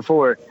it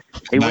before.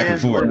 He Back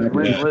and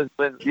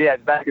forth. Yeah,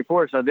 back and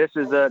forth. So this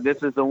is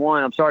the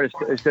one. I'm sorry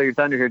to steal your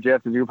thunder here,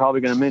 Jeff, because you're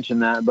probably going to mention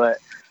that. But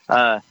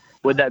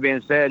with that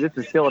being said, this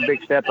is still a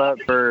big step up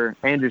for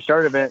Andrew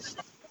Sturdivant,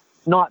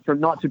 not to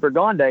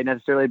Burgande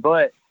necessarily,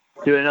 but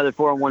to another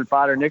 4-1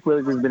 fighter. Nick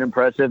Wiggly has been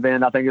impressive,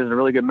 and I think it was a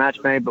really good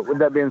match made. But with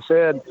that being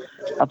said,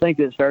 I think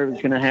that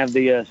Sturdivant's going to have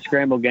the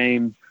scramble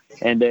game,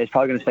 and it's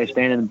probably going to stay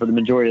standing for the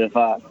majority of the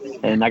fight.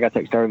 And I got to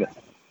take Sturdivant.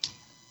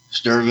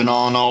 Sturdivant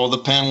on all the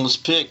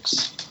panelists'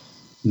 picks.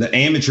 The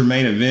amateur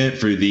main event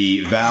for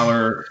the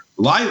Valor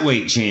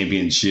Lightweight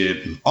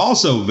Championship,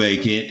 also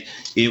vacant.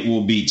 It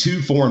will be 2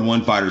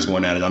 4-1 fighters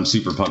going at it. I'm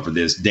super pumped for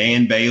this.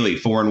 Dan Bailey,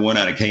 4-1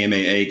 out of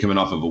KMAA, coming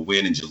off of a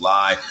win in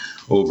July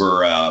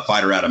over a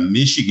fighter out of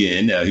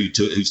Michigan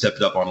who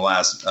stepped up on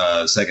last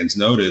second's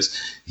notice.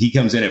 He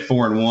comes in at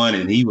 4-1,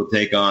 and he will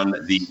take on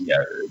the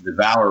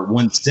Valor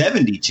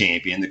 170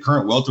 champion, the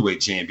current welterweight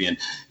champion,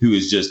 who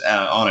is just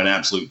on an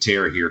absolute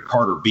tear here,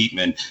 Carter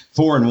Beatman,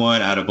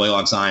 4-1 out of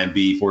Blaylock's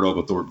IMB, Fort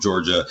Oglethorpe,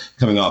 Georgia,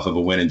 coming off of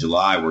a win in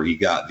July where he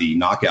got the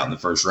knockout in the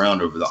first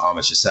round over the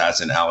Amish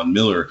assassin Alan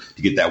Miller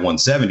to get that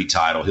 170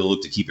 title. He'll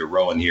look to keep it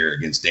rolling here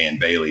against Dan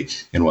Bailey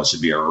in what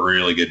should be a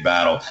really good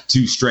battle.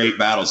 2 straight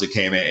battles at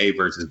KMAA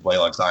versus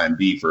Blaylock's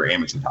IMB for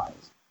amateur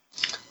titles.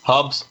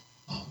 Hobbs?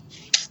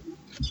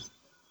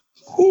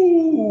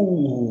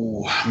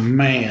 Ooh,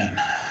 man.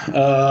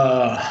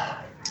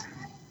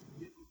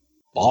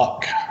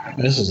 Fuck.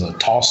 This is a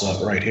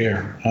toss-up right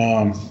here.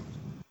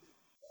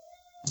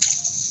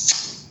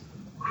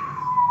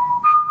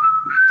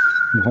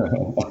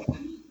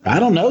 I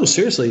don't know.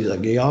 Seriously,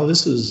 like, y'all,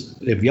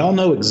 if y'all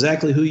know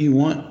exactly who you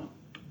want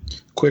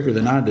quicker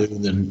than I do,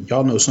 then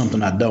y'all know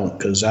something I don't,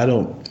 because I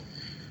don't.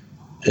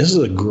 This is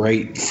a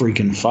great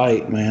freaking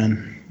fight,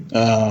 man.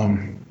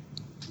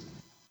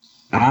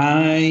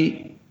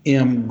 I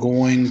am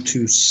going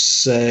to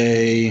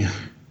say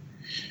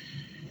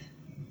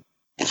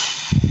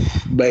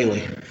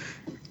Bailey.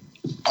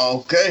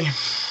 Okay.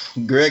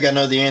 Greg, I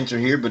know the answer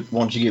here, but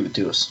why don't you give it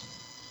to us?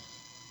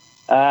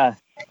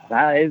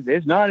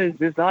 It's not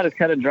as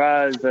cut and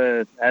dry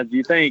as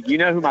you think. You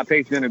know who my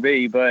pick's going to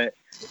be, but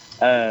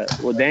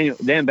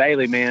Dan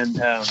Bailey, man,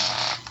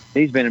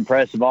 he's been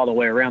impressive all the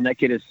way around. That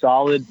kid is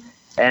solid.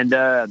 And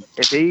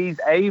if he's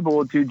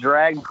able to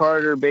drag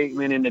Carter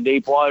Beatman into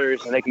deep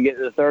waters and they can get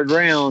to the third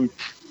round,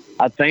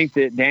 I think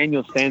that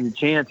Daniel stands a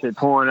chance at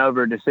pulling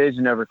over a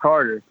decision over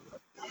Carter.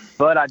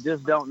 But I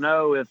just don't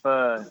know if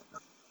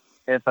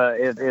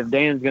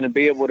Dan's going to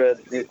be able to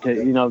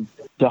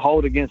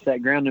hold against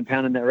that ground and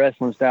pound and that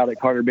wrestling style that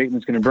Carter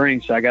Beatman's going to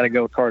bring. So I got to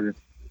go with Carter.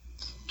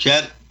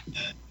 Chad?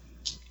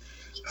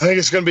 I think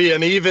it's going to be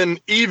an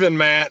even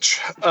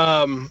match.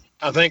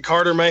 I think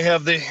Carter may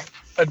have the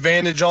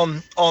advantage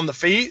on the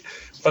feet,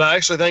 but I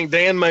actually think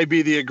Dan may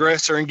be the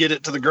aggressor and get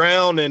it to the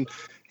ground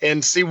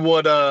and see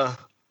what I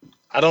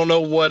don't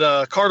know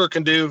what Carter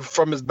can do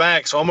from his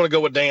back. So I'm going to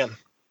go with Dan.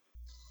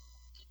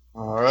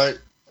 All right.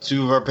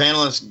 2 of our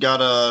panelists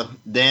got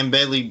Dan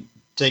Bailey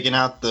taking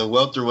out the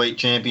welterweight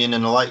champion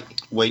in the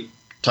lightweight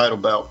title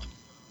bout.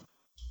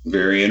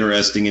 Very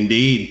interesting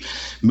indeed.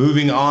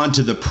 Moving on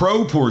to the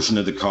pro portion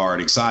of the card.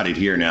 Excited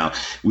here now.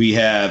 We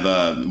have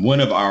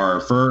one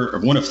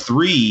of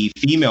three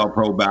female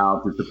pro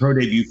bouts. It's the pro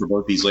debut for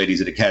both these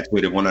ladies at a catch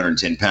weight of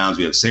 110 pounds.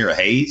 We have Sarah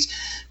Hayes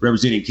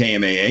representing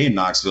KMAA in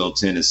Knoxville,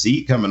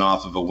 Tennessee, coming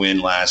off of a win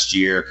last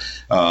year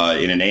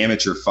in an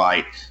amateur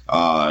fight.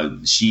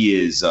 She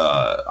is,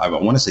 I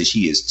want to say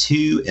she is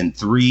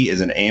 2-3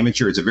 as an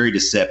amateur. It's a very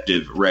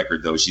deceptive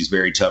record, though. She's a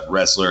very tough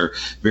wrestler,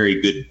 very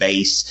good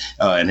base,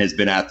 and has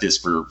been at this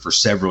for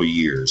several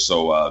years.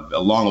 So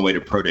a long way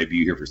to pro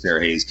debut here for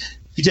Sarah Hayes.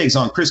 She takes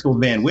on Crystal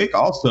Van Wyck,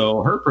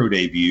 also her pro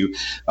debut,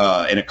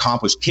 an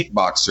accomplished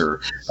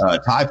kickboxer,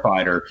 Thai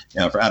fighter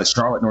out of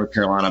Charlotte, North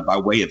Carolina, by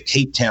way of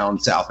Cape Town,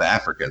 South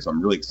Africa. So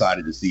I'm really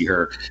excited to see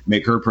her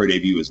make her pro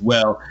debut as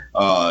well.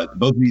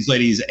 Both of these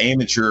ladies'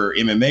 amateur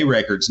MMA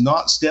records,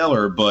 not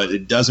stellar, but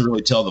it doesn't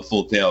really tell the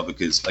full tale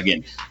because,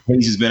 again,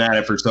 Hayes has been at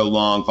it for so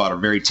long, fought a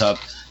very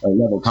tough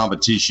level of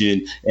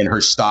competition, and her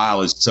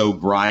style is so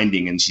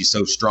grinding, and she's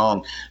so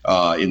strong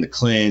in the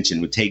clinch and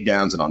with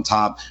takedowns and on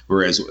top,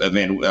 whereas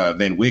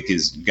Van Wyck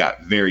has got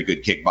very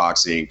good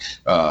kickboxing,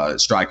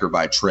 striker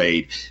by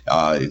trade.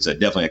 It's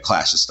definitely a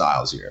clash of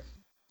styles here.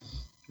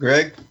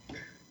 Greg?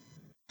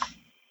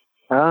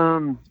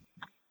 I'm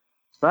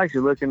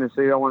actually looking to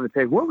see who I wanted to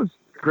pick. What was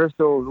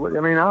Crystal's?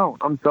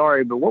 I'm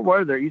sorry, but what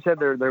were there? You said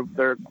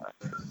their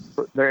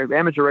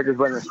amateur records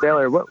wasn't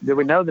stellar. What did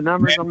we know the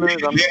numbers on those?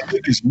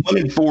 It's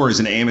 1-4 as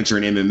an amateur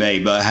in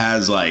MMA, but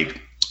has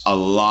like a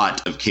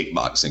lot of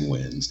kickboxing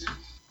wins.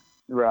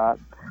 Right.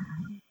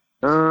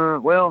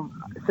 Well,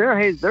 Sarah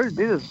Hayes, these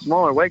are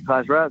smaller weight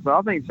class, right? So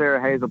I think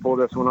Sarah Hayes will pull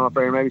this one off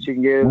there. Maybe she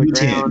can get it in the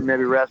ground,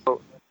 maybe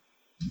wrestle.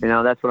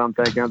 That's what I'm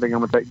thinking. I think I'm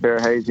going to take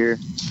Sarah Hayes here.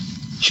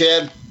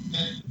 Chad?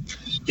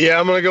 Yeah,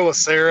 I'm going to go with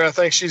Sarah. I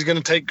think she's going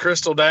to take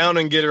Crystal down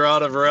and get her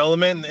out of her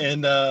element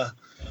and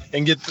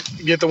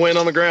get the win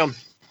on the ground.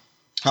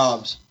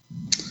 Hobbs?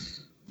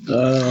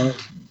 I'm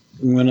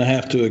going to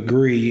have to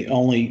agree.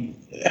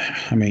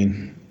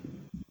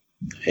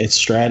 It's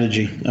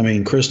strategy.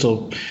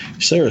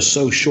 Sarah's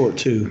so short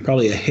too.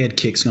 Probably a head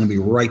kick's going to be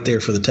right there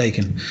for the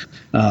taking.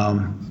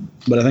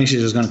 But I think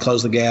she's just going to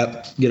close the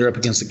gap, get her up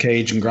against the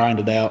cage, and grind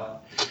it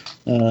out.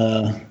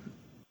 I'm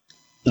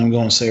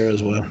going Sarah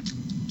as well.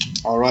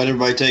 All right,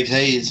 everybody takes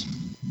Hayes.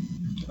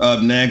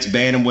 Up next,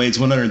 bantamweights,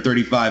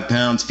 135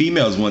 pounds,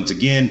 females once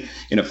again,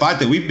 in a fight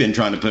that we've been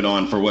trying to put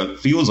on for what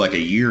feels like a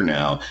year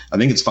now. I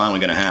think it's finally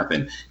going to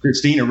happen.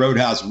 Christina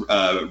Roadhouse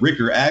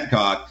Ricker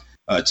Adcock,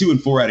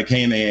 2-4 out of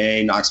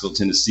KMAA, Knoxville,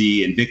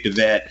 Tennessee. Invicta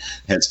vet,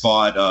 has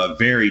fought a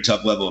very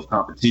tough level of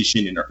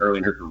competition early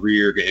in her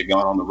career, had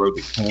gone on the road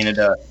to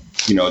Canada,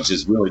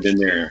 just really been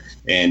there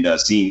and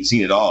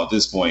seen it all at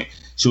this point.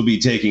 She'll be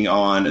taking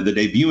on the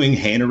debuting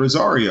Hannah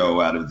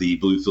Rosario out of the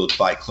Bluefield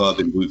Fight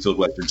Club in Bluefield,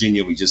 West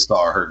Virginia. We just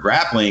saw her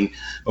grappling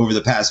over the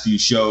past few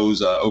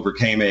shows, over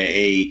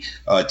KMAA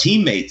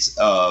teammates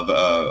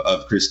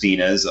of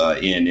Christina's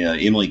in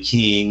Emily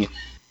King,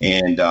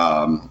 and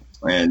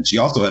she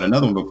also had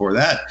another one before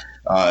that.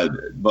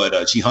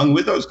 But she hung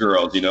with those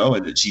girls,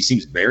 and she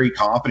seems very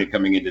confident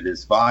coming into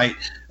this fight,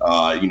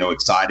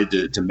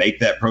 excited to make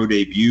that pro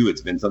debut.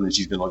 It's been something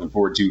she's been looking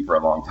forward to for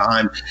a long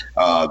time.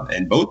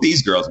 And both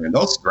these girls,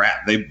 they'll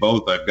scrap. They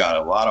both have got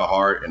a lot of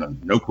heart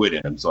and no quit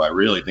in them. So I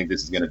really think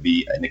this is going to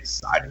be an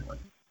exciting one.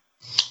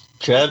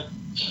 Chad?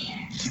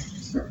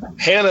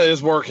 Hannah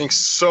is working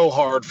so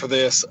hard for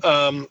this.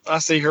 I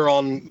see her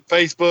on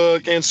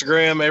Facebook,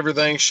 Instagram,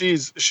 everything.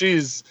 She's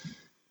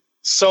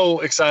so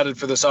excited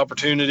for this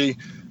opportunity,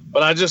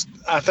 but I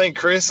think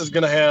Chris is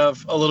going to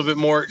have a little bit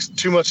more,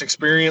 too much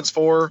experience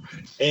for her,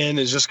 and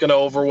is just going to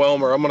overwhelm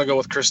her. I'm going to go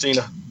with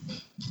Christina.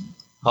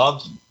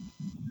 Hobbs?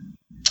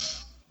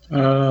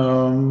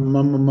 I'm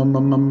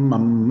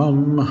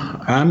going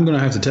to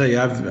have to tell you,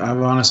 I've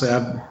honestly,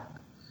 I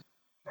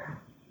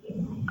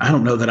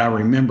don't know that I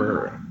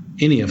remember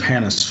any of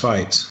Hannah's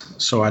fights,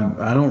 so I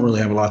don't really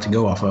have a lot to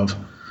go off of.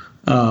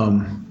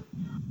 I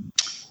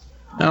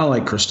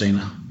like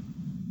Christina.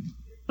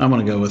 I'm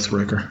going to go with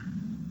Ricker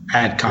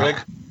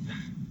Adcock.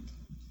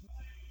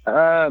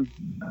 I've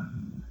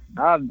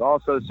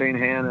also seen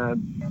Hannah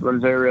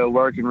Rosario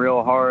working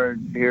real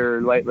hard here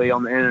lately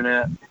on the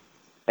internet,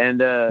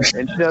 and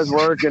she does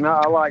work. And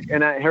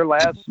her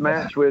last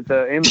match with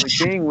Emily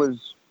King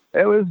was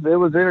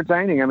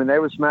entertaining. I mean, they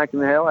were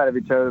smacking the hell out of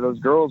each other. Those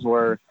girls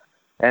were,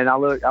 and I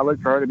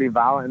look for her to be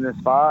violent in this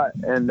fight,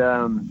 and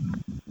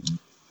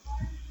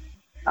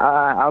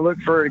I look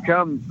for her to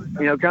come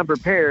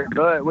prepared.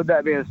 But with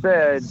that being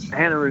said,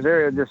 Hannah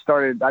Rosario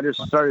I just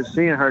started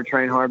seeing her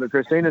train hard, but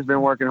Christina's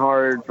been working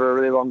hard for a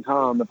really long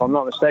time. If I'm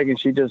not mistaken,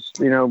 she just,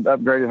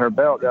 upgraded her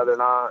belt the other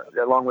night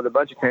along with a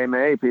bunch of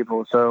KMA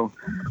people. So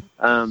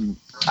I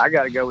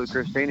got to go with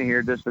Christina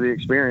here just for the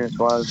experience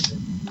wise.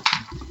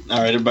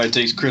 All right, everybody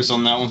takes Chris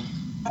on that one.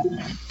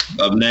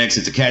 Up next,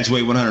 it's a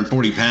catchweight,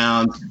 140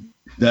 pounds.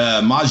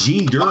 The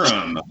Majin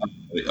Durham,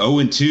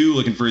 0-2,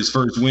 looking for his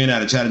first win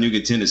out of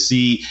Chattanooga,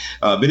 Tennessee.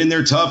 Been in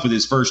there tough with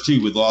his first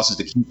two, with losses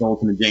to Keith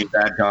Olson and James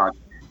Adcock.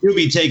 He'll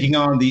be taking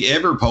on the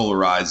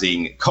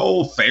ever-polarizing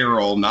Cole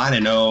Farrell,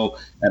 9-0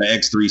 at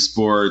X3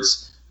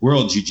 Sports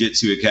World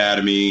Jiu-Jitsu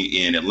Academy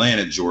in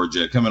Atlanta,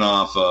 Georgia, coming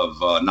off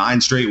of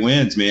 9 straight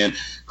wins, man.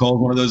 Cole's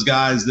one of those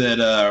guys that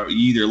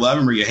you either love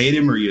him or you hate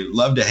him, or you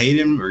love to hate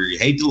him or you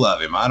hate to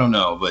love him. I don't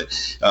know, but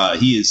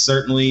he is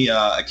certainly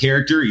a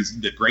character. He's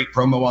a great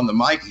promo on the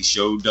mic. He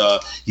showed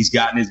he's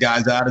gotten his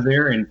guys out of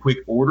there in quick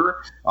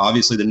order.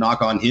 Obviously, the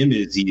knock on him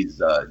is he's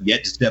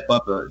yet to step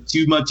up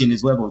too much in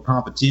his level of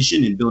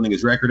competition and building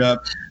his record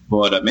up.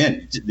 But,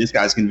 man, this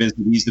guy's convinced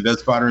that he's the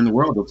best fighter in the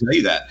world. He'll tell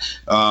you that.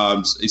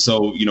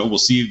 So, we'll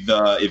see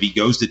if he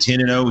goes to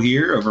 10-0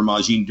 here over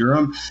Majin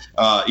Durham.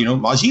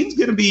 Majin's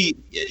going to be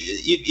 –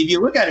 if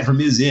you look at it from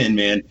his end,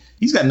 man,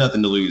 he's got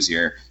nothing to lose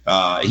here.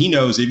 He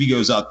knows if he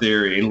goes out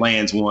there and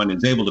lands one and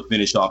is able to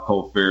finish off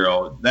Cole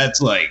Farrell,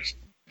 that's like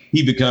 –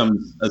 he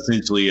becomes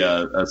essentially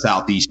a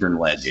Southeastern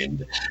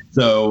legend.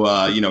 So,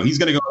 he's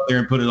going to go out there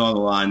and put it on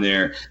the line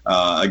there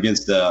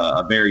against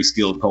a very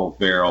skilled Cole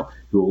Farrell,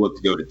 who will look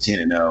to go to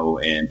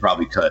 10-0 and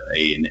probably cut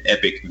an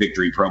epic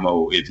victory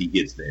promo if he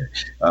gets there.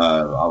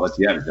 I'll let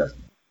you have it,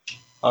 Justin.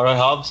 All right,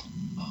 Hobbs.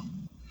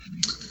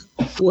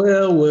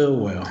 Well.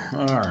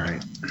 All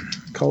right.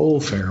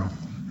 Cole Farrell.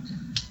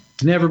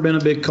 Never been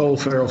a big Cole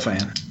Farrell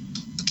fan.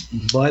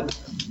 But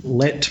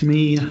let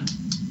me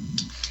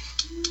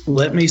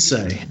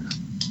say,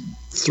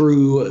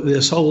 through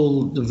this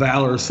whole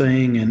Valor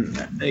thing and,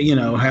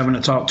 having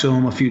to talk to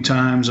him a few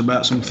times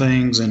about some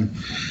things, and,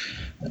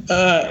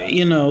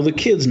 the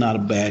kid's not a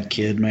bad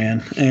kid,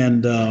 man.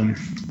 And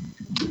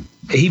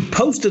he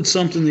posted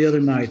something the other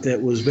night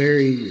that was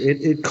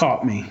it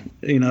caught me,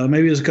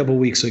 maybe it was a couple of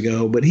weeks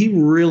ago, but he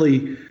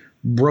really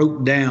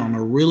broke down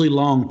a really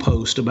long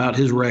post about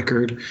his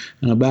record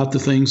and about the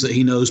things that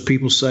he knows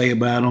people say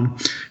about him.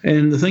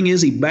 And the thing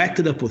is, he backed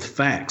it up with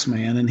facts,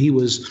 man. And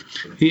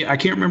I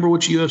can't remember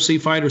which UFC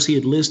fighters he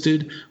had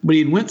listed, but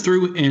he went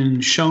through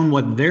and shown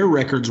what their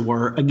records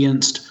were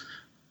against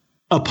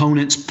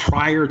opponents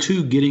prior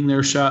to getting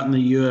their shot in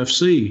the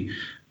UFC.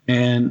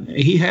 And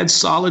he had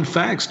solid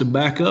facts to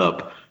back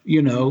up,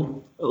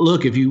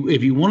 look, if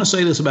you want to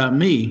say this about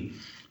me,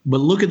 but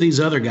look at these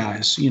other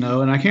guys,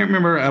 and I can't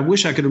remember. I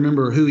wish I could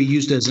remember who he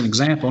used as an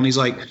example. And he's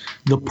like,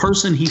 the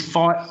person he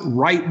fought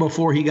right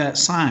before he got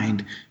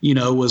signed,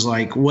 was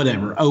like,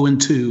 whatever,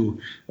 0-2.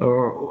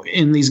 Or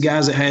in these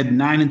guys that had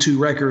 9-2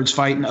 records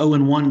fighting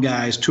 0-1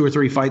 guys 2 or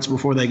 3 fights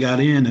before they got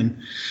in. And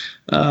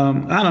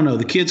I don't know.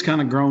 The kid's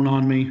kind of grown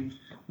on me.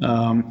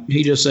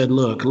 He just said,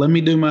 look, let me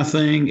do my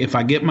thing. If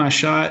I get my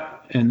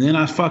shot and then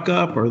I fuck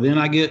up or then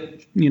I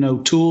get,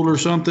 tooled or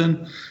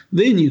something,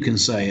 then you can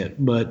say it.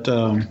 But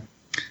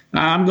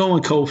I'm going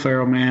with Cole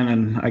Farrell, man,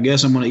 and I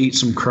guess I'm going to eat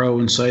some crow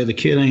and say the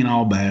kid ain't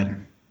all bad.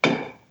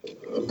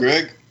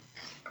 Greg?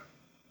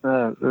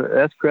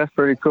 That's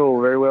pretty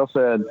cool. Very well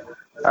said.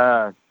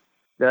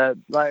 That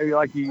like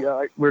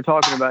we're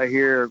talking about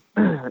here,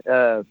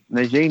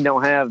 Majin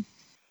don't have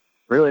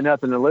really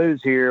nothing to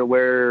lose here.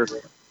 Where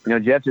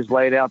Jeff just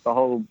laid out the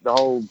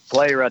whole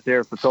play right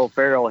there for Cole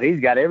Farrell. He's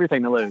got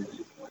everything to lose,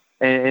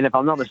 and if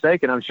I'm not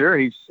mistaken, I'm sure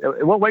he's.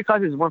 What weight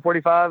class is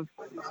 145?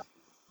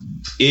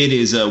 It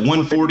is a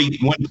 140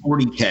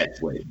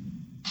 catch weight.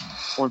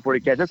 140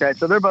 catch. Okay,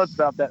 so they're both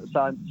about that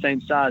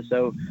same size.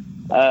 So,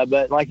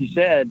 but like you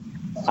said,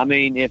 I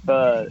mean, if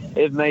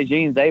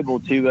Majin's able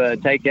to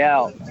take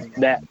out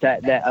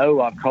that O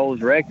off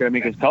Cole's record, I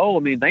mean, because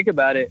Cole, think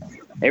about it.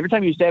 Every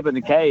time you step in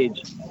the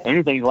cage,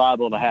 anything's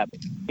liable to happen.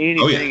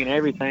 Anything and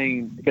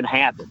everything can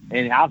happen,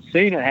 and I've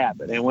seen it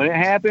happen. And when it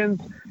happens,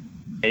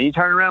 and you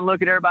turn around and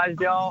look at everybody's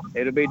jaw,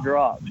 it'll be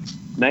dropped.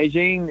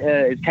 Majin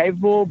is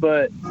capable,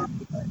 but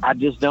I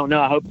just don't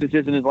know. I hope this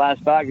isn't his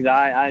last fight because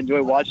I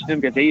enjoy watching him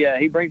because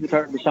he brings a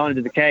certain persona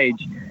to the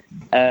cage.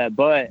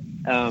 But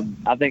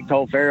I think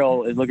Cole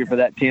Farrell is looking for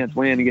that 10th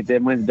win to get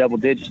them wins double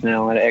digits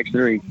now at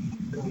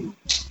X3.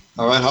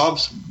 All right,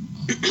 Hobbs.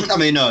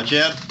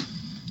 Chad.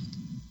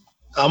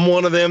 I'm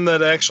one of them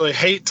that actually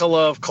hate to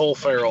love Cole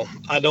Farrell.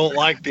 I don't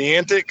like the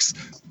antics,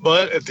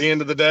 but at the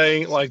end of the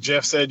day, like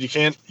Jeff said, you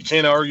can't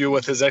argue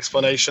with his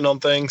explanation on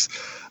things.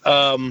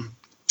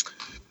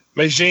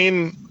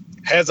 Majin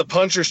has a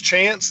puncher's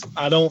chance.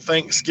 I don't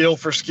think skill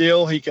for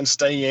skill he can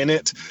stay in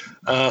it.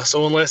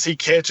 So unless he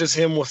catches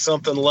him with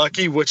something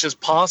lucky, which is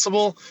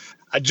possible,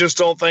 I just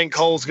don't think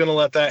Cole's going to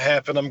let that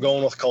happen. I'm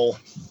going with Cole.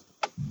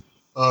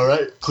 All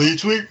right, clean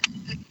sweep.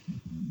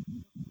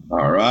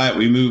 All right,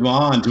 we move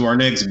on to our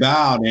next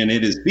bout, and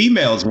it is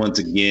females once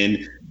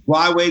again.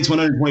 Flyweights,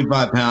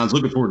 125 pounds.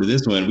 Looking forward to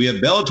this one. We have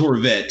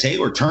Bellator vet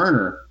Taylor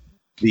Turner,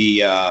 the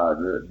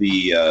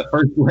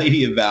first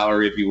lady of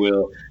Valor, if you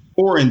will.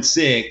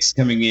 4-6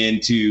 coming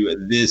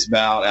into this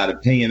bout out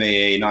of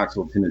KMAA,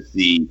 Knoxville,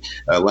 Tennessee.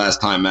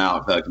 Last time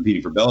out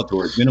competing for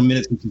Bellator. It's been a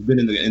minute since he's been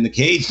in the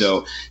cage,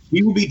 though.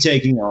 He will be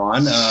taking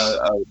on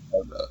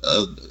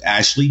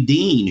Ashley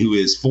Dean, who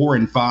is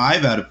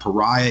 4-5 out of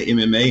Pariah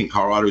MMA in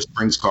Colorado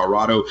Springs,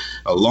 Colorado.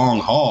 A long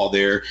haul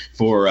there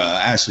for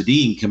Ashley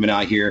Dean coming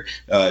out here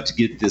to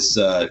get this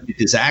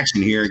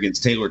action here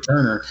against Taylor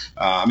Turner.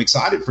 I'm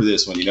excited for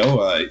this one.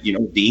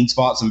 Dean's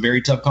fought some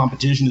very tough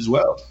competition as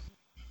well.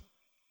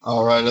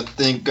 All right, I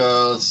think,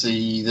 let's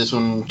see, this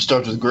one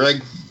starts with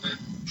Greg.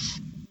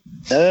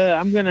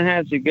 I'm going to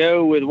have to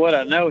go with what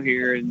I know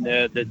here, and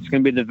that's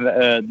going to be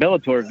the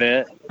Bellator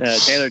vet,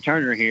 Taylor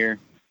Turner here.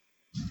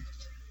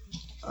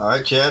 All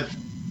right, Chad.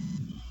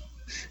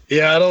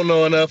 Yeah, I don't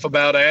know enough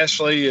about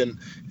Ashley, and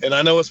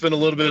I know it's been a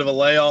little bit of a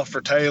layoff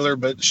for Taylor,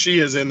 but she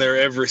is in there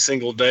every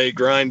single day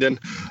grinding.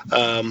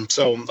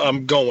 So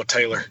I'm going with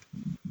Taylor.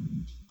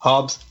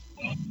 Hobbs?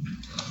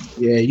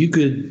 Yeah, you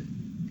could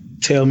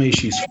tell me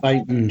she's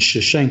fighting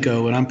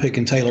Shevchenko, and I'm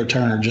picking Taylor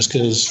Turner just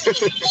because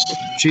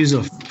she's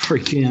a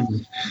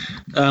freaking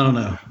 – I don't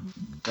know.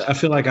 I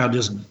feel like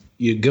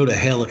you go to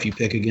hell if you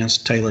pick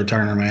against Taylor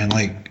Turner, man.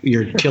 Like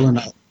you're killing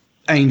an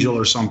angel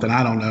or something.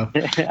 I don't know.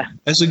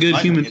 That's a good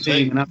human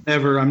being, and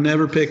I'm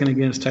never picking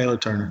against Taylor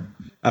Turner.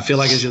 I feel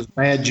like it's just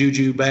bad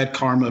juju, bad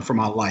karma for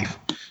my life.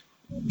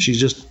 She's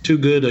just too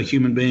good a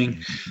human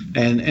being,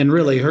 and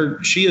really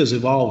she has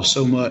evolved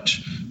so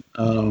much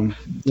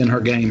in her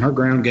game. Her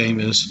ground game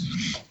is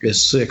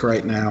sick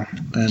right now,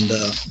 and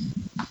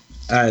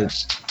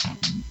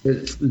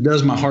it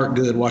does my heart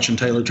good watching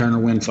Taylor Turner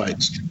win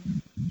fights.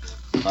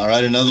 All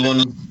right, another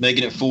one,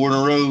 making it 4 in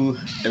a row.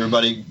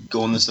 Everybody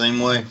going the same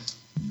way.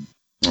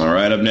 All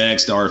right, up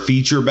next, our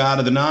feature bout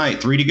of the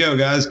night. 3 to go,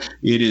 guys.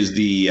 It is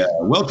the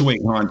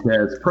welterweight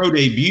contest pro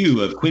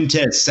debut of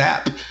Quintez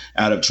Sapp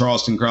out of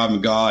Charleston, Krav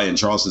Maga in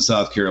Charleston,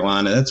 South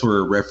Carolina. That's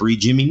where referee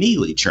Jimmy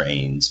Neely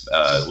trains.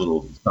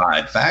 Little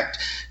side fact.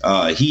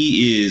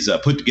 He is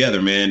put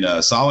together,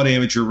 man. Solid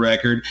amateur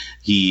record.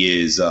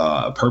 He is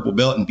a purple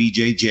belt in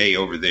BJJ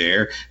over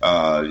there.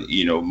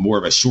 More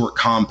of a short,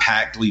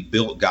 compactly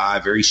built guy,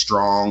 very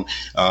strong.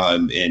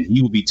 And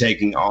he will be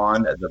taking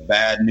on the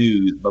bad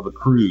news, Bubba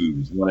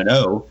Cruz,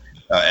 1-0.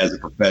 As a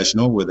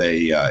professional with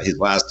his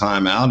last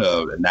time out,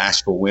 a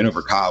Nashville win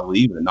over Kyle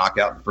Lee with a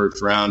knockout in the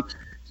first round.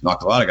 He's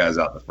knocked a lot of guys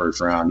out in the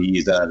first round.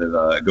 He's out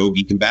of Go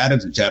Geek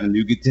Combatives in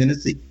Chattanooga,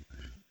 Tennessee.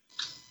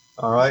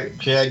 All right,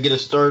 Chad, get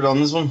us started on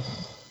this one.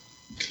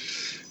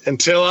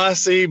 Until I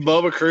see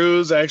Bubba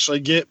Cruz actually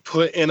get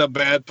put in a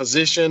bad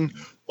position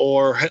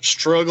or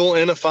struggle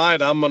in a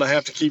fight, I'm going to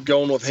have to keep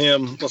going with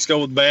him. Let's go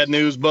with bad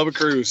news, Bubba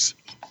Cruz.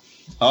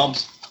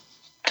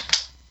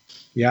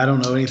 Yeah, I don't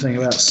know anything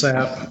about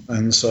Sapp,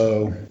 and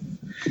so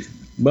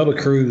Bubba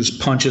Cruz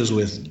punches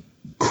with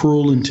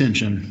cruel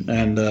intention,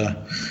 and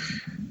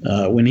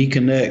when he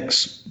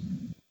connects,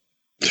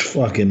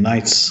 fucking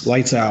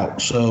lights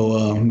out. So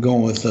I'm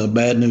going with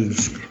bad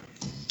news.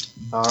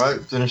 All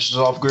right, finishes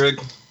off,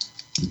 Greg.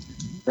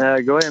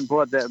 Go ahead and pull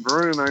up that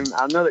broom.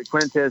 I know that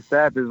Quintez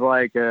Sapp is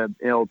like a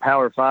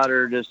power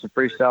fighter, just a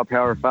freestyle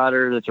power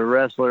fighter that's a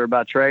wrestler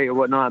by trade or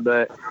whatnot,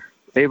 but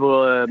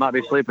people might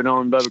be sleeping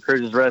on Bubba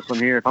Cruz's wrestling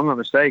here. If I'm not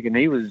mistaken,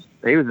 he was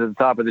at the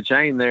top of the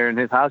chain there in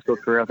his high school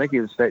career. I think he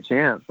was state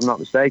champ, if I'm not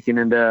mistaken.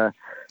 And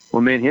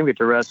when me and him get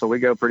to wrestle, we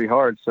go pretty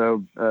hard.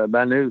 So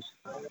bad news.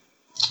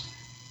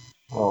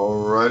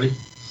 All righty.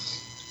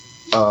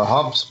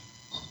 Hobbs.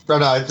 No,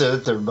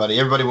 it's everybody.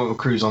 Everybody went with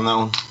Cruz on that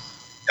one.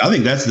 I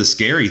think that's the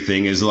scary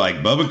thing is like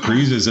Bubba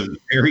Cruz is a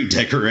very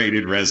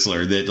decorated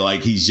wrestler that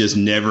like he's just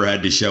never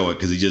had to show it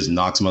because he just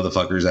knocks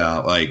motherfuckers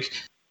out. Like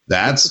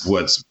that's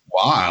what's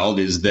wild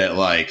is that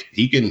like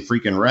he can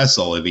freaking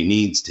wrestle if he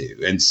needs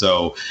to. And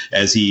so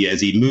as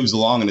he moves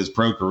along in his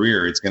pro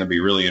career, it's going to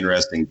be really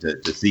interesting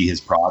to see his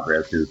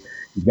progress because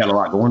he's got a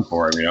lot going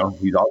for him.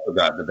 He's also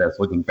got the best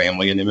looking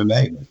family in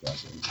MMA.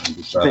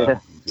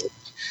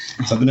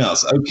 Something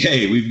else.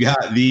 Okay, we've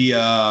got the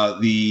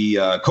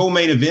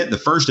co-main event, the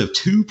first of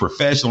 2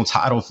 professional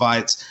title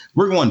fights.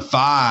 We're going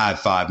 5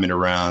 5-minute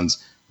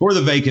rounds for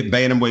the vacant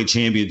bantamweight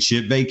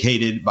championship,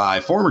 vacated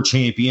by former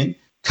champion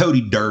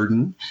Cody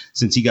Durden,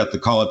 since he got the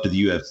call up to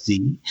the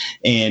UFC.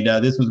 And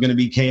this was going to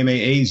be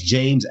KMAA's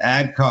James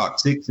Adcock,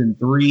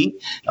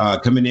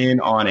 6-3, coming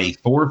in on a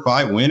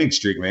 4-fight winning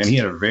streak, man. He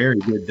had a very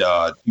good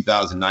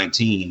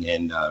 2019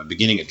 and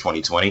beginning of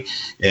 2020,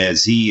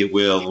 as he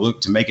will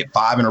look to make it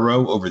 5 in a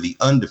row over the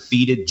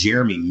undefeated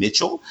Jeremy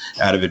Mitchell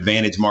out of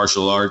Advantage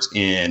Martial Arts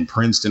in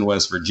Princeton,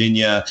 West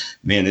Virginia.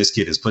 Man, this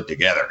kid is put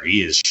together.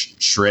 He is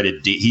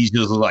shredded. He's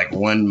just like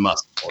one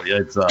muscle.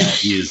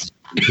 He is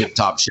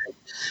tip-top shape.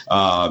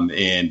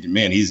 And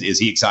man, is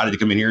he excited to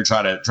come in here and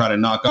try to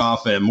knock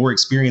off a more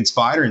experienced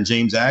fighter in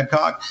James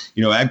Adcock?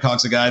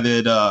 Adcock's a guy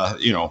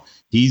that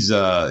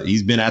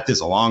he's been at this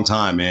a long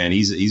time, man.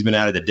 He's been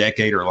at it a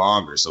decade or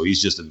longer, so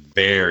he's just a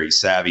very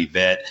savvy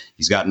vet.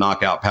 He's got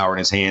knockout power in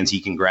his hands. He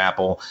can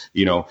grapple.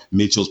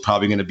 Mitchell's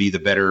probably going to be the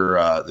better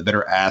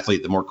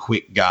athlete, the more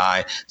quick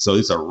guy. So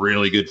it's a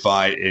really good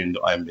fight, and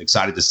I'm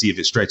excited to see if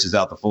it stretches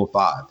out the full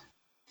 5.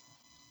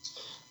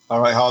 All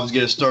right, Hobbs,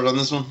 get a start on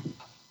this one.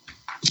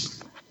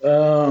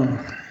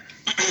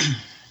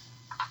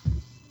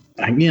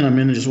 Again, I'm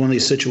in just one of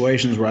these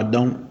situations where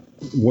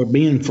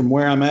being from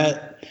where I'm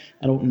at,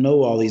 I don't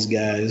know all these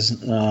guys.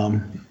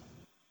 And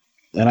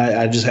I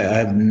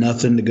have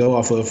nothing to go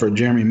off of for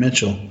Jeremy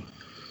Mitchell.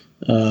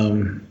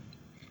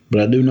 But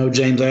I do know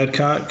James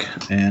Adcock,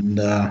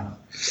 and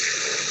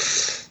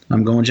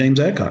I'm going James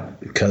Adcock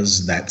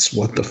because that's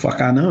what the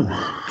fuck I know.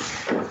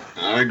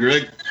 All right,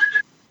 Greg.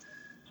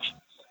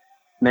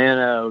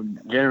 Man,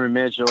 Jeremy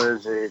Mitchell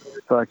is a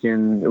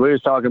fucking. We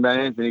was talking about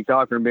Anthony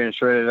Cochran being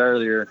shredded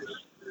earlier.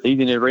 You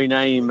can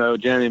rename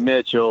Jeremy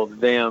Mitchell,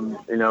 damn,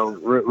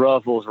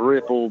 Ruffles,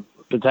 Ripple,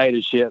 potato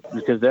chip,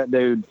 because that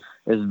dude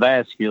is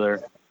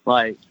vascular.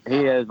 Like,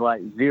 he has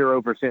like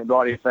 0%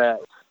 body fat.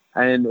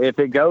 And if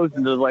it goes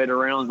into the later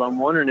rounds, I'm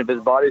wondering if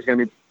his body's going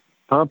to be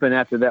pumping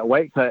after that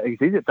weight cut.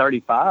 He's at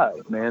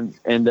 35, man.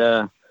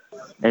 And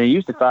he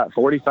used to fight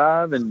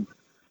 45. And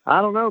I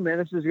don't know, man.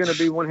 This is going to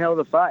be one hell of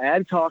a fight.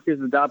 Adcock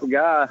is the type of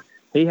guy.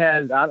 He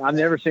has, I've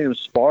never seen him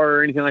spar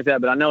or anything like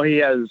that, but I know he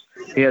has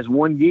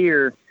one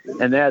gear,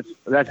 and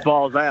that's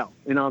balls out.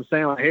 You know what I'm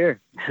saying? Like, here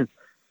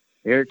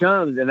it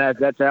comes. And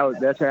that's how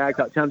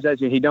Adcock comes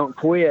at you. He don't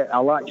quit. I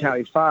like how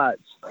he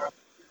fights.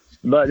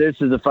 But this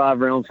is a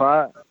 5-round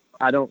fight.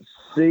 I don't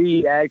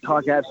see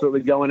Adcock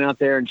absolutely going out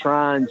there and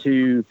trying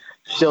to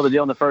seal the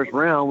deal in the first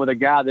round with a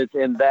guy that's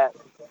in that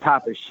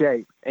type of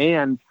shape.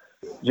 And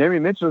Jeremy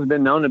Mitchell has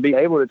been known to be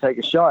able to take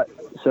a shot.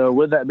 So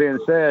with that being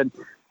said,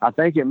 I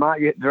think it might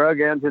get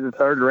drug into the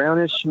third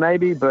roundish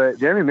maybe, but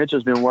Jeremy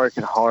Mitchell's been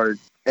working hard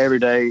every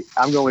day.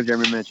 I'm going with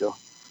Jeremy Mitchell.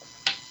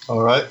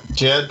 All right,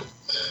 Chad.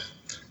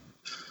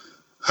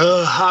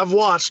 I've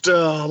watched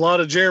a lot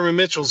of Jeremy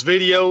Mitchell's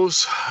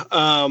videos.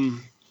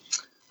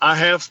 I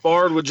have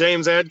sparred with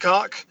James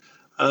Adcock.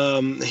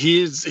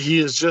 He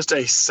is just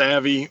a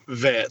savvy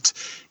vet,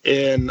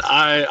 and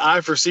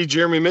I foresee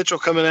Jeremy Mitchell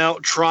coming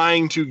out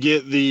trying to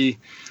get the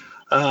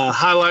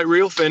highlight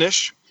reel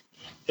finish,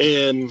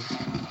 and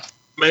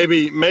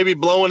maybe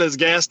blowing his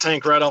gas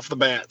tank right off the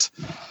bat.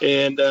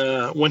 And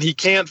when he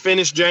can't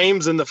finish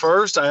James in the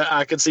first,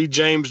 I could see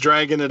James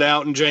dragging it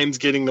out and James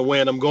getting the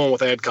win. I'm going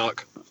with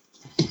Adcock.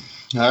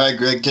 All right,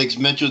 Greg takes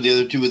Mitchell. The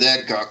other two with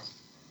Adcock.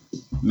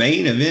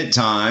 Main event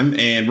time,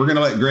 and we're going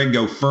to let Greg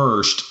go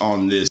first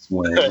on this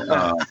one.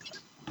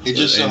 It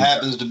just so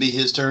happens to be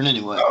his turn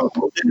anyway.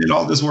 Oh, did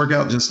all this work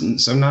out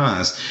just so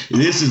nice?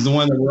 This is the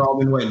one that we're all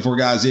been waiting for,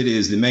 guys. It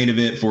is the main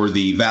event for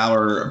the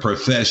Valor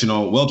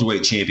Professional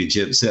Welterweight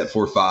Championship, set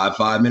for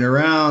 5-minute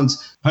rounds,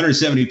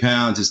 170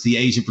 pounds. It's the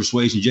Asian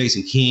Persuasion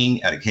Jason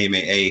King out of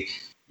KMAA.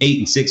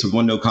 8-6 with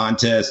 1 no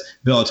contest.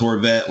 Bellator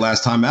vet.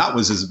 Last time out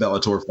was his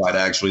Bellator fight,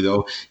 actually,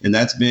 though. And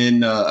that's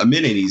been a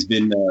minute. He's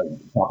been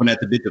popping at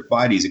the bit to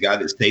fight. He's a guy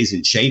that stays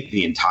in shape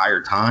the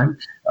entire time,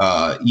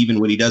 even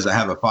when he doesn't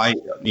have a fight,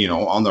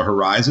 on the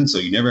horizon. So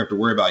you never have to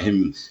worry about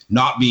him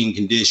not being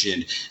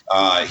conditioned.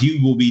 He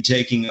will be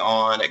taking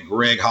on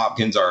Greg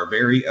Hopkins, our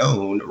very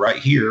own, right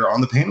here on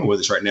the panel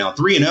with us right now.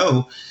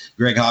 3-0.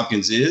 Greg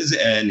Hopkins is,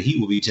 and he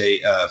will be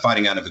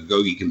fighting out of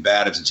Agoge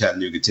Combatives in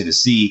Chattanooga,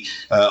 Tennessee.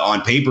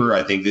 On paper,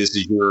 I think this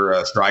is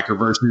your striker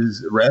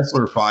versus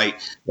wrestler fight,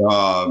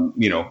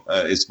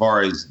 as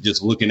far as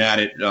just looking at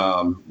it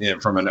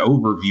from an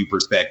overview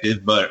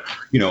perspective. But,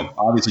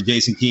 obviously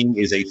Jason King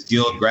is a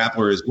skilled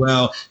grappler as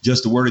well.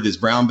 Just awarded his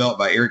brown belt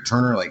by Eric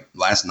Turner like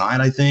last night,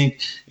 I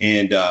think.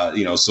 And,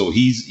 so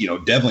he's,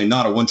 definitely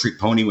not a one-trick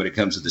pony when it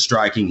comes to the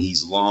striking.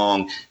 He's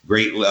long,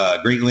 great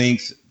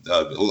length.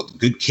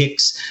 Good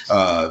kicks,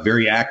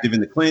 very active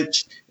in the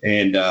clinch,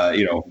 and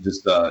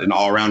just an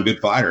all-around good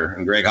fighter.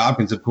 And Greg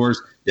Hopkins, of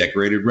course,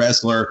 decorated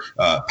wrestler,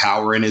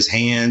 power in his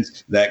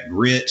hands, that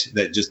grit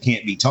that just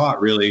can't be taught,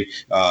 really.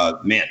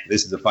 Man,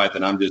 this is a fight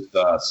that I'm just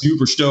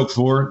super stoked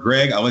for.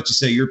 Greg, I'll let you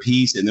say your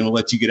piece, and then we'll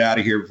let you get out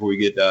of here before we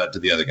get to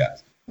the other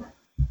guys.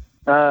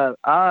 I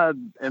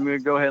am going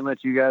to go ahead and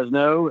let you guys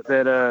know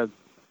that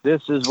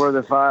this is where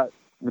the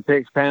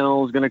picks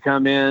panel is going to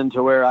come in,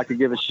 to where I could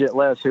give a shit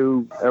less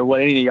who or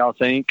what any of y'all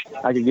think.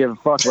 I could give a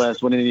fuck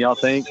less what any of y'all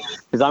think,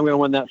 because I'm going to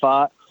win that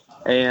fight,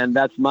 and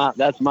that's my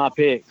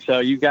pick. So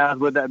you guys,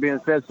 with that being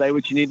said, say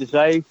what you need to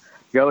say.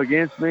 Go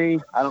against me.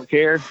 I don't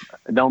care.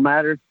 It don't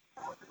matter.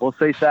 We'll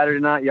see Saturday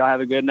night. Y'all have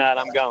a good night.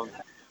 I'm going.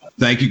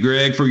 Thank you,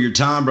 Greg, for your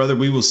time, brother.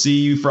 We will see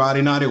you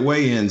Friday night at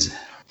weigh-ins.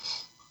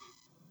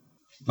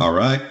 All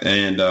right,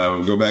 and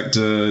we'll go back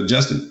to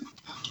Justin.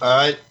 All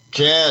right,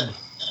 Chad.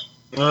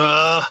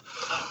 All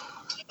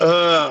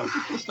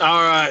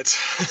right.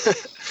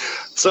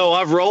 So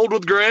I've rolled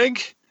with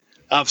Greg.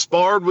 I've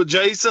sparred with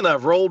Jason.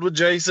 I've rolled with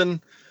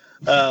Jason.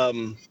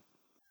 Greg's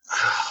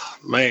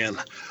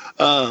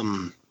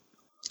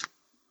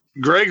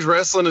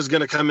wrestling is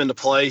going to come into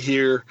play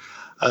here.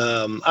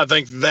 I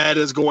think that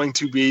is going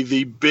to be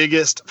the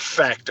biggest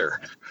factor.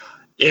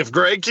 If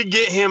Greg could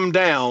get him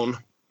down,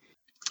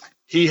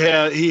 he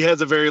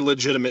has a very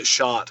legitimate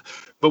shot.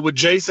 But with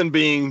Jason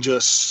being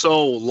just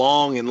so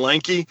long and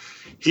lanky,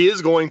 he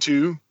is going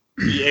to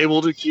be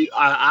able to keep –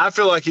 I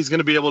feel like he's going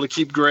to be able to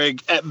keep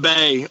Greg at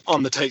bay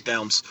on the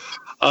takedowns.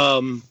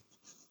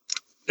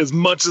 as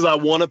much as I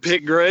want to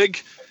pick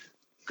Greg,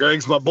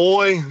 Greg's my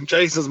boy.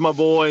 Jason's my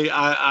boy.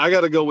 I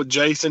got to go with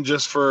Jason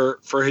just for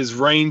his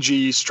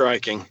rangy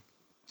striking.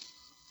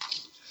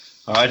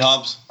 All right,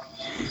 Hobbs.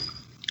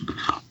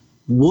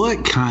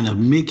 What kind of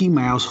Mickey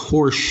Mouse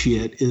horse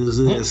shit is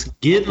this?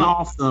 Getting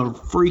off the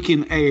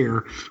freaking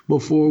air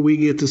before we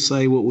get to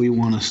say what we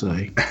want to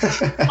say.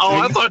 Oh,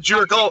 I thought you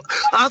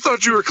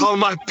were calling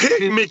my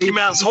pick Mickey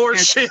Mouse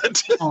horse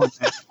shit. Are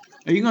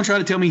you going to try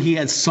to tell me he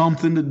had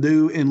something to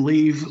do and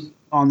leave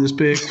on this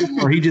pick,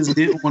 or he just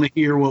didn't want to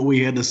hear what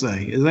we had to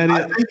say? Is that it?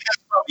 I think that's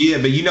probably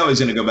it, but he's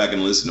going to go back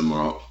and listen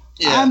tomorrow.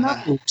 Yeah. I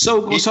know.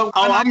 So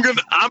I'm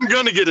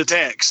gonna get a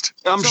text.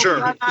 I'm sure.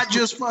 Why not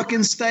just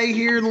fucking stay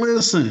here and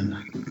listen?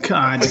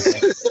 God. I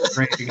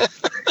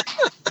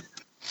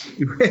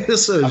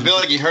feel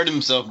like he hurt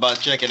himself by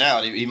checking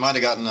out. He might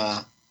have gotten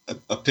a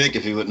pick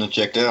if he wouldn't have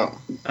checked out.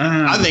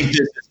 I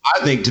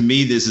think to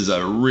me this is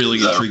a really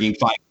intriguing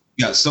fight.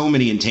 You got so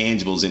many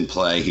intangibles in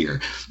play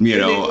here.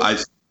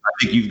 I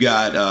think you've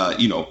got,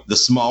 the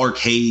smaller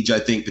cage, I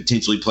think,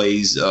 potentially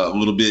plays a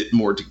little bit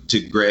more to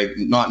Greg,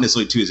 not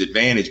necessarily to his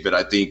advantage, but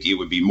I think it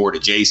would be more to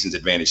Jason's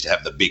advantage to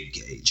have the big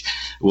cage.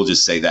 We'll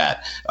just say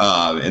that.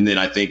 And then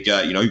I think,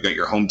 you've got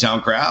your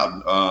hometown crowd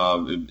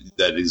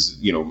that is,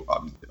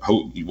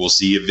 we'll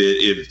see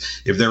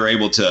if they're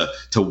able to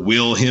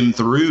will him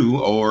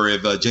through, or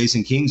if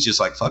Jason King's just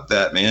like, fuck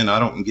that, man. I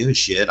don't give a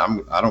shit.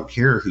 I don't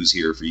care who's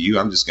here for you.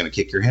 I'm just going to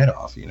kick your head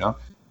off,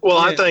 Well,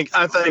 I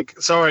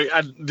think, sorry,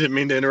 I didn't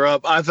mean to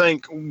interrupt. I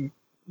think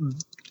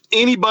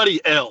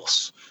anybody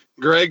else,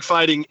 Greg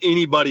fighting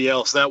anybody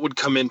else, that would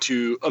come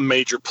into a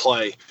major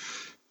play.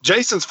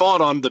 Jason's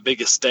fought on the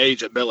biggest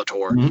stage at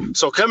Bellator. Mm-hmm.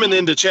 So coming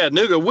into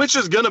Chattanooga, which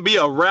is going to be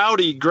a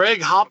rowdy Greg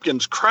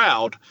Hopkins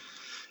crowd,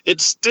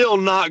 it's still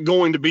not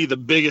going to be the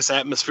biggest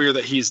atmosphere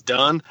that he's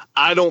done.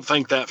 I don't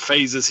think that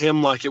phases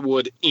him like it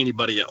would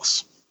anybody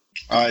else.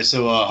 All right,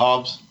 so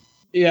Hobbs?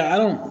 Yeah, I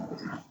don't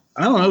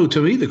know.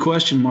 To me, the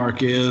question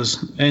mark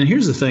is, and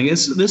here's the thing: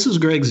 this is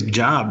Greg's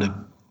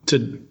job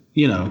to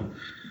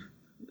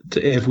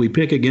if we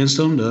pick against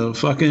him, to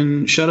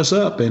fucking shut us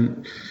up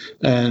and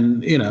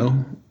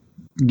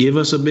give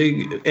us a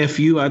big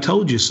 "fu, I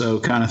told you so"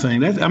 kind of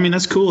thing.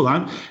 That's cool.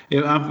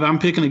 I'm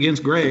picking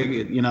against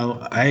Greg.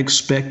 I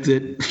expect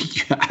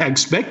that. I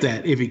expect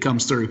that if he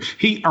comes through,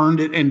 he earned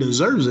it and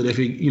deserves it if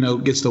he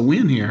gets the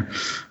win here.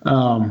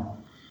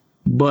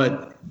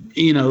 But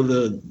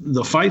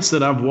the fights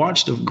that I've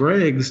watched of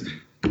Greg's,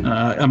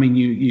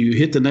 you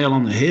hit the nail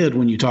on the head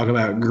when you talk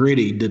about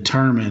gritty,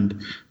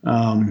 determined,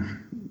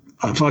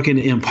 fucking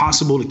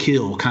impossible to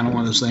kill, kind of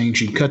one of those things.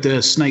 You cut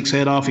the snake's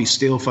head off, he's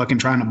still fucking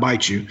trying to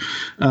bite you.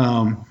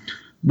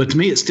 But to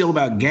me, it's still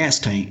about gas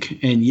tank.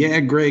 And yeah,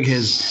 Greg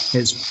has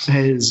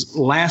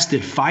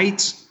lasted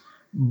fights,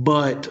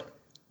 but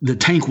the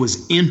tank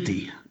was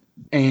empty.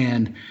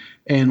 And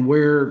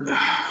where.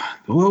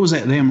 What was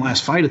that damn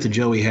last fight at the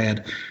Joey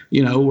had?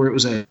 Where it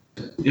was a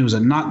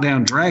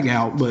knockdown drag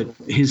out, but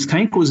his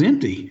tank was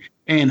empty.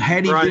 And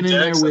had he been in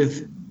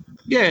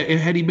there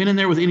had he been in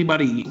there with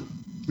anybody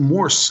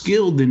more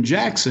skilled than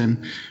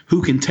Jackson,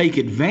 who can take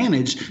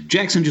advantage,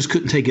 Jackson just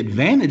couldn't take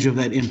advantage of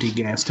that empty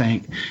gas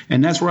tank.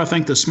 And that's where I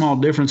think the small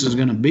difference is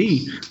going to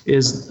be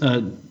is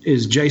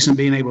Jason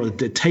being able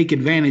to take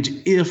advantage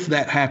if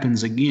that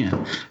happens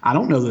again. I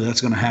don't know that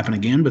that's going to happen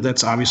again, but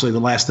that's obviously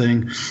the last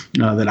thing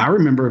that I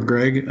remember of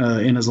Greg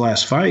in his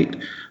last fight.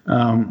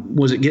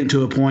 Was it getting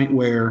to a point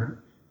where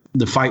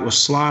the fight was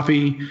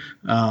sloppy,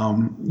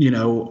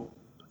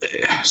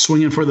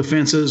 swinging for the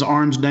fences,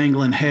 arms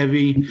dangling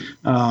heavy?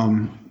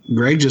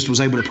 Greg just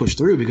was able to push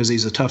through because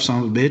he's a tough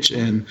son of a bitch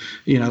and,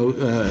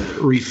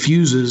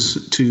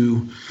 refuses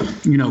to,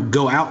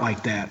 go out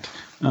like that.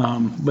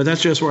 But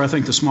that's just where I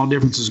think the small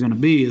difference is going to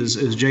be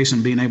is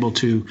Jason being able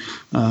to,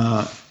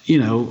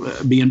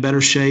 be in better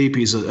shape.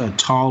 He's a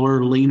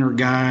taller, leaner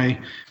guy,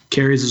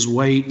 carries his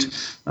weight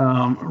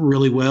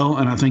really well.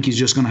 And I think he's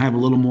just going to have a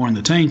little more in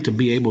the tank to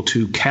be able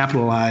to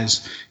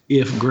capitalize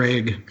if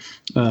Greg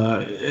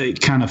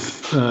kind of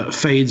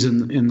fades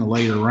in the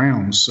later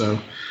rounds. So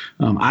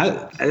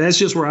that's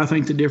just where I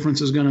think the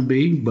difference is going to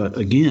be. But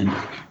again,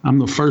 I'm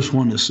the first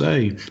one to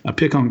say I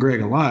pick on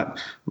Greg a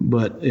lot,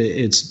 but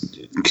it's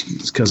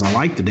because I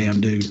like the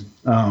damn dude.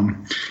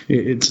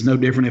 It's no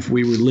different if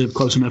we would live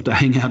close enough to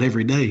hang out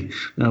every day.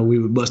 We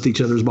would bust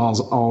each other's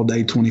balls all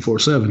day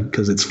 24/7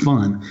 because it's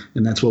fun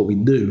and that's what we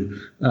do.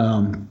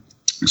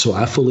 So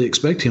I fully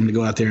expect him to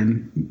go out there,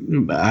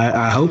 and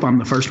I hope I'm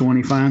the first one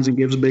he finds and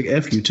gives a big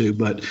F you to.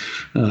 But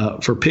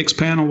for picks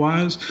panel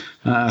wise,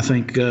 I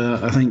think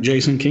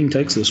Jason King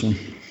takes this one.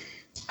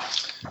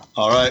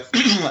 All right,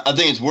 I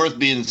think it's worth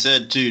being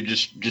said too,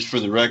 just for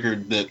the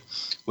record, that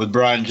with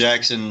Brian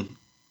Jackson,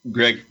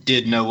 Greg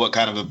did know what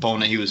kind of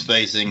opponent he was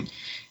facing,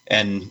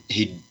 and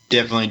he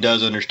definitely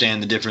does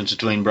understand the difference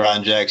between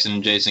Brian Jackson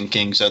and Jason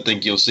King. So I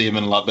think you'll see him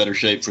in a lot better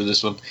shape for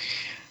this one.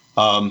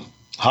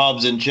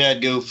 Hobbs and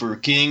Chad go for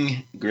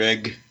King.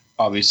 Greg,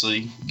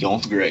 obviously,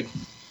 going for Greg.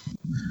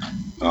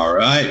 All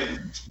right.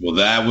 Well,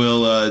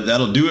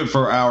 that'll do it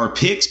for our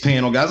picks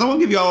panel, guys. I want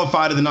to give you all a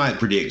fight of the night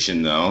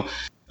prediction, though.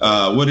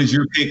 What is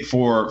your pick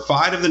for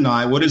fight of the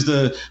night? What is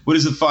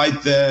the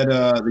fight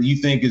that you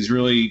think is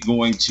really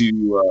going to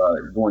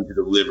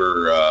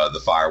deliver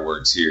the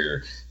fireworks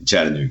here in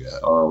Chattanooga?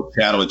 Oh,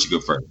 Chad, I'll let you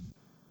go first.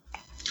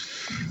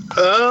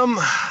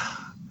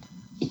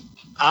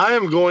 I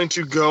am going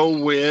to go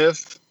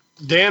with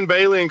Dan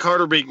Bailey and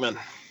Carter Beekman.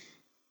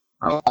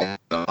 I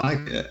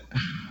like it.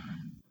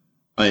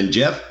 And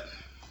Jeff?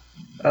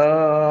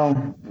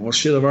 Well,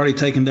 shit, I've already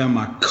taken down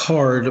my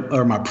card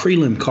or my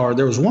prelim card.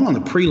 There was one on the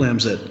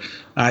prelims that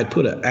I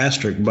put an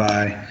asterisk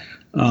by.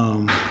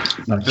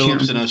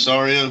 Phillips and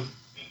Osario?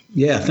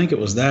 Yeah, I think it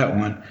was that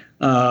one.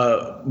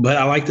 But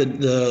I like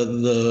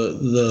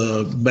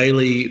the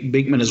Bailey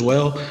Beekman as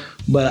well.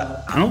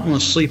 But I don't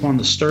want to sleep on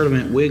the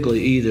Sturdivant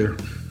Wiggly either.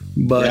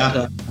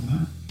 But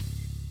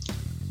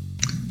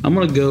I'm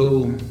gonna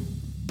go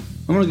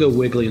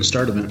Wiggly and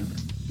Sturdivant.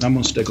 I'm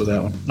gonna stick with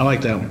that one. I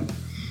like that one.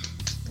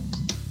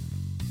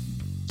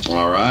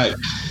 All right.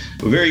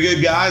 Well, very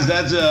good, guys.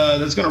 That's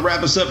going to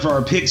wrap us up for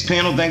our picks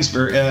panel. Thanks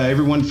for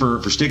everyone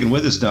for sticking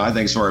with us tonight.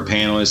 Thanks for our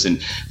panelists and,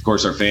 of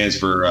course, our fans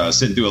for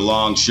sitting through a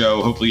long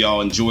show. Hopefully,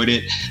 y'all enjoyed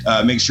it.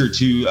 Make sure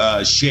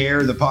to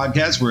share the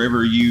podcast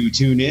wherever you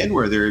tune in,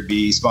 whether it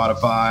be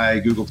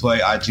Spotify, Google Play,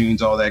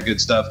 iTunes, all that good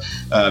stuff.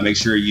 Make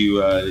sure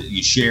you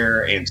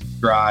share and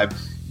subscribe.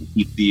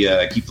 Keep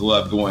the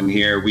love going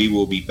here. We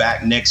will be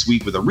back next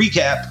week with a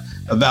recap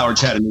of Valor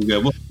Chattanooga.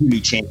 We'll have 2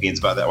 new champions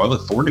by that. Well, we'll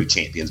have 4 new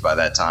champions by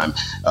that time.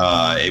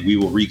 We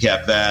will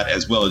recap that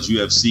as well as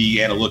UFC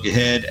and a look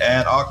ahead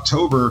at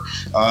October.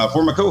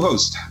 For my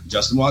co-host,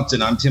 Justin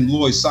Watson, I'm Tim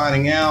Loy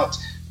signing out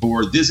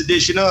for this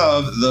edition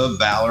of the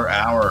Valor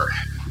Hour.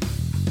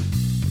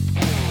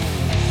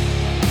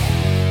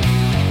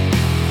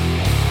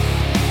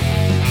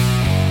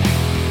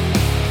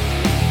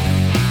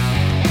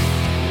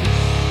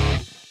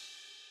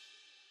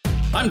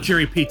 I'm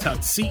Jerry P. Tuck,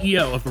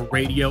 CEO of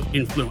Radio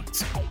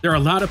Influence. There are a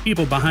lot of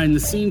people behind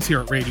the scenes here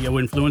at Radio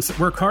Influence that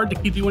work hard to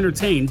keep you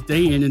entertained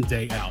day in and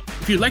day out.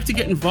 If you'd like to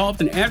get involved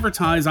and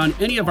advertise on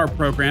any of our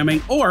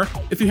programming, or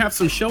if you have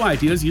some show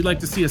ideas you'd like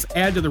to see us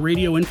add to the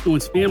Radio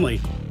Influence family,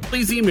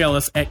 please email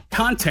us at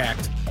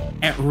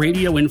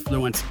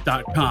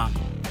contact@radioinfluence.com.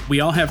 We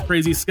all have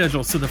crazy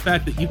schedules, so the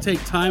fact that you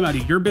take time out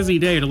of your busy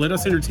day to let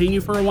us entertain you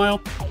for a while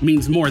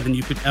means more than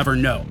you could ever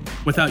know.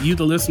 Without you,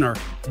 the listener,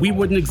 we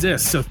wouldn't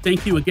exist, so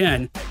thank you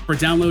again for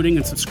downloading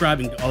and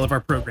subscribing to all of our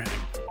programming.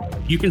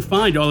 You can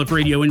find all of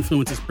Radio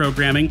Influence's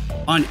programming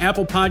on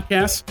Apple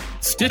Podcasts,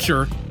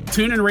 Stitcher,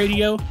 TuneIn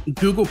Radio,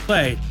 Google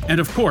Play, and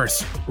of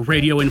course,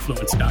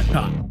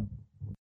 radioinfluence.com.